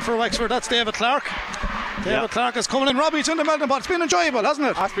 19 for Wexford. That's David Clark. David Clark is coming in. Robbie's in the melting pot. It's been enjoyable, hasn't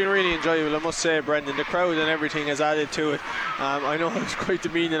it? It's been really enjoyable, I must say, Brendan. The crowd and everything has added to it. I know it was quite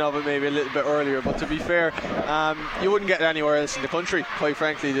demeaning of it maybe a little bit earlier, but to be fair, you wouldn't get it anywhere else in the country, quite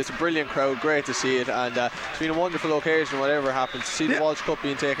frankly. It's a brilliant crowd, great to see it, and it's been a wonderful occasion, whatever happens. To see the Walsh Cup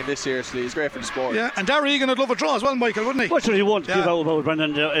being taken this seriously is great for the sport. Yeah, and Darry Egan would love a draw as well, Michael, wouldn't he? Well, sure, he won't give out about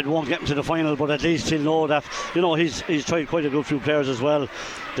Brendan. It won't get him to the final, but at least he'll know that, you know, he's tried quite a good few players as well.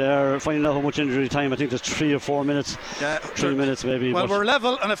 They're finding out how much injury time. I think there's 3 or 4 minutes. 3 minutes maybe. Well, we're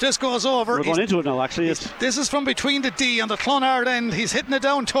level, and if this goes over, we're going into it now. Actually, this is from between the D and the Clonard end. He's hitting it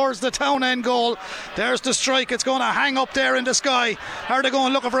down towards the town end goal. There's the strike. It's going to hang up there in the sky. Are they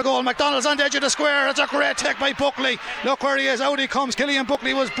going looking for a goal? McDonald's on the edge of the square. It's a great take by Buckley. Look where he is. Out he comes. Killian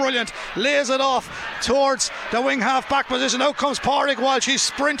Buckley was brilliant. Lays it off towards the wing half back position. Out comes Pádraig Walsh. He's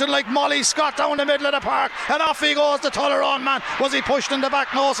sprinting like Molly Scott down the middle of the park, and off he goes. The Tullaroan man. Was he pushed in the back?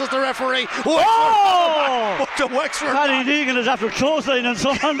 No, says the referee. But the Wexford Paddy Deegan is after clothesline and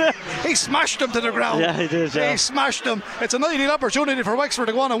so on there. He smashed him to the ground. Yeah, he did. He smashed him. It's an ideal opportunity for Wexford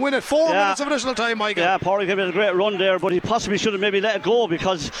to go on and win it. 4 minutes of additional time, Michael. Yeah, Pádraig made a great run there, but he possibly should have maybe let it go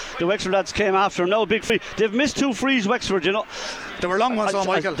because the Wexford lads came after him. Now a big free. They've missed 2 frees, Wexford, you know. There were long ones,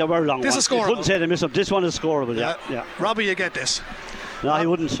 Michael. There were long this ones. Is scoreable. I couldn't say they missed them. This one is scoreable, yeah. Robbie, you get this. No, he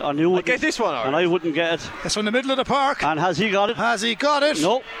wouldn't. And you wouldn't. I get this one, and I wouldn't get it. It's from the middle of the park. And has he got it? Has he got it?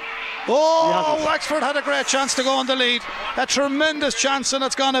 No. Oh, Wexford had a great chance to go on the lead. A tremendous chance, and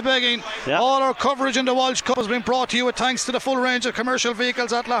it's gone a begging. All our coverage in the Walsh Cup has been brought to you with thanks to the full range of commercial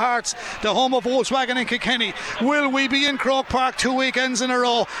vehicles at Lahart's, the home of Volkswagen in Kilkenny. Will we be in Croke Park 2 weekends in a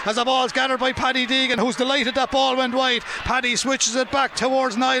row as the ball's gathered by Paddy Deegan, who's delighted that ball went wide. Paddy switches it back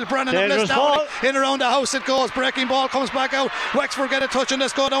towards Niall Brennan. In around the house it goes. Breaking ball comes back out. Wexford get a touch on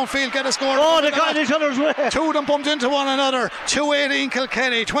this, go downfield, get a score. Oh, they got each other's way. 2 of them bumped into one another. 2:18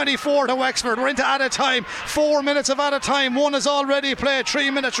 Kilkenny, 24 to Wexford. We're into added time. 4 minutes of added time. 1 is already played.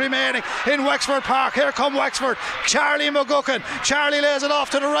 3 minutes remaining in Wexford Park. Here come Wexford. Charlie McGuckin. Charlie lays it off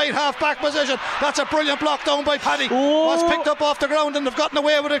to the right half back position. That's a brilliant block down by Paddy. Was picked up off the ground and they've gotten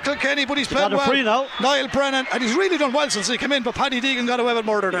away with it, Kilkenny, but he's played well. Free now. Niall Brennan, and he's really done well since he came in, but Paddy Deegan got away with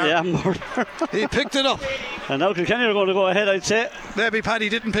murder there. Yeah, murder. He picked it up. And now Kilkenny are going to go ahead, I'd say. Maybe Paddy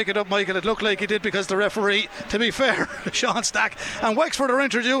didn't pick it up, Michael. It looked like he did because the referee, to be fair, Sean Stack, and Wexford are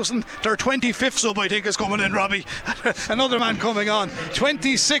introducing their 25th sub, I think, is coming in, Robbie. Another man coming on.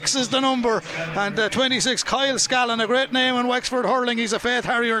 26 is the number, and 26, Kyle Scallon, a great name in Wexford hurling. He's a Faith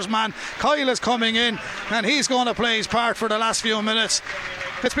Harriers man. Kyle is coming in, and he's going to play his part for the last few minutes.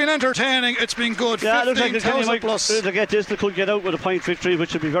 It's been entertaining, it's been good. Yeah, it looks like Kilkenny plus. To get this, they could get out with a point victory,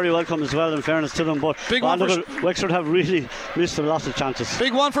 which would be very welcome as well, in fairness to them. But Wexford have really missed a lot of chances.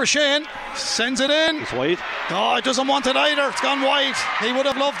 Big one for Shane. Sends it in. It's wide. Oh, it doesn't want it either. It's gone wide. He would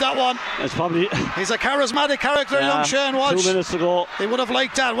have loved that one. It's probably. He's a charismatic character, young Shane Walsh. 2 minutes to go. He would have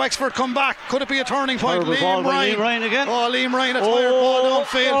liked that. Wexford come back. Could it be a turning point? Liam Ryan again. Oh, Liam Ryan, a tired ball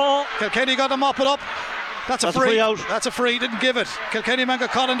downfield. Kilkenny got to mop it up. That's a free out. That's a free. Didn't give it. Kilkenny man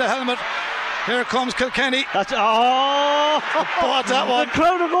got caught in the helmet. Here comes Kilkenny. Bought that one. The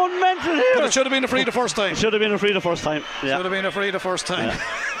crowd are going mental here. But it should have been a free the first time. Should have been a free the first time. Yeah. Should have been a free the first time.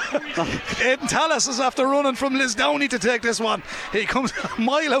 Aidan Tallis is after running from Lisdowney to take this one. He comes a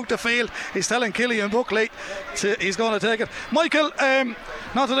mile out the field. He's telling Killian Buckley he's going to take it. Michael,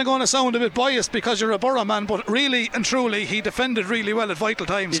 not that I'm going to sound a bit biased because you're a Borough man, but really and truly he defended really well at vital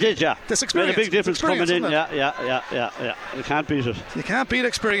times. He did, yeah. This experience made a big difference coming in. Yeah. You can't beat it. You can't beat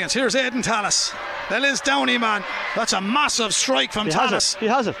experience. Here's Aidan Tallis, the Lisdowney man. That's a massive strike from Tallis. He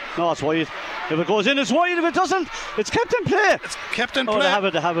has it. No, it's wide. If it goes in, it's wide. If it doesn't, it's kept in play. It's kept in play. They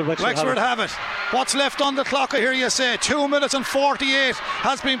have it. Wexford have it. What's left on the clock, I hear you say? 2 minutes and 48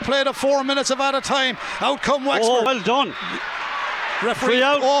 has been played at 4 minutes of added time. Out come Wexford. Oh, well done. Referee free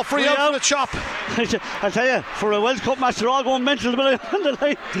out. Free out for the chop. I tell you, for a Welsh Cup match, they're all going mental on the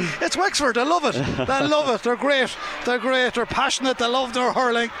line. It's Wexford. They love it. They love it. They're great. They're passionate. They love their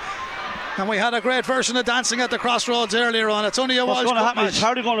hurling. And we had a great version of dancing at the Crossroads earlier on. It's only a Walsh Cup match. He's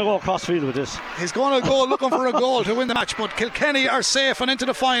hardly going to go across field with this. He's going to go looking for a goal to win the match. But Kilkenny are safe and into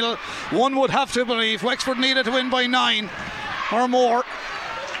the final. One would have to believe. Wexford needed to win by 9 or more.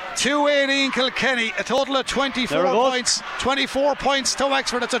 2:18 Kilkenny, a total of 24 points. 24 points to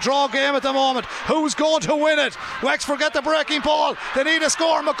Wexford. It's a draw game at the moment. Who's going to win it? Wexford get the breaking ball. They need a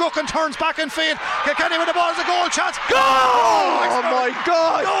score. McGuckin turns back in field. Kilkenny with the ball. It's a goal chance. Goal! Oh my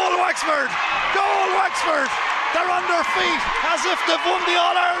God! Goal Wexford! Goal Wexford! They're on their feet as if they've won the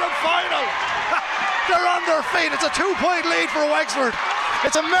All-Ireland final. They're on their feet. It's a 2-point lead for Wexford.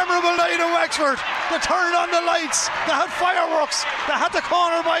 It's a memorable night in Wexford. They turned on the lights. They had fireworks. They had the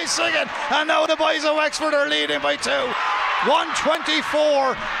corner boys singing. And now the boys of Wexford are leading by 2.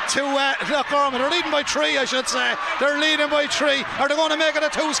 124 to Lochorman. They're leading by 3, I should say. They're leading by 3. Are they going to make it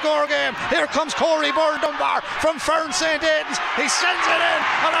a 2-score game? Here comes Corey Byrne Dunbar from Fern St. Aidan's. He sends it in,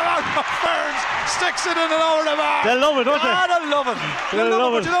 and Ferns sticks it in and over the bar. They'll love it, won't they? They'll love it. They'll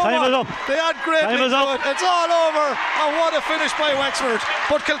love it. Time is up. They had great Time is up. It's all over. And what a finish by Wexford.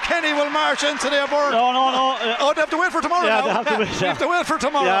 But Kilkenny will march into their burn. No. Oh, they have to wait for tomorrow. Yeah, now. they have to wait. They have to wait for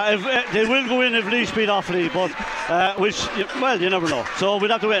tomorrow. Yeah, they will go in if Laois beat Offaly, but you never know. So we'll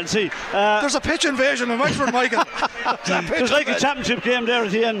have to wait and see. There's a pitch invasion in Wexford, Michael. There's like a championship game there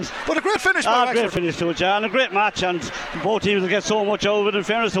at the end. But a great finish by Wexford. Great finish to it, yeah, and a great match, and both teams will get so much out of it. In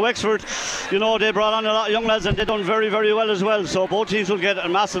fairness to Wexford, they brought on a lot of young lads and they've done very, very well as well. So both teams will get a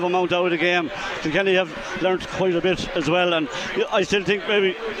massive amount out of the game. Kilkenny have learnt quite a bit as well, and I still think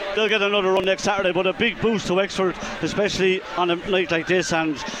maybe they'll get another run next Saturday. But a big boost to Wexford, especially on a night like this,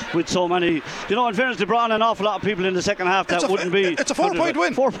 and with so many. In fairness, they brought on an awful lot of people in the second half. That wouldn't be. It's a 4-point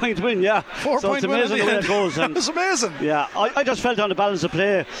win. 4-point win, yeah. 4-point it's amazing win the way it goes. It's amazing. Yeah, I just felt on the balance of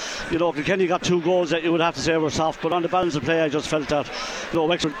play, Kilkenny got 2 goals that you would have to say were soft, but on the balance of play, I just felt that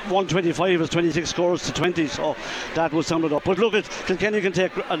Wexford 125 is 26 scores to 20, so that was summed it up. But look, Kilkenny can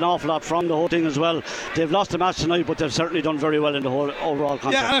take an awful lot from the whole thing as well. They've lost the match tonight, but they've certainly done very well in the whole overall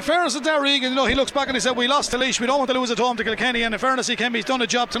contest. Yeah, and in fairness to Darragh Egan, he looks back and he said, we lost to Laois, we don't want to lose at home to Kilkenny, and in fairness, he's done a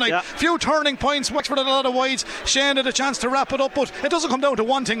job tonight. Yeah. Few turning points, Wexford had a lot of wides, Shane had a chance to wrap it up, but it doesn't come down to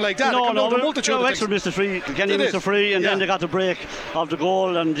one thing like that. It comes down to a multitude of Wexford things. missed a free, Kilkenny missed a free, and then they got the break of the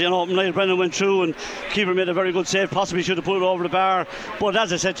goal, and Niall Brennan went through and keeper made a very good save, possibly should have put it over the bar, but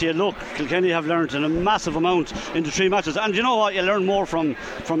as I said to you, look, Kilkenny have learned a massive amount in the 3 matches, and you know what, you learn more from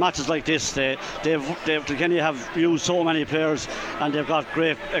matches like this. Kilkenny have used so many players and they've got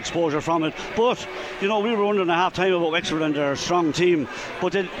great exposure from it, but we were wondering at half time about Wexford and their strong team,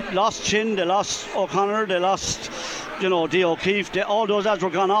 but they lost Chin, they lost O'Connor, they lost Dee O'Keefe, all those lads were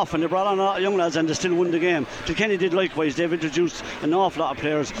gone off, and they brought on a lot of young lads and they still won the game. Kilkenny did likewise. They've introduced an awful lot of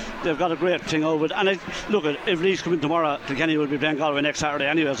players. They've got a great thing over it, and if Laois come in tomorrow, Kilkenny will be playing Galway next Saturday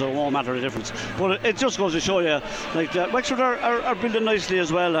anyway, so it won't matter the difference. But it just goes to show you Wexford are building nicely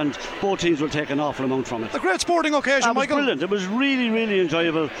as well, and both teams will take an awful amount from it. A great sporting occasion, Michael. Brilliant. It was really, really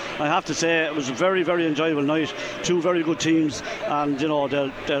enjoyable. I have to say it was a very, very enjoyable night. 2 very good teams, and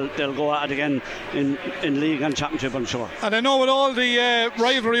they'll go at it again in league and championship, I'm sure. And I know with all the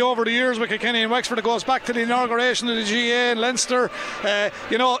rivalry over the years with Kilkenny and Wexford, it goes back to the inauguration of the GA in Leinster.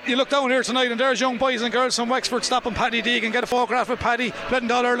 You look down here tonight and there's young boys and girls from Wexford stopping Paddy Deegan, get a photograph with Paddy, playing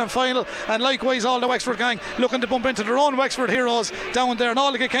the All-Ireland final, and likewise all the Wexford gang looking to bump into their own Wexford heroes down there, and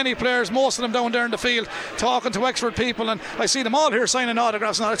all the Kilkenny players, most of them down there in the field talking to Wexford people, and I see them all here signing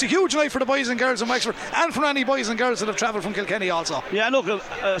autographs and all. It's a huge night for the boys and girls in Wexford, and for any boys and girls that have travelled from Kilkenny also. Yeah, look,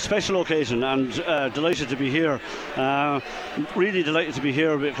 a special occasion, and delighted to be here. Really delighted to be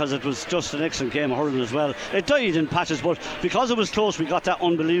here because it was just an excellent game of hurling as well. It died in patches, but because it was close, we got that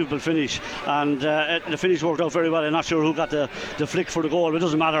unbelievable finish, and the finish worked out very well. I'm not sure who got the flick for the goal, but it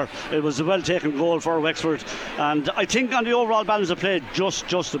doesn't matter. It was a well taken goal for Wexford, and I think on the overall balance of play,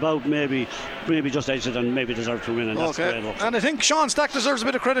 just about maybe just edged it and maybe deserved to win, and that's the way it looks. And I think Sean Stack deserves a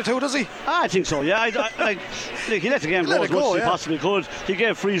bit of credit too, does he? I think so, yeah. He let the game go as much as he possibly could. He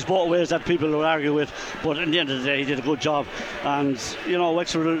gave frees both ways that people would argue with, but in the end of the day he did a good job. And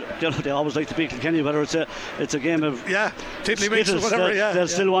Wexford, they always like to beat Kilkenny, whether it's a game of tiddly mix or whatever. They'll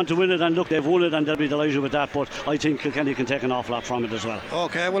still want to win it, and look, they've won it and they'll be delighted with that, but I think Kilkenny can take an awful lot from it as well.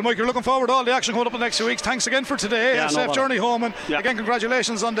 Okay, well Mike, you're looking forward to all the action coming up in the next 2 weeks. Thanks again for today. Safe journey home, and again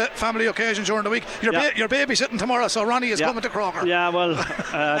congratulations on the family occasion during the week. You're babysitting tomorrow, so Ronnie is coming to Croker. Yeah, well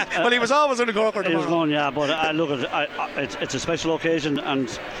well, he was always in the Croker tomorrow. He was going, but look, it's a special occasion,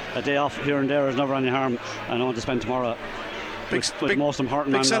 and a day off here and there is never any harm, and I want to spend tomorrow with most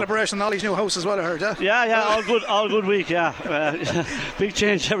important big celebration in Ollie's new house as well, I heard. All good week. Big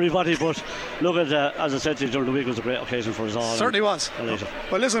change, everybody, but look at as I said to you during the week, it was a great occasion for us all. Certainly was.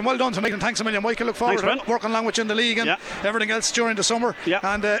 Well, listen, well done tonight, and thanks a million, Michael. Look forward to working along with you in the league and everything else during the summer.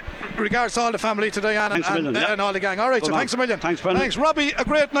 And regards to all the family today and all the gang. All right, so thanks a million. Thanks, Brendan. Thanks, Robbie. A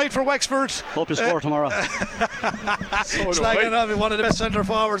great night for Wexford. Hope you score tomorrow. Slagging Robbie, one of the best centre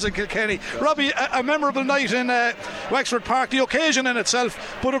forwards in Kilkenny. Robbie, a memorable night in Wexford Park. The occasion in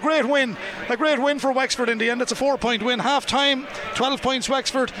itself, but a great win for Wexford in the end. It's a 4-point win. Half time 12 points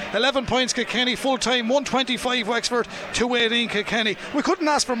Wexford, 11 points Kilkenny. Full time 125 Wexford, 218 Kilkenny. We couldn't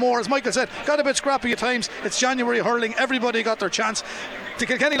ask for more, as Michael said. Got a bit scrappy at times. It's January hurling, everybody got their chance. the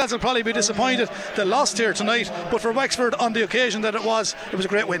Kilkenny lads will probably be disappointed they lost here tonight, but for Wexford on the occasion that it was a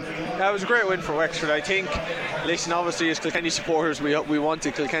great win. It was a great win for Wexford. I think, listen, obviously as Kilkenny supporters we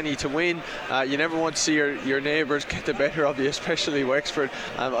wanted Kilkenny to win. You never want to see your neighbours get the better of you, especially Wexford.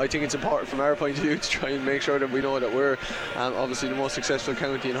 I think it's important from our point of view to try and make sure that we know that we're obviously the most successful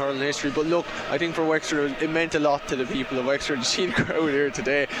county in hurling history. But look, I think for Wexford it meant a lot to the people of Wexford. You see the crowd here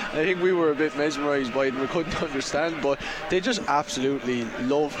today, I think we were a bit mesmerised by it and we couldn't understand, but they just absolutely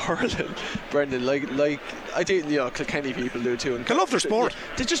love hurling, Brendan, like I think Kilkenny people do too, and they love their sport.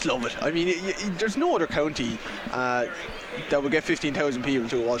 They just love it. I mean, there's no other county that will get 15,000 people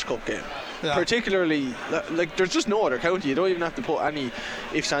to a Walsh Cup game. Yeah. Particularly, like, there's just no other county. You don't even have to put any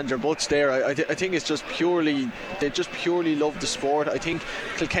ifs, ands or buts there. I think it's just they just purely love the sport. I think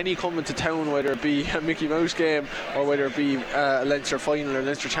Kilkenny coming to town, whether it be a Mickey Mouse game or whether it be a Leinster final or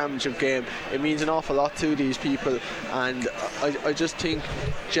Leinster Championship game, it means an awful lot to these people. And I just think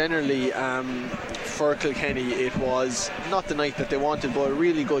generally for Kilkenny it was not the night that they wanted, but a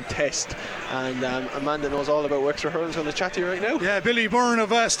really good test. And a man that knows all about Wexford hurling is going to chat to you right now. Yeah, Billy Byrne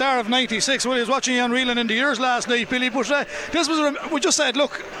of Star of 96. Well, he was watching you on reeling in the years last night, Billy, but this was we just said,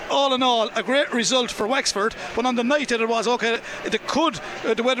 look, all in all a great result for Wexford, but on the night that it was okay,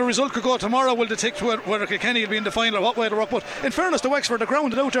 whether the result could go tomorrow will detect whether Kilkenny will be in the final or what way to work. But in fairness to Wexford, they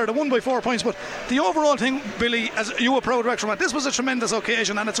grounded out there, they won by 4 points. But the overall thing, Billy, as you were proud Wexford man, this was a tremendous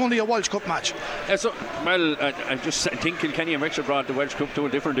occasion, and it's only a Walsh Cup match. I just think Kilkenny and Wexford brought the Welsh Cup to a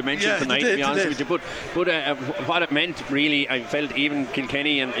different dimension tonight, to be honest with you. But what it meant really, I felt even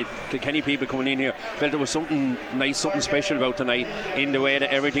Kilkenny and Kilkenny people coming in here felt there was something nice, something special about tonight in the way that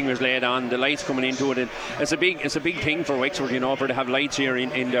everything was laid on, the lights coming into it. And it's a big thing for Wexford, for to have lights here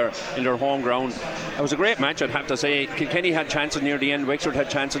in their home ground. It was a great match, I'd have to say. Kilkenny had chances near the end, Wexford had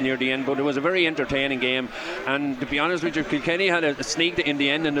chances near the end, but it was a very entertaining game. And to be honest with you, Kilkenny had a sneak in the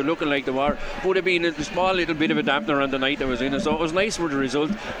end and they're looking like they would have been a small little bit of a dampener on the night that was in it. So it was nice for the result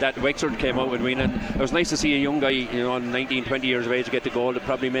that Wexford came out with winning. It was nice to see a young guy, 19, 20 years of age, get the goal that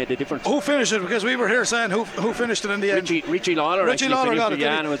probably made the difference. Who finished it? Because we were here saying who finished it in the end. Richie Lawler. Richie Lawler got it.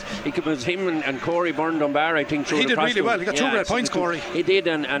 Yeah, and it was him and Corey Byrne-Dunbar, I think. He did really well. He got 2 great points, Corey. He did,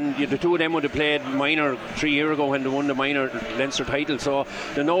 and the two of them would have played minor 3 years ago when they won the minor Leinster title. So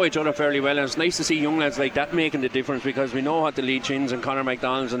they know each other fairly well, and it's nice to see young lads like that making the difference, because we know what the Lee Chins and Conor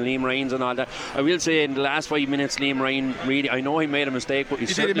McDonald's and Liam Ryans and all that. I will say in the last 5 minutes, Liam Ryan really, I know he made a mistake, but he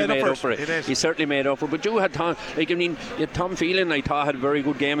certainly made up for it. He certainly made up for it. But you had Tom, Tom Phelan, I thought had a very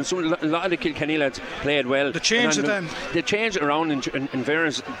good game, and a lot of the Kilkenny lads played well. They changed it then. They changed it around. In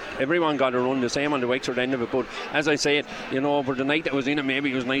fairness, everyone got a run, the same on the Wexford end of it. But as I said, for the night that was in it,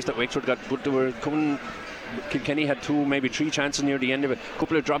 maybe it was nice that Wexford got, but they were coming. Kilkenny had 2, maybe 3 chances near the end of it. A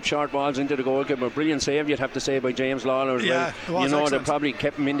couple of drop short balls into the goalkeeper. Brilliant save, you'd have to say, by James Lawler as well. They probably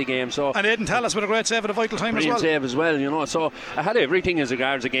kept him in the game. So, and Aidan Tallis with a great save at a vital time as well. Brilliant save as well, So I had everything as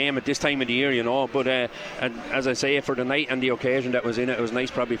regards a game at this time of the year, But and as I say, for the night and the occasion that was in it, it was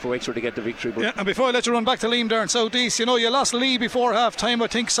nice probably for Wexford to get the victory. But and before I let you run back to Liam there in South East, you lost Lee before half time. I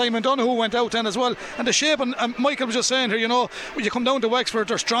think Simon Donoghue went out then as well. And the shape, and Michael was just saying here, when you come down to Wexford,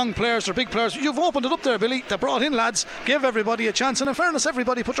 they're strong players, they're big players. You've opened it up there, Billy. They brought in lads, give everybody a chance, and in fairness,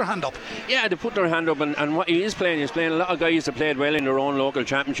 everybody put their hand up. Yeah, they put their hand up, and what he's playing a lot of guys that played well in their own local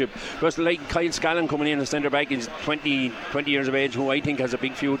championship. Because like Kyle Scallon coming in as centre back, he's 20 years of age, who I think has a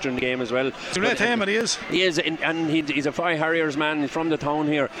big future in the game as well. It's a great team, he is. He is, and he's a Fry Harriers man. He's from the town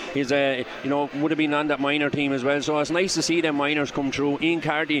here. He's would have been on that minor team as well. So it's nice to see them minors come through. Ian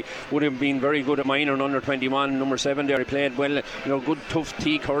Carty would have been very good at minor and under 21, number 7 there. He played well, good tough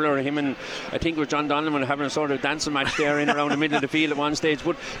T curler. Him and I think it was John Donovan having a sort of dancing match there in around the middle of the field at one stage.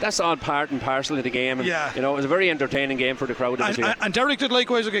 But that's all part and parcel of the game. And, it was a very entertaining game for the crowd. And Derek did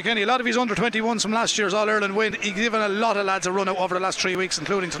likewise with Kilkenny. A lot of his under 21s from last year's All Ireland win. He's given a lot of lads a run out over the last 3 weeks,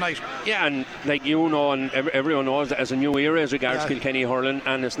 including tonight. Yeah, and and everyone knows that as a new era as regards Kilkenny hurling,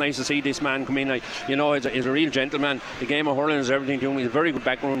 and it's nice to see this man come in. He's a real gentleman. The game of hurling is everything to him. He's a very good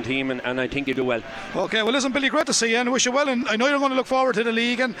backroom team, and I think he'll do well. Okay, well listen, Billy, great to see you, and I wish you well. And I know you're going to look forward to the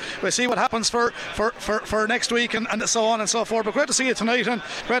league, and we'll see what happens for next week and so on and so forth. But great to see you tonight, and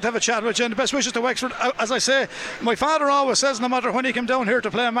great to have a chat with you, and the best wishes to Wexford. As I say, my father always says, no matter when he came down here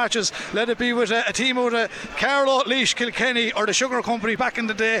to play matches, let it be with a team with Carlow, Laois, Kilkenny or the Sugar Company back in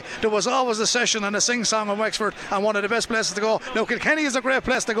the day, there was always a session and a sing-song in Wexford, and one of the best places to go. Now Kilkenny is a great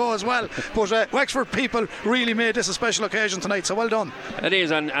place to go as well, but Wexford people really made this a special occasion tonight, so well done. It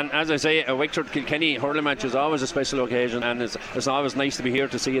is, and as I say, a Wexford Kilkenny hurling match is always a special occasion, and it's always nice to be here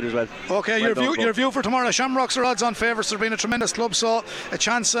to see it as well. Okay, your view for for tomorrow. Shamrocks are odds on favourites. They've been a tremendous club, so a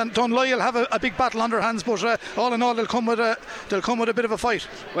chance. And Dunloy will have a big battle on their hands, but all in all, they'll come with a bit of a fight.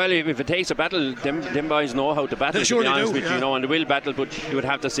 Well, if it takes a battle, them boys know how to battle. They surely to be honest do, with you, and they will battle. But you would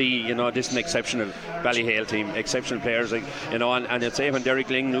have to see, this is an exceptional Ballyhale team, exceptional players, and I'd say when Derek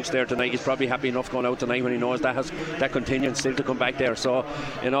Ling looks there tonight, he's probably happy enough going out tonight when he knows that continues still to come back there. So,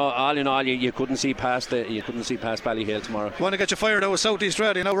 all in all, you couldn't see past Ballyhale tomorrow. Want to get you fired out with South East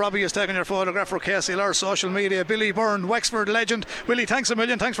Radio. Robbie is taking your photograph for KCLR social media. Billy Byrne, Wexford legend. Willie, thanks a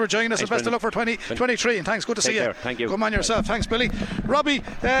million. Thanks for joining us. Thanks, best of luck for 2023, and thanks. Good to see you. Thank you. Good man yourself. Thanks, Billy. Robbie,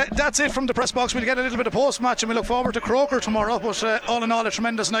 that's it from the press box. We'll get a little bit of post-match, and we look forward to Croker tomorrow. But all in all, a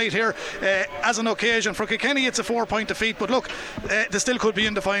tremendous night here as an occasion. For Kilkenny, it's a 4-point defeat, but look, they still could be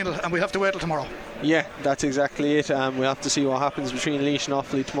in the final, and we'll have to wait till tomorrow. Yeah, that's exactly it. We'll have to see what happens between Laois and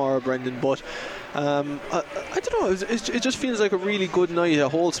Offaly tomorrow, Brendan, but I don't know, it just feels like a really good night, a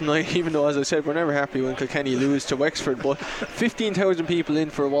wholesome night, even though, as I said, we're never happy when Kilkenny lose to Wexford. But 15,000 people in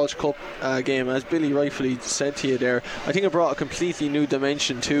for a Walsh Cup game, as Billy rightfully said to you there. I think it brought a completely new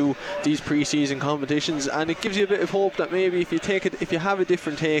dimension to these pre-season competitions, and it gives you a bit of hope that maybe if you have a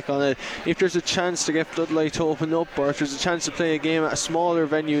different take on it, if there's a chance to get floodlights to open up, or if there's a chance to play a game at a smaller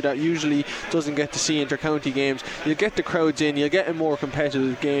venue that usually doesn't get to see inter-county games, you'll get the crowds in, you'll get a more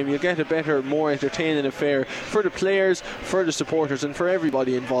competitive game, you'll get a better, more entertaining affair for the players, for the supporters, and for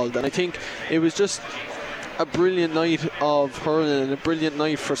everybody involved. And I think it was just a brilliant night of hurling and a brilliant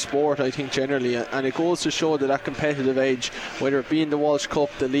night for sport, I think, generally, and it goes to show that competitive edge, whether it be in the Walsh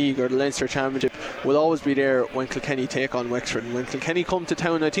Cup, the League or the Leinster Championship, will always be there when Kilkenny take on Wexford. And when Kilkenny come to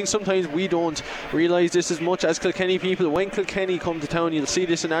town, I think sometimes we don't realise this as much as Kilkenny people. When Kilkenny come to town, you'll see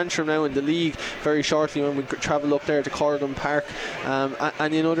this in Antrim now in the League very shortly when we travel up there to Corrigan Park,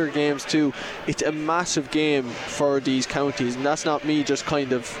 and in other games too. It's a massive game for these counties, and that's not me just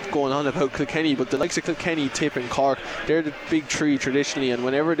kind of going on about Kilkenny, but the likes of Kilkenny, Tip and Cork, they're the big three traditionally, and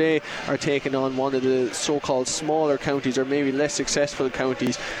whenever they are taking on one of the so-called smaller counties or maybe less successful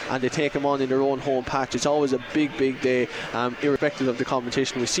counties, and they take them on in their own home patch, it's always a big day, irrespective of the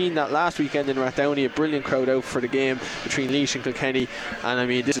competition. We've seen that last weekend in Rathdowney, a brilliant crowd out for the game between Laois and Kilkenny, and I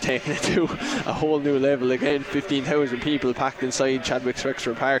mean, this is taking it to a whole new level again. 15,000 people packed inside Chadwick's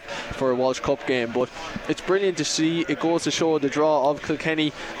Wexford Park for a Walsh Cup game, but it's brilliant to see. It goes to show the draw of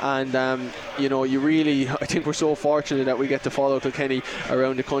Kilkenny, and you really, I think we're so fortunate that we get to follow Kilkenny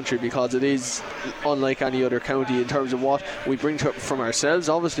around the country, because it is unlike any other county in terms of what we bring from ourselves.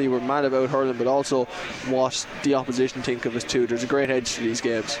 Obviously we're mad about hurling, but also what the opposition think of us too. There's a great edge to these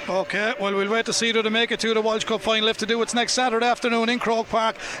games. Okay, well, we'll wait to see who to make it to the Walsh Cup final. If to do, it's next Saturday afternoon in Croke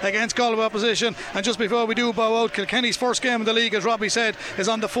Park against Galway opposition. And just before we do bow out, Kilkenny's first game in the league, as Robbie said, is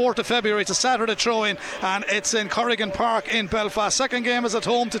on the 4th of February. It's a Saturday throw-in, and it's in Corrigan Park in Belfast. Second game is at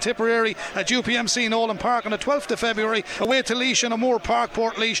home to Tipperary at UPMC Nolan Park on the 12th of February, away to Laois in O'Moore Park,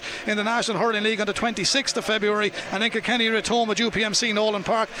 Port Laois in the National Hurling League on the 26th of February, and then Kilkenny are at home at UPMC Nolan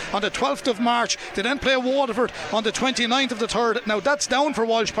Park on the 12th of March. They then play Waterford on the 29th of the 3rd. Now that's down for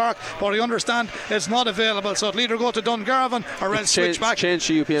Walsh Park, but I understand it's not available, so it'll either go to Dungarvan or else switch back. Change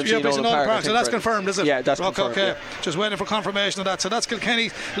to UPMC Nolan Park. So that's confirmed, is it? Yeah, that's confirmed. Okay, yeah. Just waiting for confirmation of that. So that's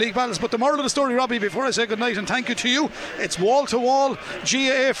Kilkenny League battles. But the moral of the story, Robbie, before I say good night and thank you to you, it's wall to wall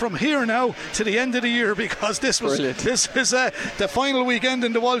GAA from here now to the end of the year, because this is the final weekend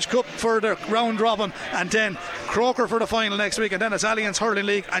in the Walsh Cup for the round robin, and then Croker for the final next week, and then it's Alliance Hurling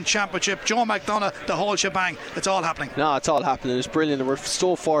League and Championship, Joe McDonagh, the whole shebang. It's all happening. No, it's all happening. It's brilliant, and we're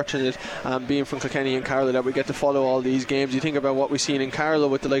so fortunate being from Kilkenny and Carlow that we get to follow all these games. You think about what we've seen in Carlow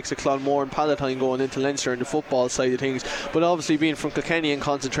with the likes of Clonmore and Palatine going into Leinster and the football side of things, but obviously being from Kilkenny and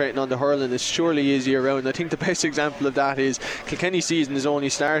concentrating on the hurling is surely easier around. I think the best example of that is Kilkenny season is only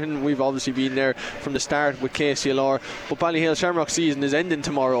starting. We've obviously been there from the start with KCLR, but Ballyhale Shamrock season is ending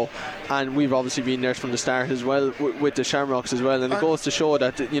tomorrow, and we've obviously been there from the start as well with the Shamrocks as well, and it goes to show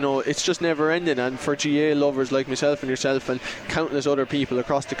that it's just never ending. And for GA lovers like myself and yourself and countless other people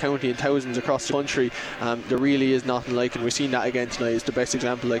across the county and thousands across the country, there really is nothing like it. We've seen that again tonight. It's the best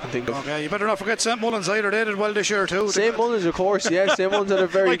example I can think of. Okay, you better not forget St Mullins either. They did well this year too. St Mullins, of course, yes. St Mullins had a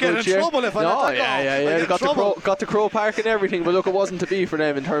very good year. They got the Crow Park and everything, but look, it wasn't to be for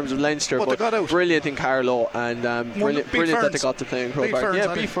them in terms of Leinster, but they got out. Brilliant in Carlow, and brilliant that they got to play in Crow Park.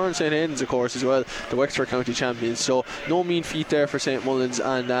 Yeah, Beef Ferns, St Aidan's of course as well, the Wexford County champions. So no mean feat there for St Mullins,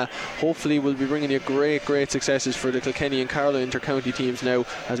 and hopefully we'll be bringing you great successes for the Kilkenny and Carlow inter-county teams now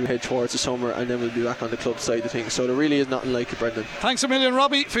as we head towards the summer, and then we'll be back on the club side of things. So there really is nothing like it, Brendan. Thanks a million,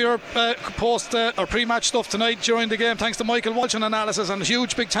 Robbie, for your post or pre-match stuff tonight during the game. Thanks to Michael Walsh on analysis, and a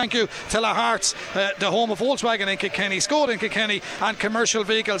huge big thank you to La Hearts, the home of Volkswagen in Kilkenny, Skoda in Kilkenny, and Commercial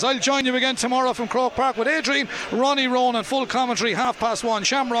Vehicles. I'll join you again tomorrow from Crow Croke Park with Adrian, Ronnie Rowan and full commentary. 1:30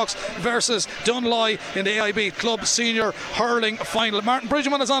 Shamrocks versus Dunloy in the AIB Club Senior Hurling Final. Martin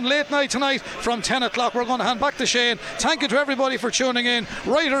Bridgman is on late night tonight from 10 o'clock. We're going to hand back to Shane. Thank you to everybody for tuning in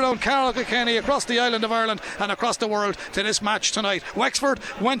right around Carlow, Kilkenny, across the island of Ireland and across the world to this match tonight. Wexford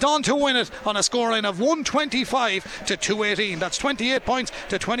went on to win it on a scoreline of 125 to 218. That's 28 points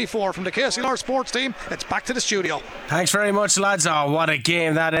to 24 from the KCLR sports team. It's back to the studio. Thanks very much, lads. Oh, what a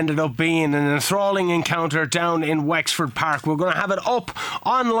game that ended up being. An enthralling encounter down in Wexford Park. We're going to have it up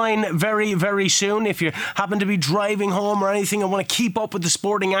online very, very soon. If you happen to be driving home or anything and want to keep up with the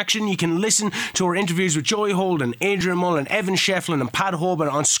sporting action, you can listen to our interviews with Joey Holden, Adrian Mullen, Evan Shefflin and Pat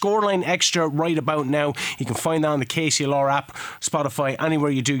Hoban on Scoreline Extra right about now. You can find that on the KCLR app, Spotify,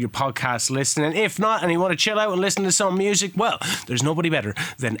 anywhere you do your podcast listening. And if not, and you want to chill out and listen to some music, well, there's nobody better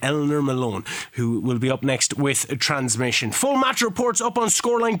than Eleanor Malone, who will be up next with Transmission. Full match reports up on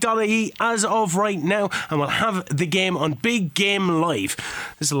scoreline.ie as of right now, and we'll have the game on Big Game Live.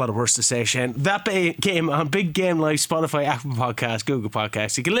 There's a lot of words to say, Shane. That game on Big Game Live, Spotify, Apple Podcasts, Google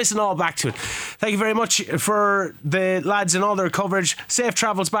Podcasts. You can listen all back to it. Thank you very much for the lads and all their coverage. Safe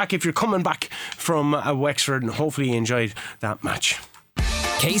travels back if you're coming back from Wexford, and hopefully you enjoyed that match.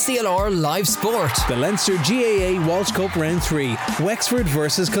 KCLR Live Sport. The Leinster GAA Walsh Cup Round 3, Wexford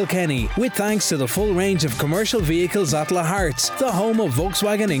versus Kilkenny, with thanks to the full range of commercial vehicles at Lahart's, the home of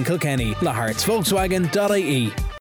Volkswagen in Kilkenny. lahartsvolkswagen.ie.